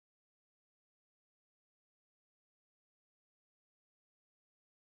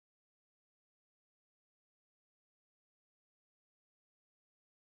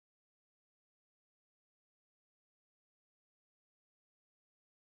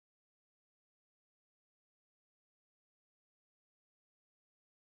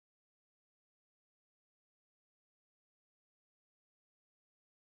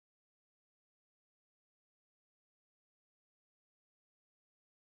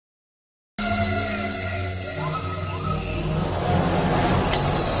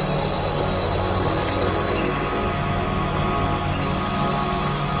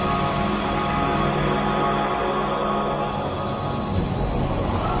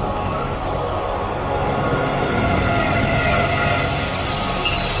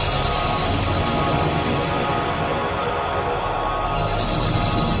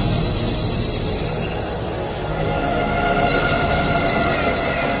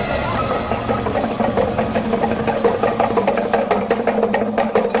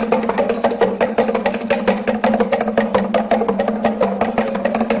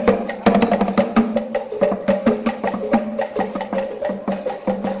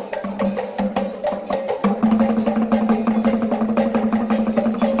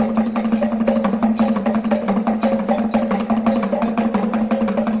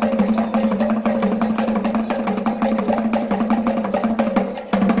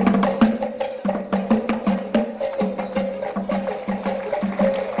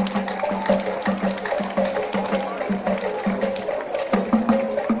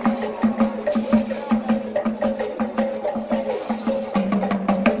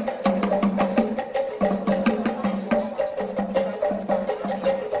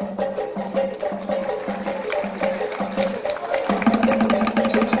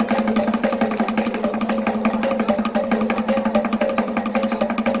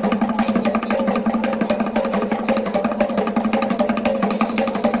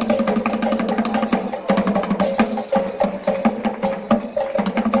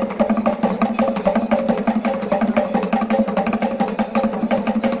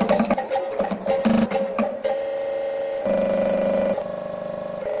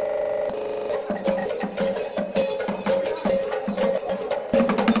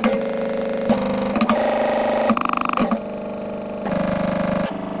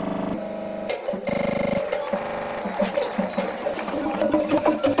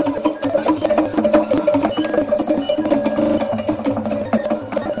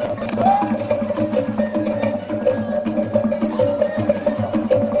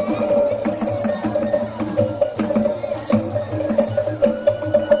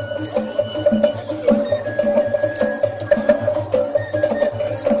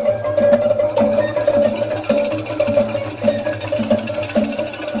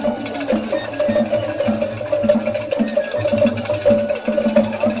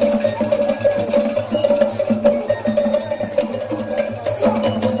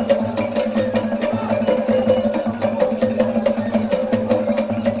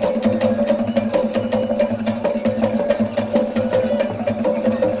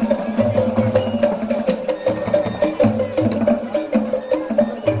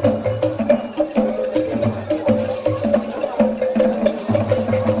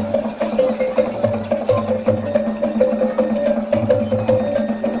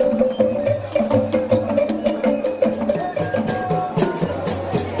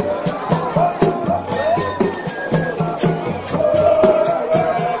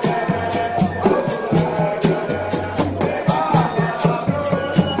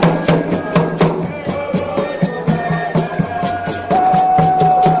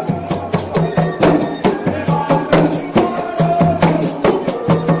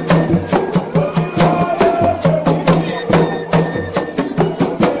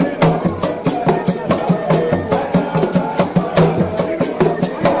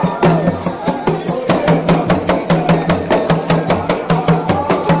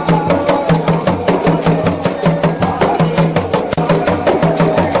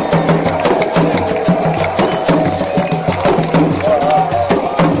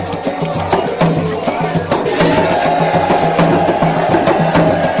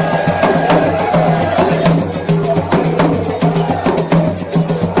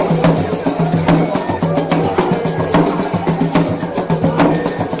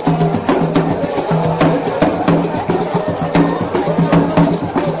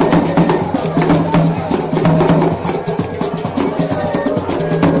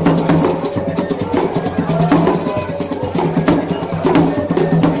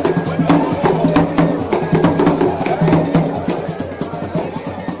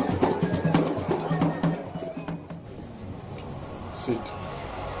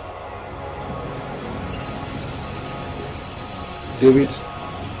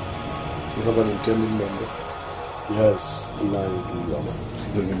 You have an intending member? Yes, Nigerian.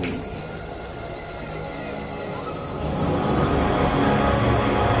 Bring him in.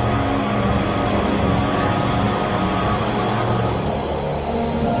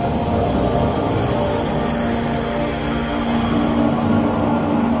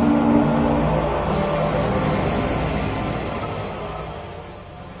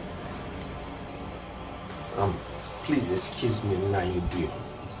 Please excuse me, Nigerian.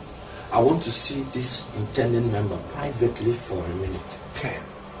 I want to see this intending member privately for a minute. Ken,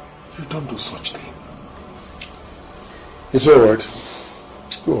 you don't do such thing. It's all right.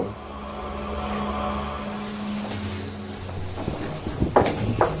 Go on.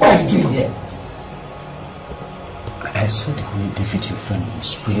 What are you doing here? I saw the way David, your friend, was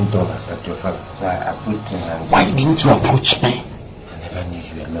spraying dollars at your father. So I approached him and... Why didn't you approach me? I never knew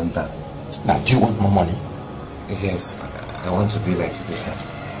you were a member. Now, do you want more money? Yes, I want to be like you.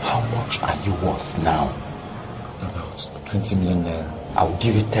 How much are you worth now? About 20 million naira. I will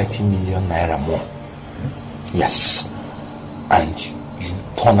give you 30 million naira more. Yes. And you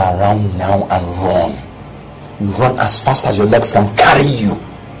turn around now and run. You run as fast as your legs can carry you.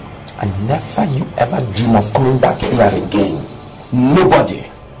 And never you ever dream of coming back here again. Nobody,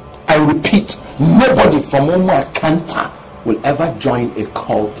 I repeat, nobody from Omo Akanta will ever join a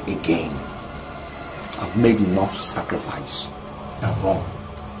cult again. I've made enough sacrifice. Now run.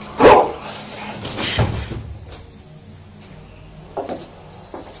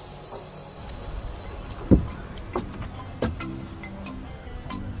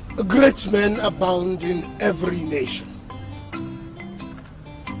 Great men abound in every nation.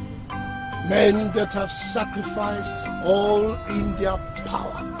 Men that have sacrificed all in their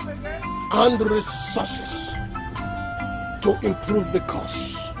power and resources to improve the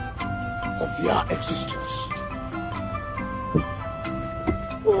cause of their existence.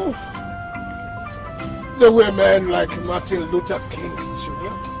 Oh. There were men like Martin Luther King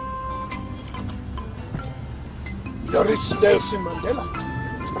Jr. There is Nelson Mandela.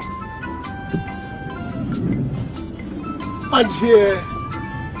 And here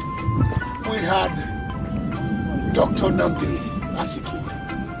we had Dr. Nnamdi Azikiwe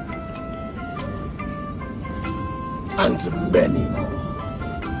and many more.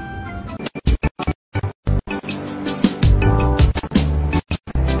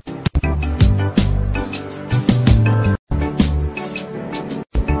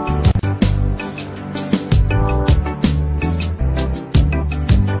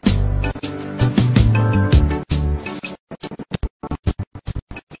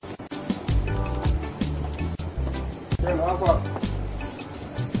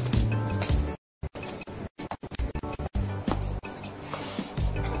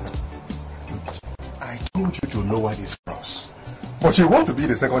 But you want to be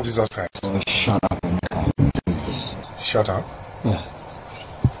the second Jesus Christ? Oh, shut up, please. Shut up? Yeah.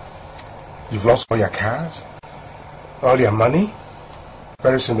 You've lost all your cars? All your money?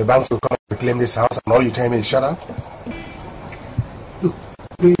 Very soon the banks will come and reclaim this house and all you tell me is shut up? Look,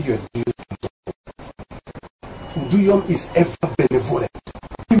 pay your dues. Uduyom is ever benevolent.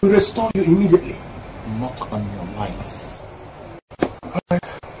 He will restore you immediately. Not on your life. Alright.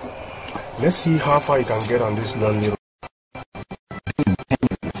 Let's see how far you can get on this lonely road.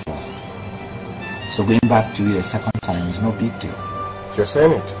 So going back to it a second time is no big deal. You're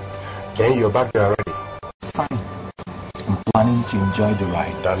saying it. Then you're back there already. Fine. I'm planning to enjoy the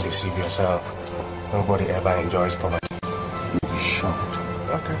ride. Don't deceive yourself. Nobody ever enjoys poverty. You'll be shocked.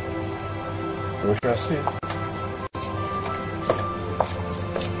 Okay. We shall see.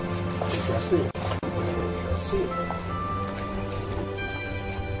 We shall see. We shall see.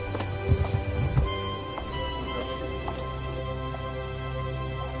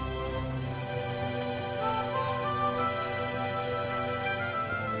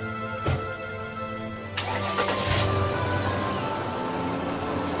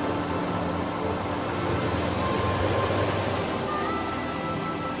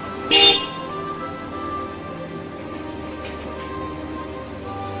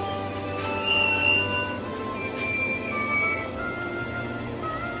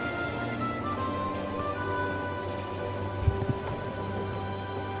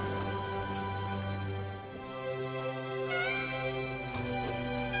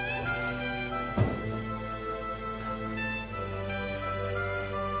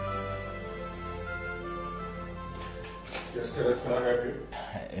 Yes, can I help you?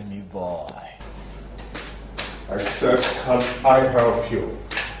 Amy boy. I said, can I help you?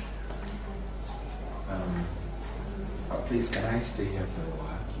 Please, can I stay here for a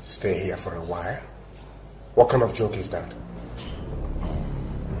while? Stay here for a while? What kind of joke is that?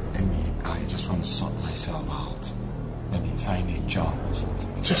 Amy, I go and sort myself out. Maybe find a job or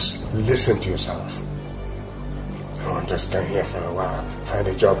something. Just listen to yourself. I want to stay here for a while, find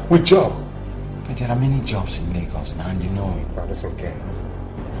a job. Which job? But there are many jobs in Lagos now, and you know it. Now listen, Ken.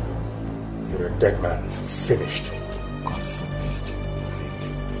 You're a dead man. Finished. God forbid.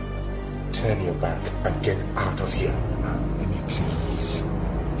 Turn your back and get out of here. Let me please.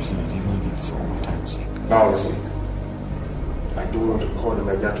 Please, even if it's for all time's sake. Now listen. I don't want to call the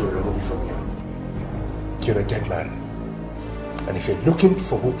Nigeria to remove you from here. You're a dead man. And if you're looking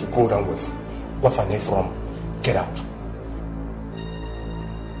for who to go down with, what for from, get out.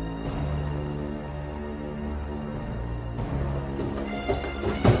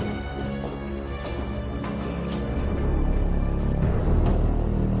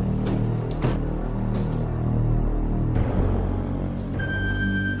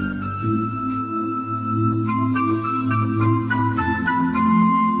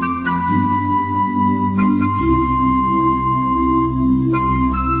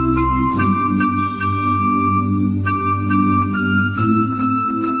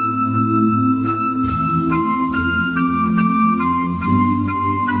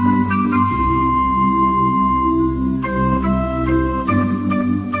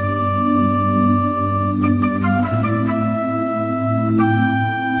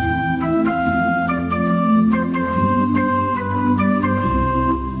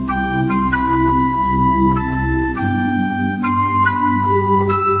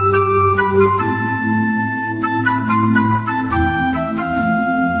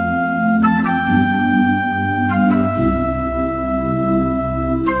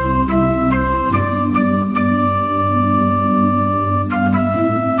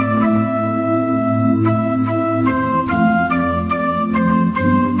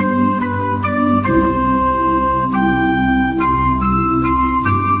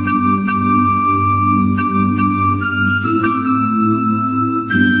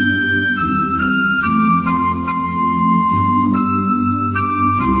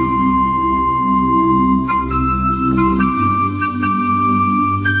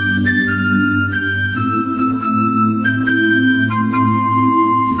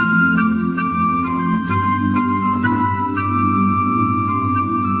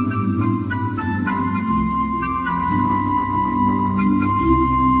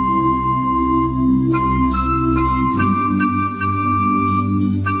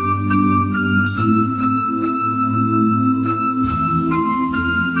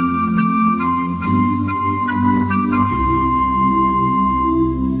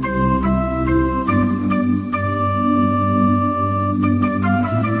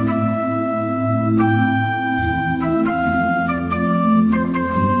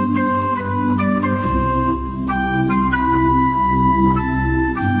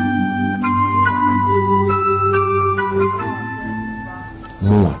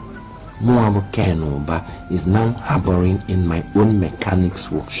 Is now harboring in my own mechanic's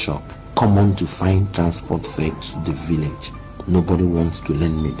workshop, common to find transport fare to the village. Nobody wants to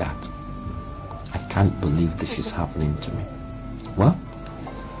lend me that. I can't believe this is happening to me. Well,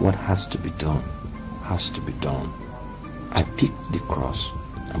 what has to be done, has to be done. I picked the cross.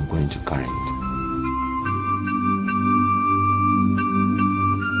 I'm going to carry it.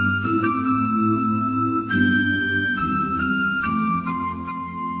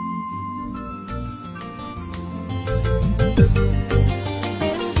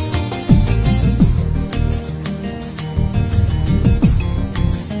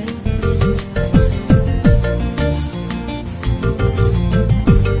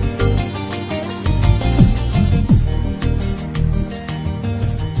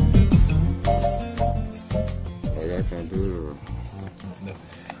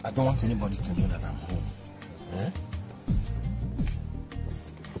 I don't want anybody to know that I'm home. Eh?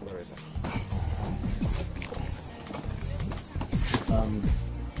 Where is it?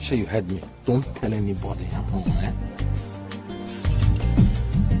 Sure you heard me. Don't tell anybody I'm home, eh?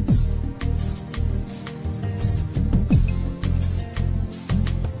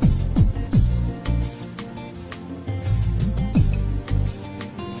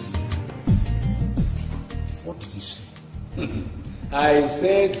 What did you say? I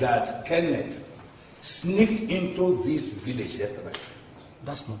said that Kenneth sneaked into this village yesterday.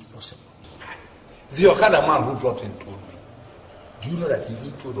 That's not possible. The Okada man who dropped in told me. Do you know that he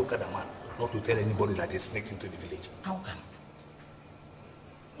even told the Okada man not to tell anybody that he sneaked into the village? How can?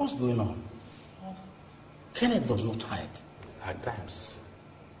 What's going on? Kenneth does not hide. At times.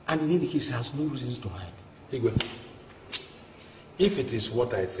 And in any case, he has no reasons to hide. Igwe, if it is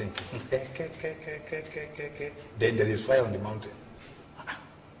what I think, then there is fire on the mountain.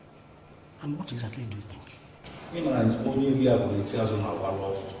 And what exactly do you think?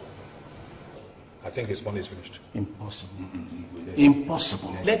 I think his money is finished. Impossible.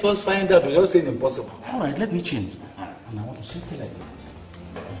 Impossible. Let us find out. We're just saying impossible. All right, let me change. And I want to settle it.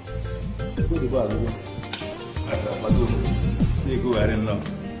 Go ahead and know.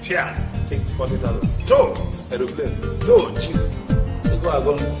 Yeah, take 40,000. Two aeroplane. Two cheap. If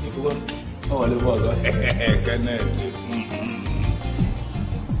you want, oh,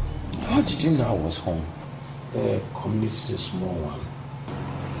 how did you know I was home? The community is a small one.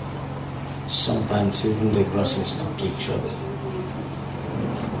 Sometimes even the grasses talk to each other.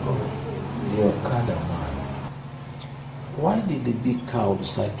 The Okada man. Why did the big cow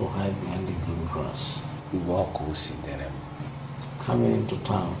decide to hide behind the green grass? We walk goes in there. Coming into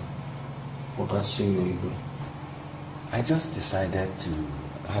town without seeing your ego. I just decided to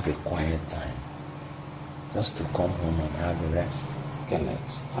have a quiet time. Just to come home and have a rest.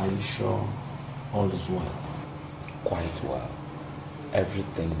 Kenneth, are you sure all is well? Quite well.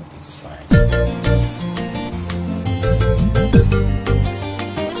 Everything is fine.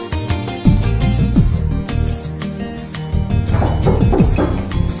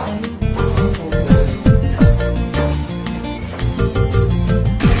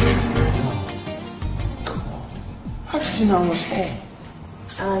 How did you know I was home?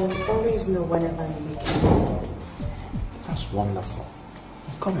 I always know whenever you make it. That's wonderful.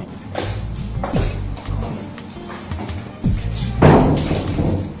 I'm coming.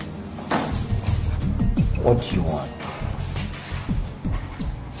 What do you want?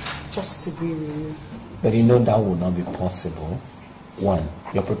 Just to be with you. But you know that will not be possible. 1,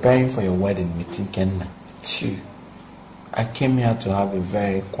 you're preparing for your wedding with Ikenna. 2, I came here to have a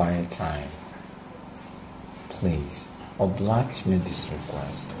very quiet time. Please, oblige me this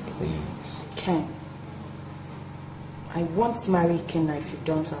request, please. Ken, I want to marry Ikenna if you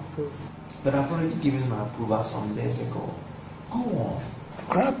don't approve. But I've already given my approval some days ago. Go on,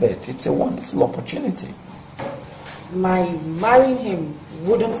 grab it. It's a wonderful opportunity. My marrying him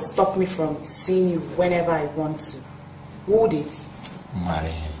wouldn't stop me from seeing you whenever I want to. Would it?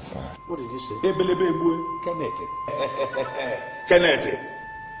 Marry him first. What did you say? Kenneth. Kenneth.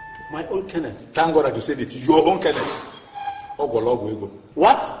 My own Kenneth. Thank God that you said it. Your own Kenneth.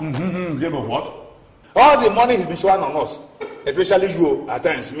 What? Game of what? All the money he's been showing on us, especially you, at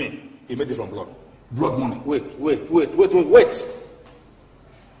times me, he made it from blood. Blood money. Wait.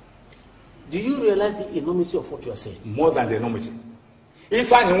 Do you realize the enormity of what you are saying? More than the enormity.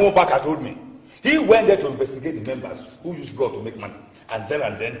 If I knew back, told me. He went there to investigate the members who use blood to make money. And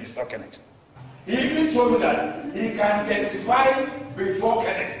then he saw Kenneth. He even told me that he can testify before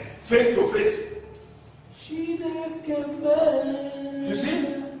Kenneth, face to face. You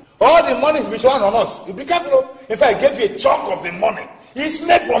see? All the money is been shown on us. You be careful. If I gave you a chunk of the money, it's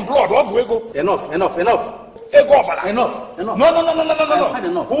made from blood. What do we go? Enough. Enough. No.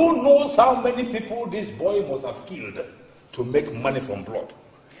 Enough. Who knows how many people this boy must have killed to make money from blood?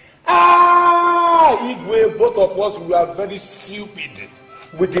 Igwe, both of us, we are very stupid.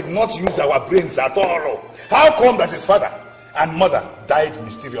 We did not use our brains at all. How come that his father and mother died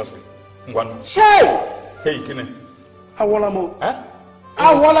mysteriously? Hey, Kine. Awolamo. Huh?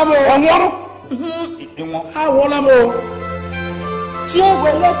 Awolamo. Awolamo.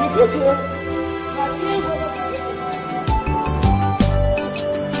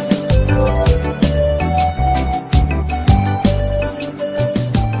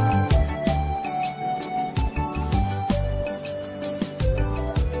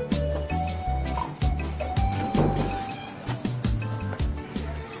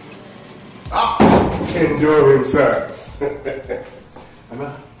 Enjoy himself.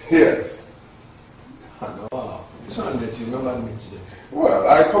 Yes. Wow. It's not that you remember me today. Well,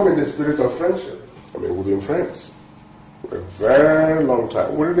 I come in the spirit of friendship. I mean, we've been friends for a very long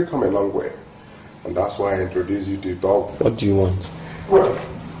time. We really come a long way. And that's why I introduced you to Bob. What do you want? Well,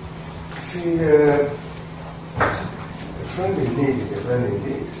 see, a friend in need is a friend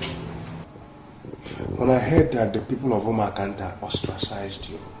indeed. When I heard that the people of Omakanta ostracized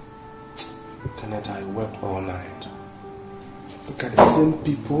you, Kenneth, I wept all night. Look at the same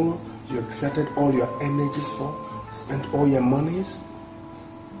people you exerted all your energies for, spent all your monies.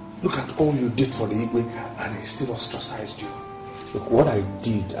 Look at all you did for the Igwe, and he still ostracized you. Look, what I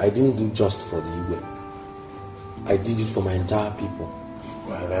didn't do just for the Igwe. I did it for my entire people.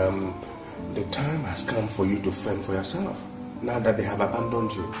 Well, the time has come for you to fend for yourself, now that they have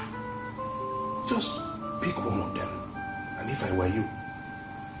abandoned you. Just pick one of them, and if I were you,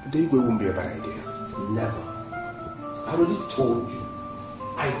 the Igwe wouldn't be a bad idea. Never. I already told you,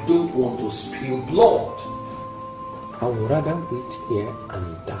 I don't want to spill blood. I would rather wait here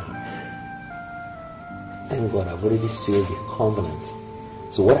and die thank God I've already sealed the covenant.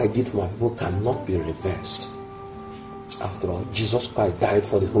 So what I did for my people cannot be reversed. After all, Jesus Christ died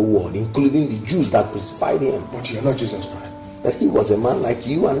for the whole world, including the Jews that crucified him. But you're not Jesus Christ. But he was a man like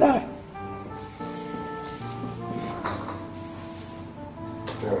you and I.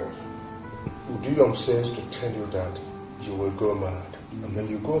 Udilom says to tell you that you will go mad. And when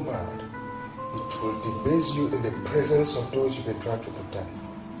you go mad, it will debase you in the presence of those you've been trying to protect.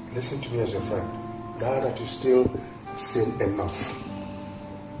 Listen to me as your friend. Now that you still sin enough,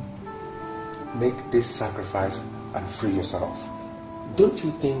 make this sacrifice and free yourself. Don't you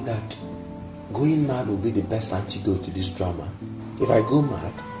think that going mad will be the best antidote to this drama? If I go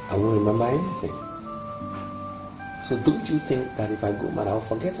mad, I won't remember anything. So don't you think that if I go mad, I'll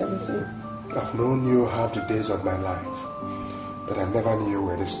forget everything? I've known you half the days of my life, but I never knew you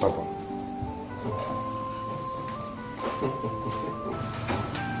were this stubborn.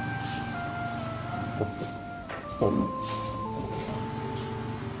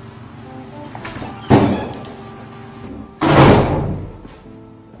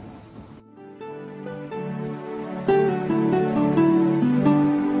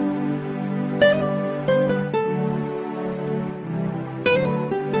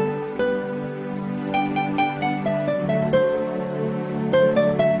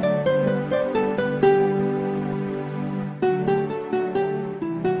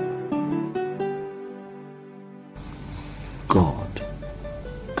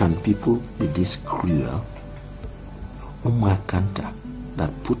 People be this cruel? Umakanta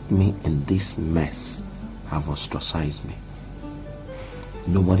that put me in this mess have ostracized me.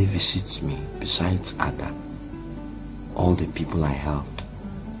 Nobody visits me besides Ada. All the people I helped,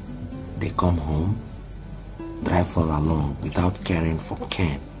 they come home, drive all along without caring for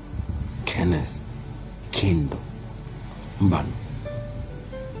Ken, Kenneth, Kendo, Mban.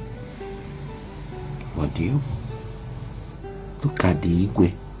 But you, look at the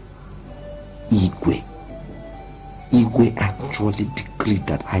Igwe. Igwe actually decreed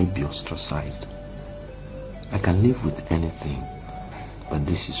that I be ostracized. I can live with anything, but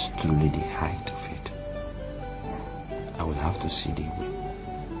this is truly the height of it. I will have to see the Igwe.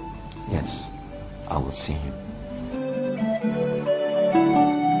 Yes, I will see him.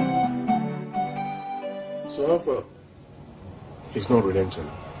 So how far? He's not relenting.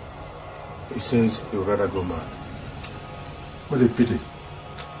 He says he would rather go mad. What a pity.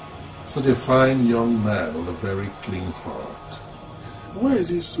 Such a fine young man with a very clean heart. Why is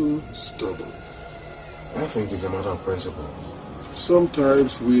he so stubborn? I think it's a matter of principle.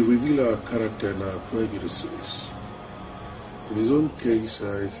 Sometimes we reveal our character and our prejudices. In his own case,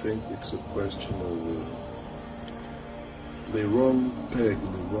 I think it's a question of the wrong peg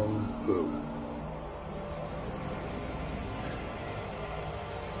in the wrong hole.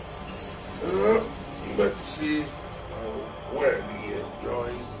 Let's see how well he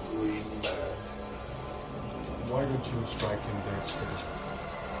enjoys going mad. Why don't you strike him dead straight?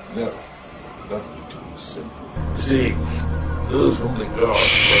 No, that would be too simple. See, those whom the gods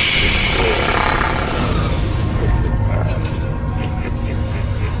must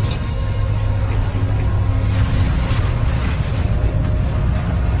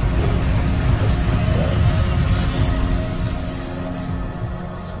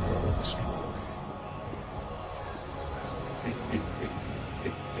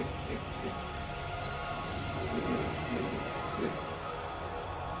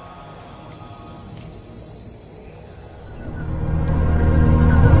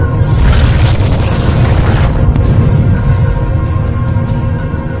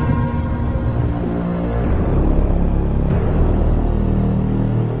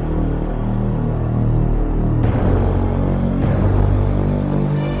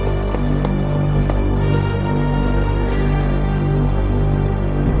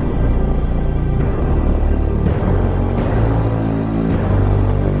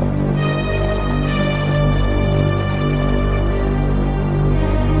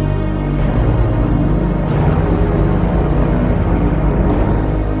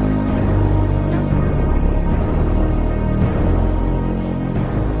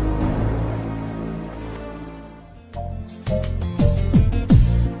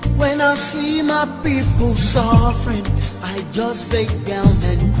I see my people suffering, I just break down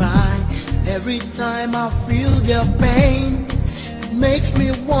and cry. Every time I feel their pain, it makes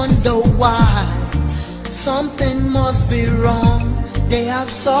me wonder why. Something must be wrong, they have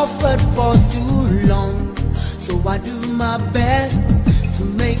suffered for too long. So I do my best to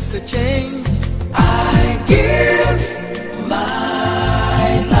make a change. I give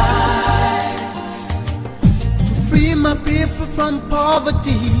my life to free my people from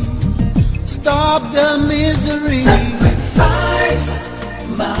poverty, stop the misery. Sacrifice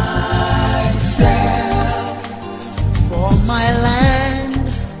myself for my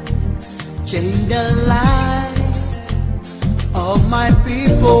land, change the life of my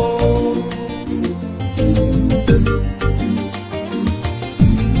people.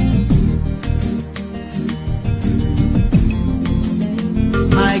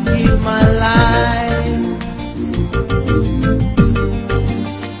 I give my life.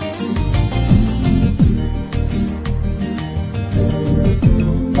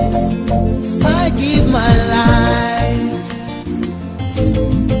 I give my life.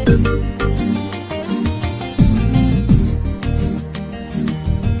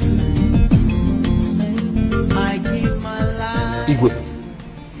 I give my life. Igwe,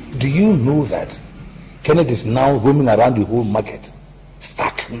 do you know that Kenneth is now roaming around the whole market,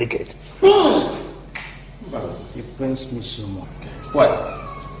 stark naked? It pains me so much. Why?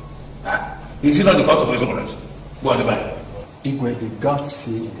 Is it not the cause of his ignorance? Go on the back. Igwe, the gods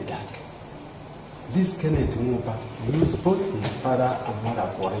see in the dark. This Kenneth Nwuba used both his father and mother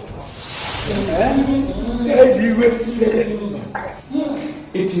for ritual.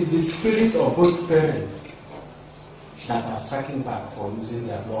 It is the spirit of both parents that are striking back for losing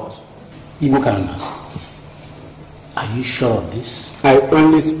their blood. Igwe, are you sure of this? I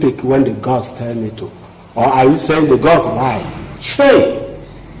only speak when the gods tell me to. Or are you saying the gods lie? Sure.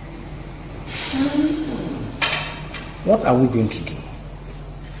 What are we going to do?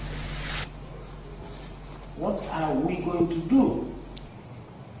 What are we going to do?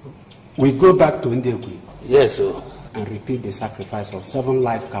 We go back to Ndegui. Yes, sir. And repeat the sacrifice of 7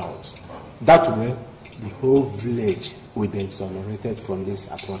 live cows. That way, the whole village will be exonerated from this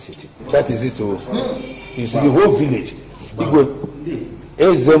atrocity. That is it, oh. You see, the whole village. Igwe,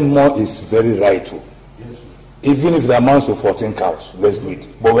 Ezemo is very right, oh. Yes, Even if it amounts to 14 cows, let's do it.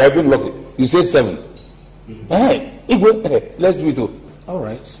 But we haven't lucky. You said 7. Hey, Igwe, let's do it, oh. All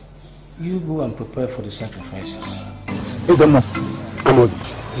right. You go and prepare for the sacrifices. Ezemo,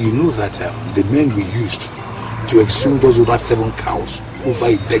 you know that the men we used to exhume those over 7 cows over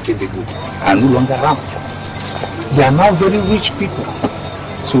a decade ago are no longer around. They are now very rich people,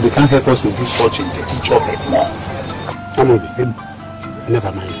 so they can't help us to do such a dirty job anymore.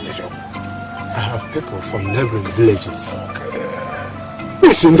 Never mind. I have people from neighboring villages.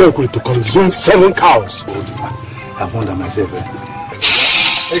 Listen, they're going to consume 7 cows. I wonder myself.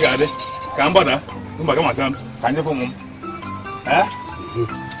 Hey, God, come on, come on, can you phone him? Eh?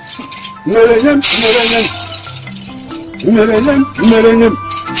 Merenyem.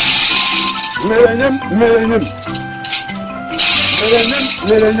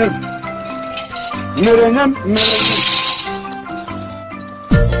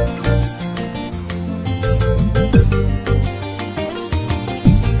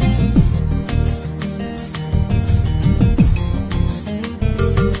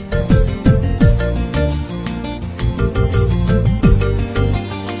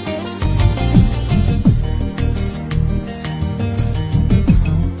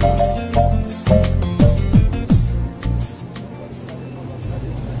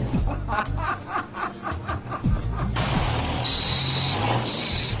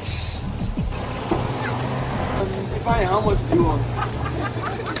 How much do you want?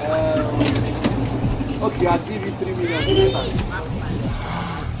 Okay, I'll give you 3 million this time.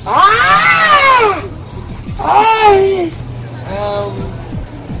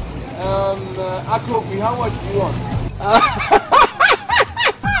 Akobi, how much do you want?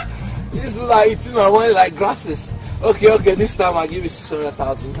 This is like eating my money like grasses. Okay, this time I'll give you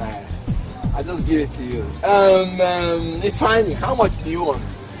 600,000 naira. I'll just give it to you. Ifeanyi, how much do you want?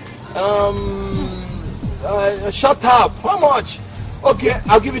 Shut up. How much? Okay,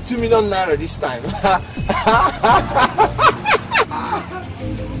 I'll give you 2 million naira this time.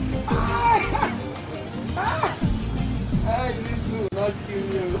 This will not kill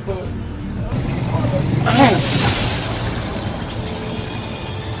you.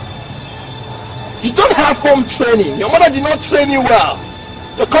 You don't have home training. Your mother did not train you well.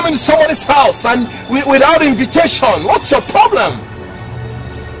 You're coming to somebody's house and without invitation. What's your problem?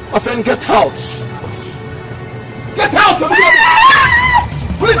 My friend, get out. Get out!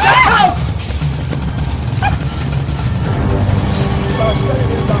 Please get out!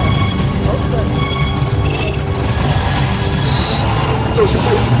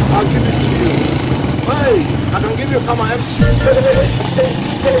 I'll give it to you. Hey, I can give you a camera MC.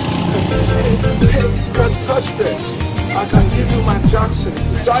 Hey, you can touch this. I can give you my Jackson.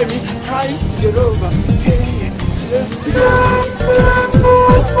 Drive me high to get over.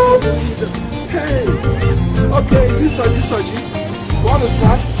 Hey, okay, this or G? Want to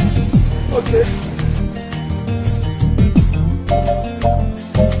try? Okay.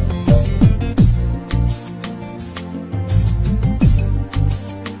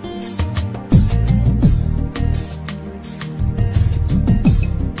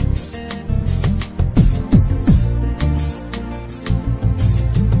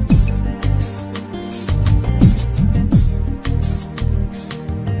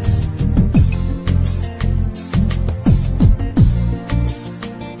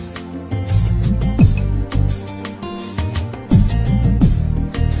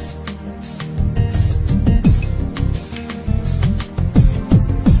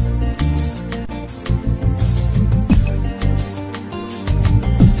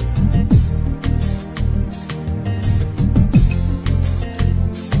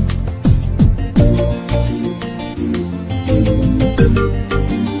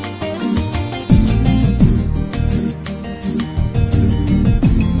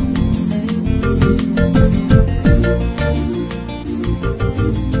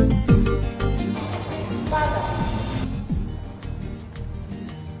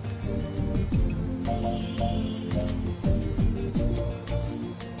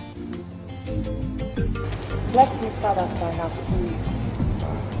 Bless me, Father, for I have sinned.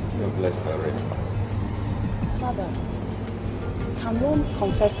 You're blessed already. Father, can one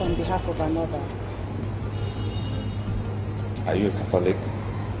confess on behalf of another? Are you a Catholic?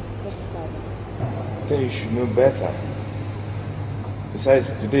 Yes, Father. Then you should know better.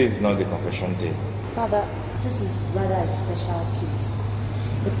 Besides, today is not the confession day. Father, this is rather a special case.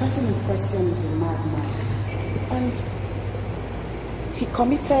 The person in question is a madman. And he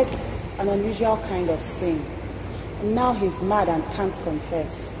committed an unusual kind of sin. And now he's mad and can't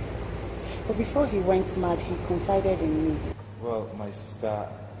confess. But before he went mad, he confided in me. Well, my sister,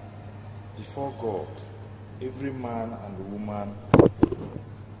 before God, every man and woman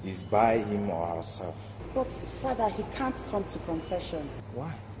is by him or herself. But Father, he can't come to confession.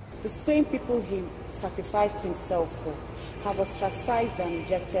 Why? The same people he sacrificed himself for have ostracized and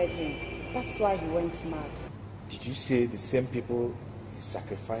rejected him. That's why he went mad. Did you say the same people he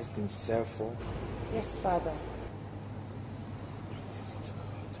sacrificed himself for? Yes, Father.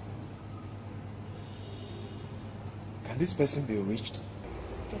 Can this person be reached?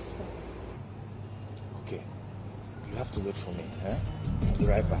 Yes, Father. Okay. You have to wait for me, eh? I'll be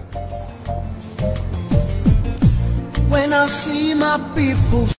right back. When I see my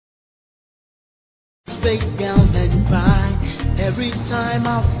people break down and cry, every time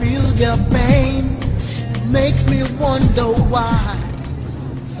I feel their pain, it makes me wonder why.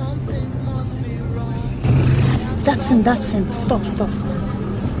 Something must be wrong. That's him, that's him. Stop, stop, stop.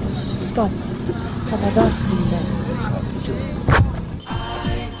 Stop. Father, that's him there. I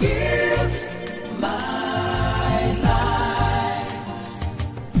give my life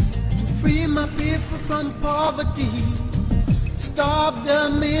to free my people from poverty, stop the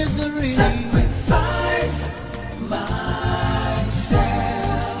misery, sacrifice myself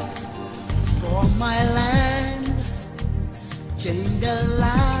for my land, change the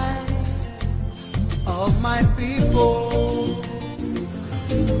life of my people.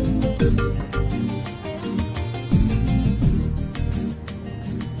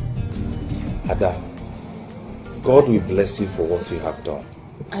 Ada, God will bless you for what you have done.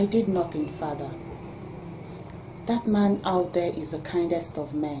 I did nothing, Father. That man out there is the kindest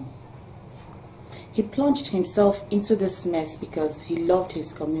of men. He plunged himself into this mess because he loved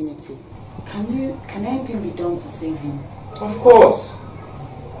his community. Can anything be done to save him? Of course.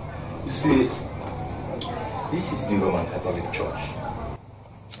 You see, this is the Roman Catholic Church.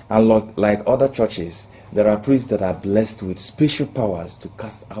 And like other churches, there are priests that are blessed with special powers to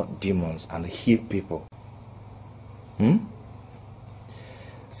cast out demons and heal people.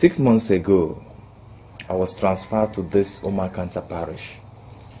 6 months ago, I was transferred to this Omakanta parish.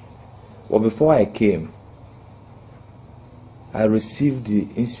 But before I came, I received the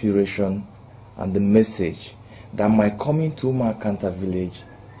inspiration and the message that my coming to Omakanta village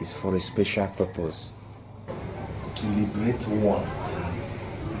is for a special purpose. To liberate one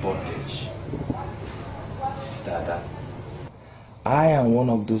in bondage. Sister Ada, I am one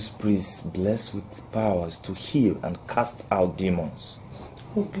of those priests blessed with powers to heal and cast out demons.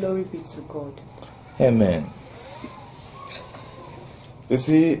 Oh, glory be to God. Amen. You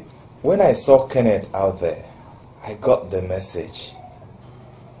see, when I saw Kenneth out there, I got the message.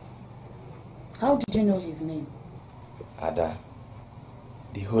 How did you know his name? Ada,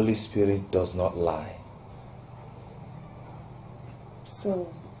 the Holy Spirit does not lie.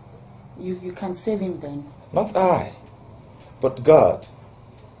 So, you can save him then? Not I, but God.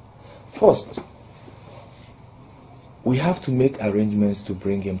 First, we have to make arrangements to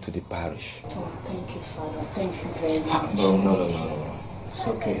bring him to the parish. Oh, thank you, Father. Thank you very much. No. It's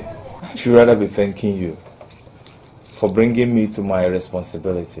okay. I should rather be thanking you for bringing me to my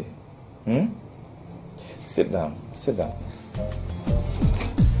responsibility. Sit down.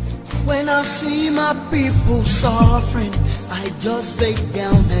 When I see my people suffering, I just break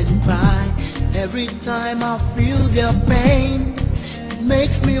down and cry. Every time I feel their pain, it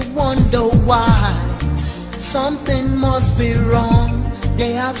makes me wonder why. Something must be wrong.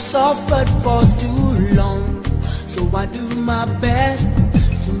 They have suffered for too long. So I do my best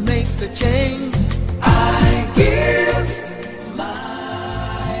to make a change. I give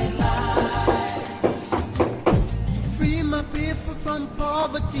my life to free my people from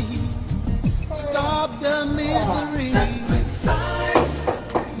poverty, stop the misery. Sacrifice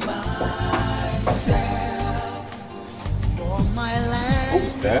myself for my land.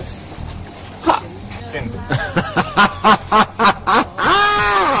 Who's that?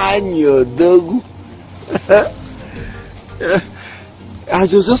 Dogu. I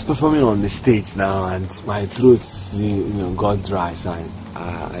was just performing on the stage now, and my throat, got dry. So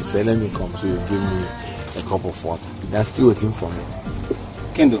I said, let me come. So you give me a cup of water. They're still waiting for me.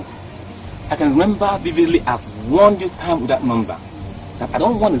 Kendo, I can remember vividly. I've warned you time with that number that I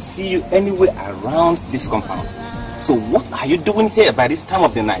don't want to see you anywhere around this compound. So what are you doing here by this time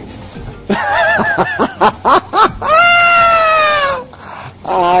of the night?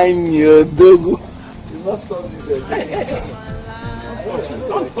 I knew, Dogu. You must stop this again.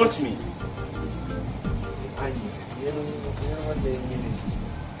 Don't touch me.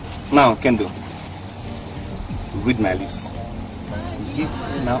 Now, Kendo, read my lips. Leave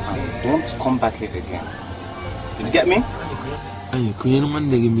now and don't come back here again. Did you get me? You couldn't want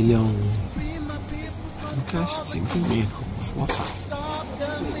to give me a thirsty. Give me a cup of water.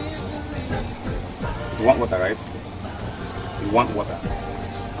 You want water, right? You want water.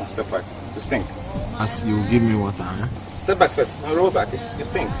 Now step back. You stink. As you give me water, eh? Step back first. Now roll back. You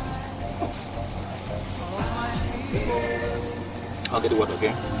stink. I'll get the water,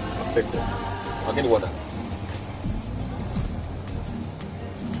 okay? I'll take it. I'll get the water.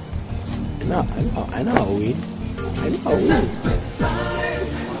 I know I'll win.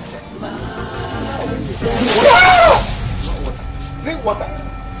 Drink water.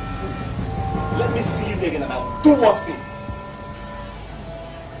 Let me see you again and I'll do more things.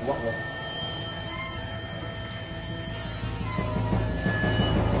 What water?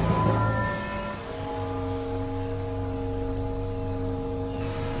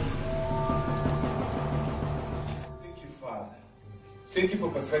 Thank you, Father. Thank you for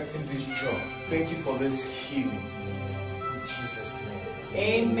perfecting this job. Thank you for this healing. In Jesus' name.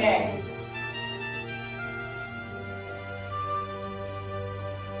 Amen.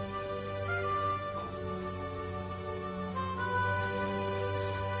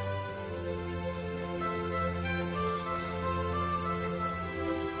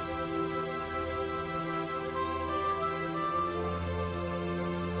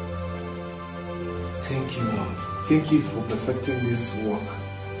 Thank you, Lord. Thank you for perfecting this work.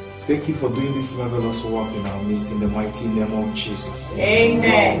 Thank you for doing this marvelous work in our midst in the mighty name of Jesus.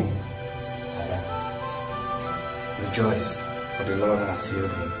 Amen. Rejoice, for the Lord has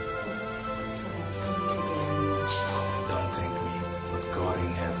healed him. Don't thank me, but God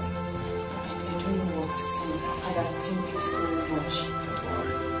in heaven. I don't know what to say. Father, thank you so much. Don't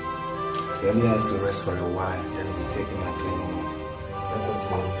worry. He only has to rest for a while, then he'll be taken and clean him. Let us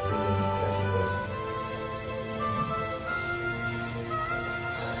go. Bring him, let him rest.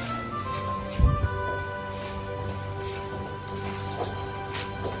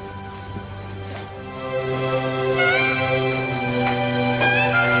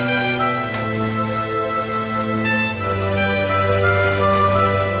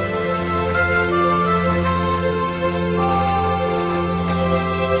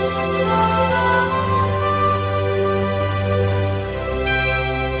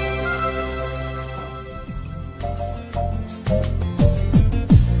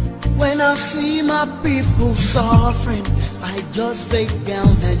 When I see my people suffering, I just break down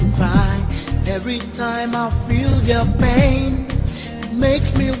and cry. Every time I feel their pain, it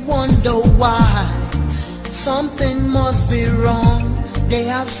makes me wonder why. Something must be wrong. They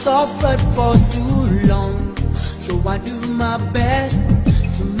have suffered for too long. So I do my best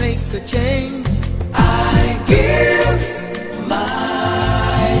to make a change. I give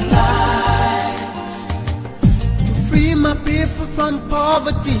my life to free my people from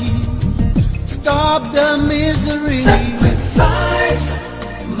poverty, stop the misery. Sacrifice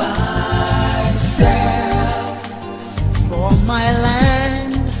myself for my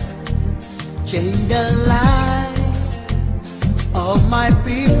land, change the life of my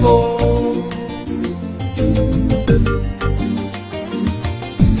people.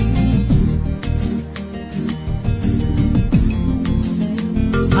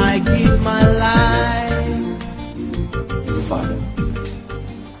 I give my life. Father,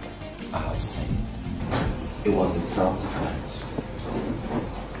 I have sinned. It was in self-defense.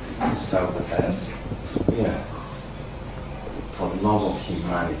 Self-defense? Yeah. For the love of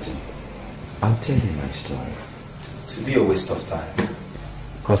humanity. I'll tell you my story. To be a waste of time.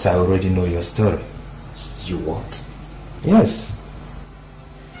 Because I already know your story. You what? Yes.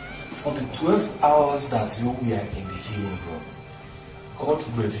 For the 12 hours that you were in the healing room,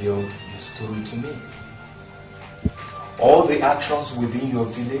 God revealed your story to me. All the actions within your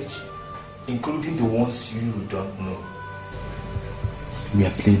village, including the ones you don't know, were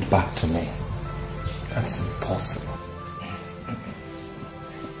played back to me. That's impossible.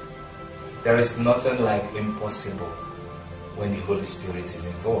 There is nothing like impossible when the Holy Spirit is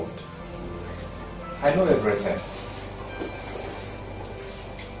involved. I know everything.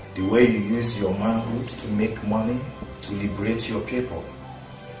 The way you use your manhood to make money, to liberate your people.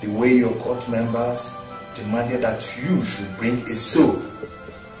 The way your court members demanded that you should bring a soul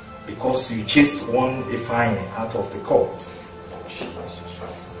because you chased one fine out of the court.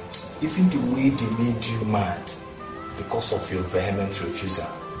 Even the way they made you mad because of your vehement refusal.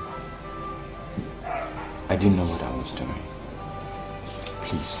 I didn't know what I was doing.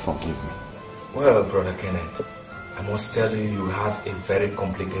 Please forgive me. Well, Brother Kenneth, I must tell you, you have a very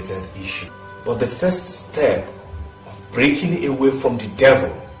complicated issue. But the first step of breaking away from the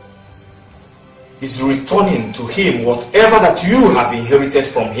devil is returning to him whatever that you have inherited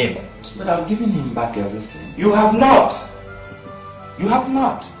from him. But I've given him back everything. You have not. You have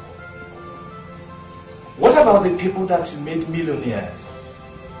not. What about the people that you made millionaires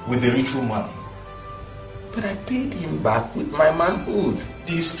with the ritual money? But I paid him back with my manhood.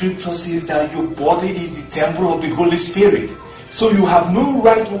 The scripture says that your body is the temple of the Holy Spirit. So you have no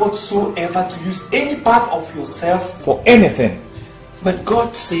right whatsoever to use any part of yourself for anything. But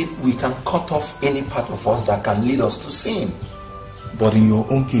God said we can cut off any part of us that can lead us to sin. But in your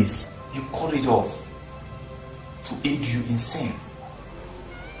own case, you cut it off to aid you in sin.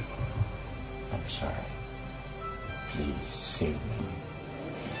 I'm sorry. Please save me.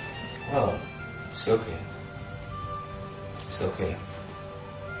 Well, it's okay. It's okay.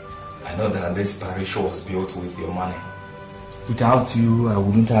 I know that this parish was built with your money. Without you, I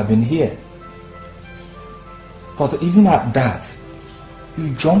wouldn't have been here. But even at that, you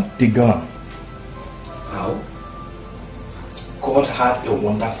jumped the gun. How? God had a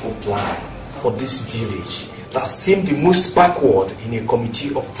wonderful plan for this village that seemed the most backward in a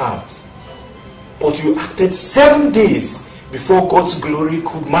committee of towns. But you acted 7 days before God's glory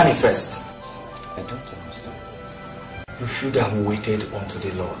could manifest. I don't understand. You should have waited unto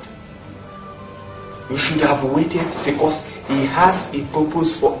the Lord. You should have waited because He has a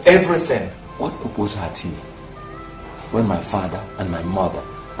purpose for everything. What purpose had He? When my father and my mother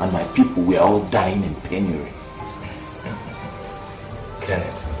and my people were all dying in penury.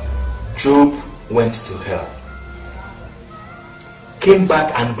 Kenneth, Job went to hell, came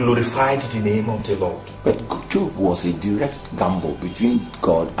back and glorified the name of the Lord. But Job was a direct gamble between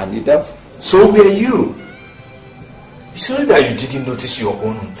God and the devil. So were you. It's only that you didn't notice your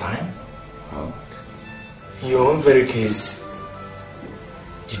own on time. How? In your own very case,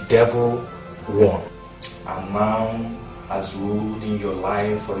 the devil won. And now has ruled in your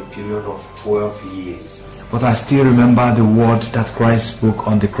life for a period of 12 years. But I still remember the word that Christ spoke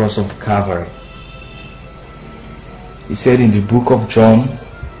on the cross of Calvary. He said in the book of John,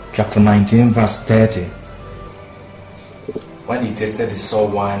 chapter 19, verse 30. When he tasted the sour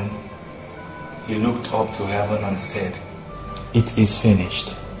wine, he looked up to heaven and said, "It is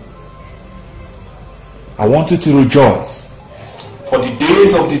finished." I want you to rejoice. For the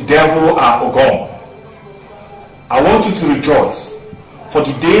days of the devil are gone. I want you to rejoice. For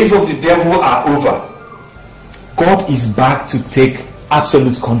the days of the devil are over. God is back to take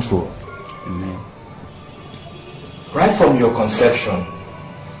absolute control. Amen. Right from your conception,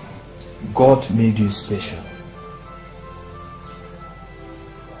 God made you special.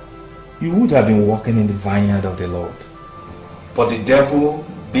 You would have been walking in the vineyard of the Lord. But the devil,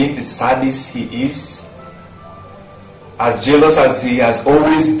 being the sadist he is, as jealous as he has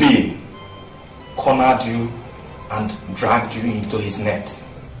always been, cornered you and dragged you into his net.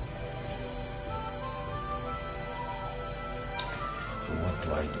 So what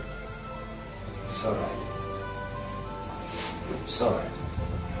do I do? It's alright. It's alright.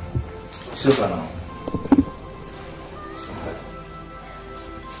 It's over now. It's alright.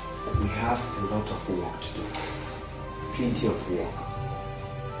 We have a lot of work to do. plenty of work.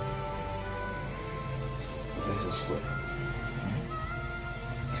 Let us pray.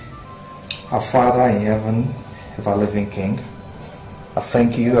 Our Father in heaven, ever living King, I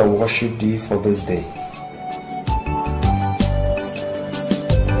thank you, I worship thee for this day.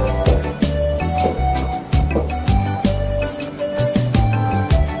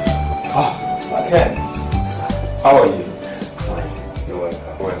 Ken, how are you? Fine. You're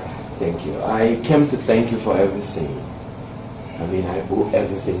welcome. Thank you. I came to thank you for everything. I mean, I owe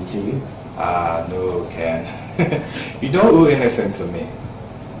everything to you. No, Ken. You don't owe anything to me,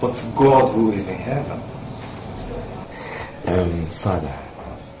 but to God who is in heaven. Father,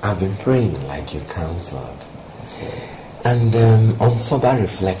 I've been praying like you counseled. And on sober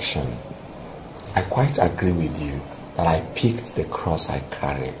reflection, I quite agree with you that I picked the cross I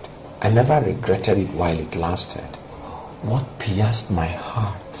carried. I never regretted it while it lasted. What pierced my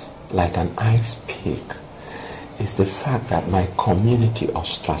heart like an ice pick is the fact that my community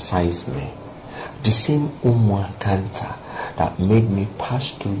ostracized me. The same Umuakanta that made me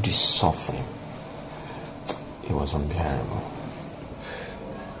pass through this suffering. It was unbearable.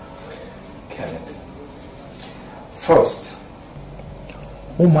 Kenneth, first,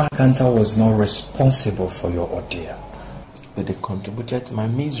 Umuakanta was not responsible for your ordeal. But they contributed to my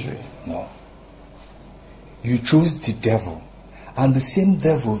misery. No. You chose the devil, and the same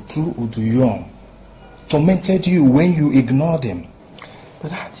devil through Uduyong tormented you when you ignored him.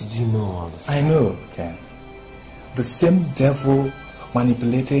 But how did you know all this? I know, Ken. The same devil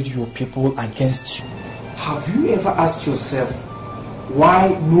manipulated your people against you. Have you ever asked yourself why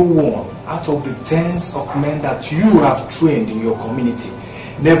no one out of the tens of men that you have trained in your community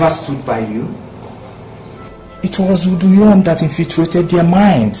never stood by you? It was Uduyom that infiltrated their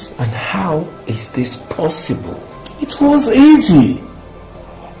minds. And how is this possible? It was easy.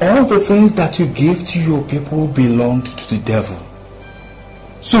 All the things that you gave to your people belonged to the devil.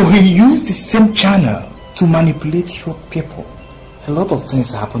 So he used the same channel to manipulate your people. A lot of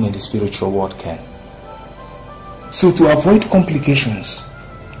things happen in the spiritual world, Ken. So to avoid complications,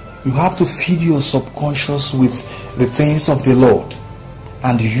 you have to feed your subconscious with the things of the Lord,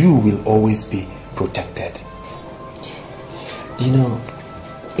 and you will always be protected. You know,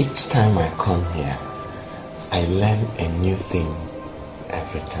 each time I come here, I learn a new thing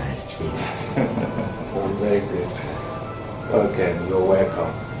every time. I'm very grateful. Okay, you're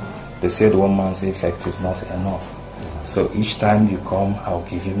welcome. They said one man's effect is not enough. So each time you come, I'll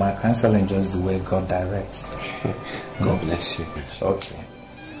give you my counseling just the way God directs. God bless you. Okay.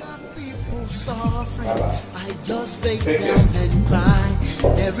 Bye-bye. I just break down and cry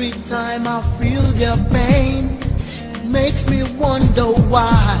every time I feel their pain. It makes me wonder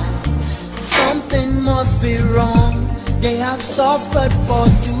why. Something must be wrong. They have suffered for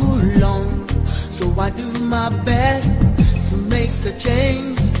too long. So I do my best to make a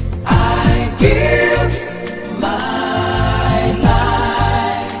change. I give my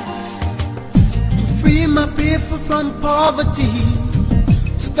life to free my people from poverty,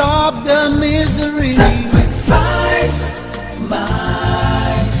 stop the misery, sacrifice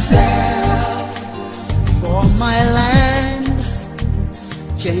myself for my land,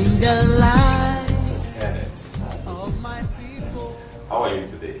 change the life of my people. How are you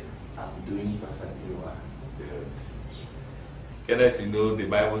today? I'm doing perfectly well. Good. Kenneth, you know the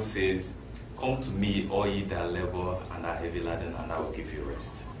Bible says, "Come to me, all ye that labor and are heavy laden, and I will give you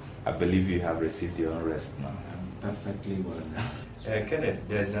rest." I believe you have received your own rest now. I'm perfectly well now. Kenneth,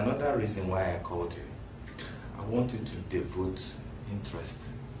 there's another reason why I called you. I want you to devote interest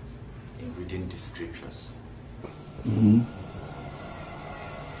in reading the scriptures.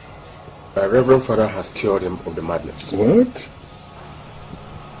 My Reverend Father has cured him of the madness. What?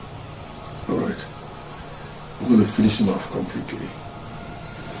 Alright. I'm going to finish him off completely.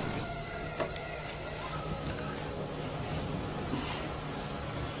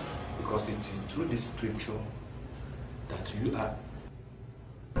 Because it is through this scripture that you are.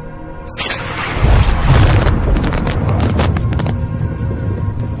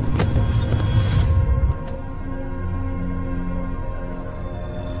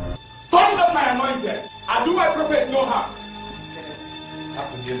 Touch not my anointed, and do my prophets no harm. Have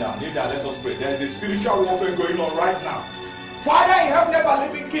to kneel down. Kneel down, let us pray. There is a spiritual warfare going on right now. Father in heaven, ever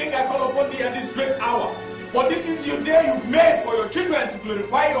living King, I call upon thee at this great hour. For this is your day you've made for your children to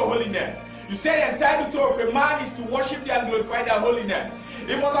glorify your holy name. You say the entitled to of a man is to worship thee and glorify thy holy name.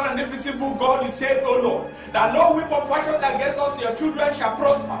 Immortal and invisible God, you said, O Lord, that no weapon fashioned against us, your children, shall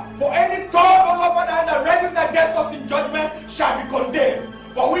prosper. For any tongue, O Lord, that rises against us in judgment shall be condemned.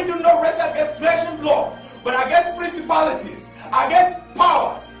 For we do not wrestle against flesh and blood, but against principalities, against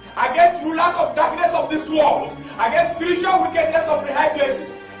powers, against rulers of darkness of this world, against spiritual wickedness of the high places.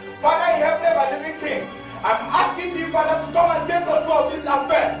 Father in heaven, ever living King, I'm asking thee, Father, to come and take control of this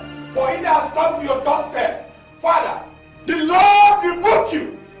affair, for it has come to your doorstep. Father, the Lord rebuke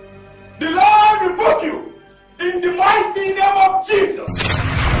you. The Lord rebuke you in the mighty name of Jesus.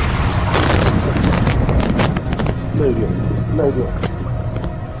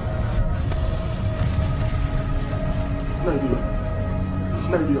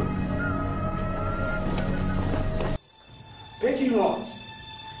 Thank you, Lord.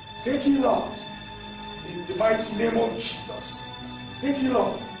 Thank you, Lord. In the mighty name of Jesus. Thank you,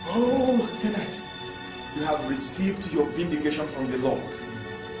 Lord. Oh, Kenneth, you have received your vindication from the Lord.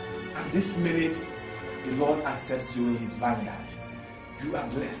 And this minute, the Lord accepts you in his vineyard. You are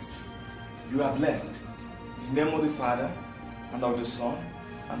blessed. You are blessed. In the name of the Father, and of the Son,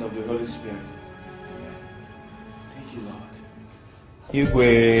 and of the Holy Spirit. Amen. Thank you, Lord.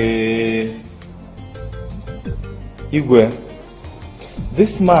 Igwe,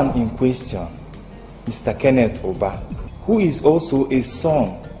 this man in question, Mr. Kenneth Oba, who is also a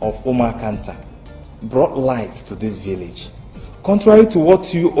son of Omar Kanta, brought light to this village. Contrary to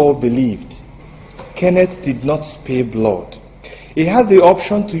what you all believed, Kenneth did not spare blood. He had the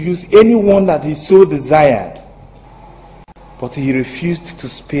option to use anyone that he so desired, but he refused to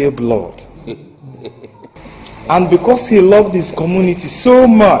spare blood. And because he loved his community so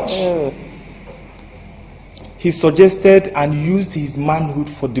much, he suggested and used his manhood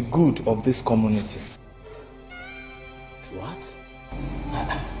for the good of this community. What?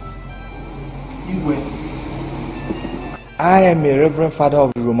 I am a Reverend Father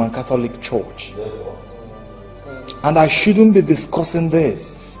of the Roman Catholic Church, and I shouldn't be discussing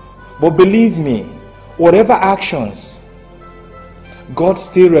this. But believe me, whatever actions, God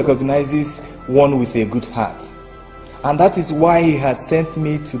still recognizes one with a good heart. And that is why he has sent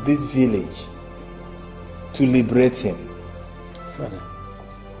me to this village to liberate him. Father,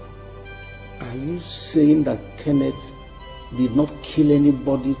 are you saying that Kenneth did not kill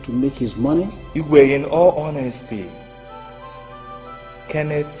anybody to make his money? Igwe, in all honesty,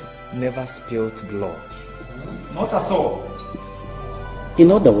 Kenneth never spilled blood. Not at all. In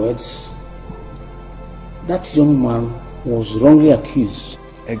other words, that young man was wrongly accused.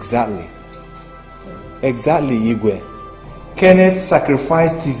 Exactly. Exactly, Igwe. Kenneth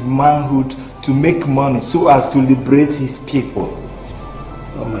sacrificed his manhood to make money so as to liberate his people.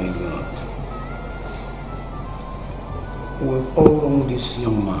 Oh my God. We've all wronged this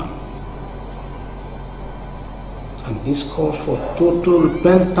young man. And this calls for total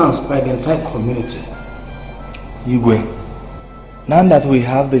repentance by the entire community. Igwe, now that we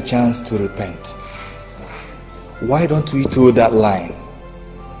have the chance to repent, why don't we toe that line?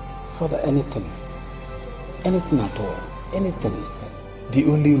 Father, anything at all, anything. The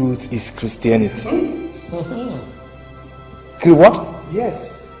only route is Christianity. What?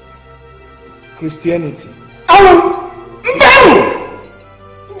 Yes. Christianity.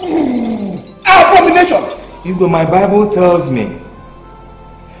 Abomination! Igwe, my Bible tells me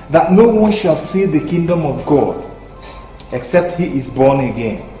that no one shall see the kingdom of God except he is born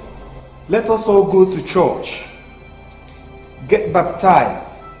again. Let us all go to church, get baptized,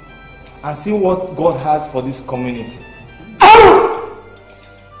 and see what God has for this community.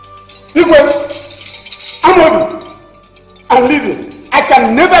 Igwe, I'm leaving. I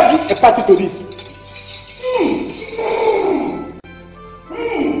can never be a party to this.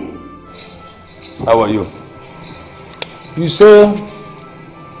 How are you? You say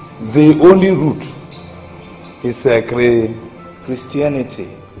the only route is Christianity.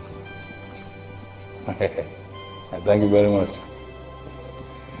 Thank you very much.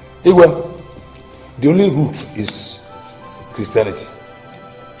 Igwe, the only route is Christianity.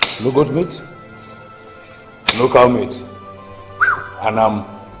 No goat meat, no cow meat, and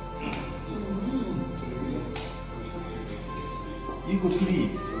Igwe,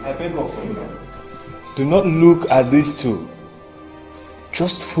 please, I beg of you. Do not look at these two.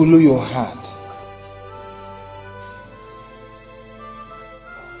 Just follow your heart.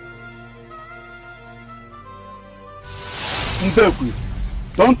 Ndekwe,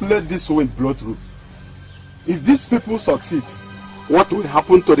 don't let this wind blow through. If these people succeed, what will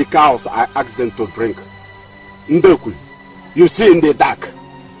happen to the cows I asked them to drink? Ndekwe, you see in the dark.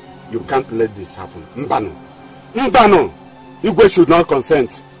 You can't let this happen. Mbano. Mbano. Igwe should not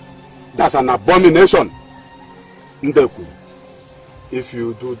consent. That's an abomination. Ndekwe, if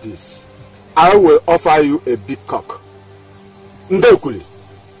you do this, I will offer you a big cock. Ndekwe,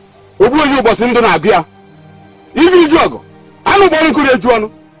 obu you boss ndo na abia. Even jogo. Anu bolu nkuri eju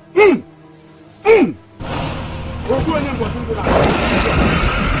anu. Obu onye boss ndo na abia.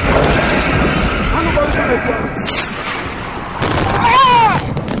 Anu bolu How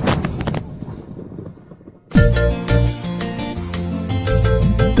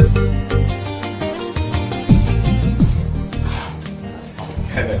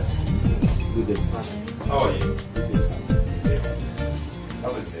are you?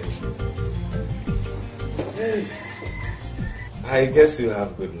 How is it? Hey, I guess you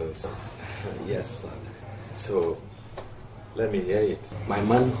have good news. Yes, Father. So, let me hear it. My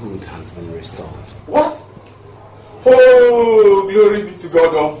manhood has been restored. What? Oh, glory be to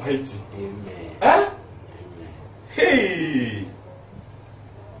God Almighty. Amen. Huh? Hey!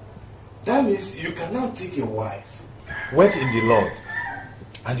 That means you can now take a wife, wed in the Lord,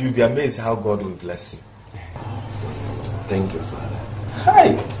 and you'll be amazed how God will bless you. Thank you, Father.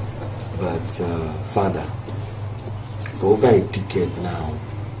 Hi! But, Father, for over a decade now,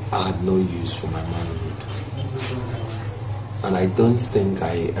 I had no use for my manhood. And I don't think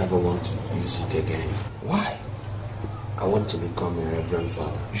I ever want to use it again. Why? I want to become a Reverend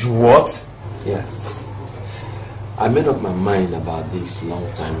Father. You what? Yes. I made up my mind about this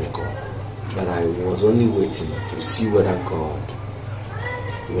long time ago, but I was only waiting to see whether God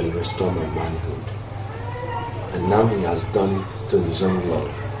will restore my manhood. And now He has done it to His own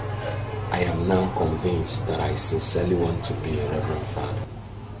glory. I am now convinced that I sincerely want to be a Reverend Father.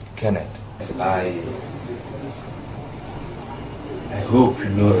 Kenneth, I hope you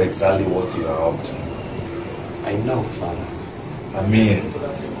know exactly what you are up to. I know, Father. I mean,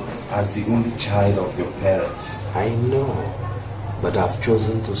 as the only child of your parents. I know, but I've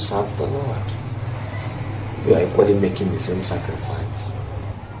chosen to serve the Lord. We are equally making the same sacrifice.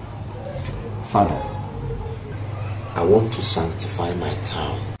 Father, I want to sanctify my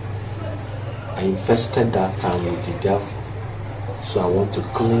town. I infested that town with the devil, so I want to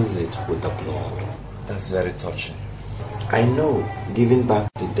cleanse it with the blood. That's very touching. I know giving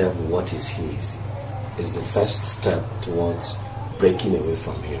back the devil what is his is the first step towards breaking away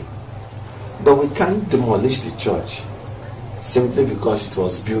from him. But we can't demolish the church simply because it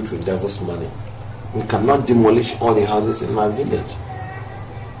was built with devil's money. We cannot demolish all the houses in my village.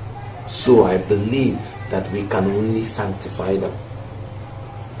 So I believe that we can only sanctify them.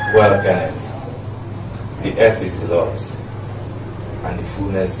 Well, Kenneth, the earth is the Lord's, and the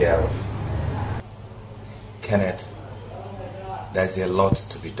fullness thereof. Kenneth, there's a lot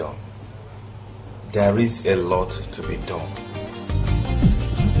to be done. There is a lot to be done.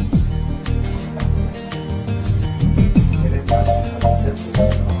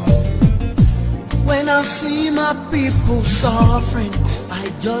 When I see my people suffering, I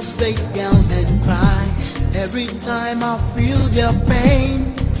just break down and cry. Every time I feel their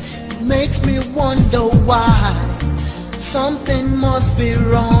pain, it makes me wonder why. Something must be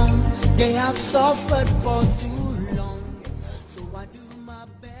wrong. They have suffered for too long. So I do my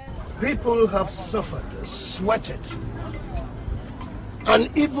best. People have suffered, sweated, and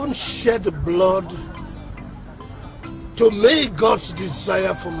even shed blood to make God's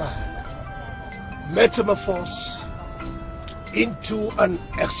desire for man metamorphose into an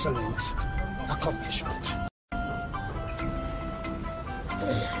excellent accomplishment.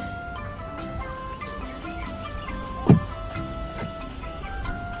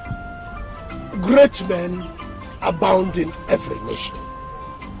 Great men abound in every nation.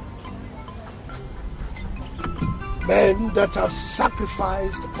 Men that have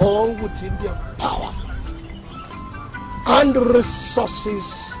sacrificed all within their power and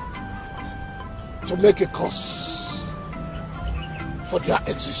resources to make a cause for their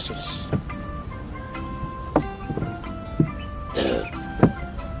existence.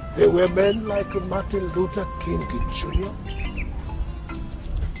 There were men like Martin Luther King Jr.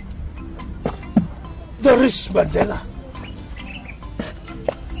 There is Mandela.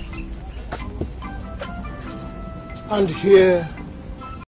 And here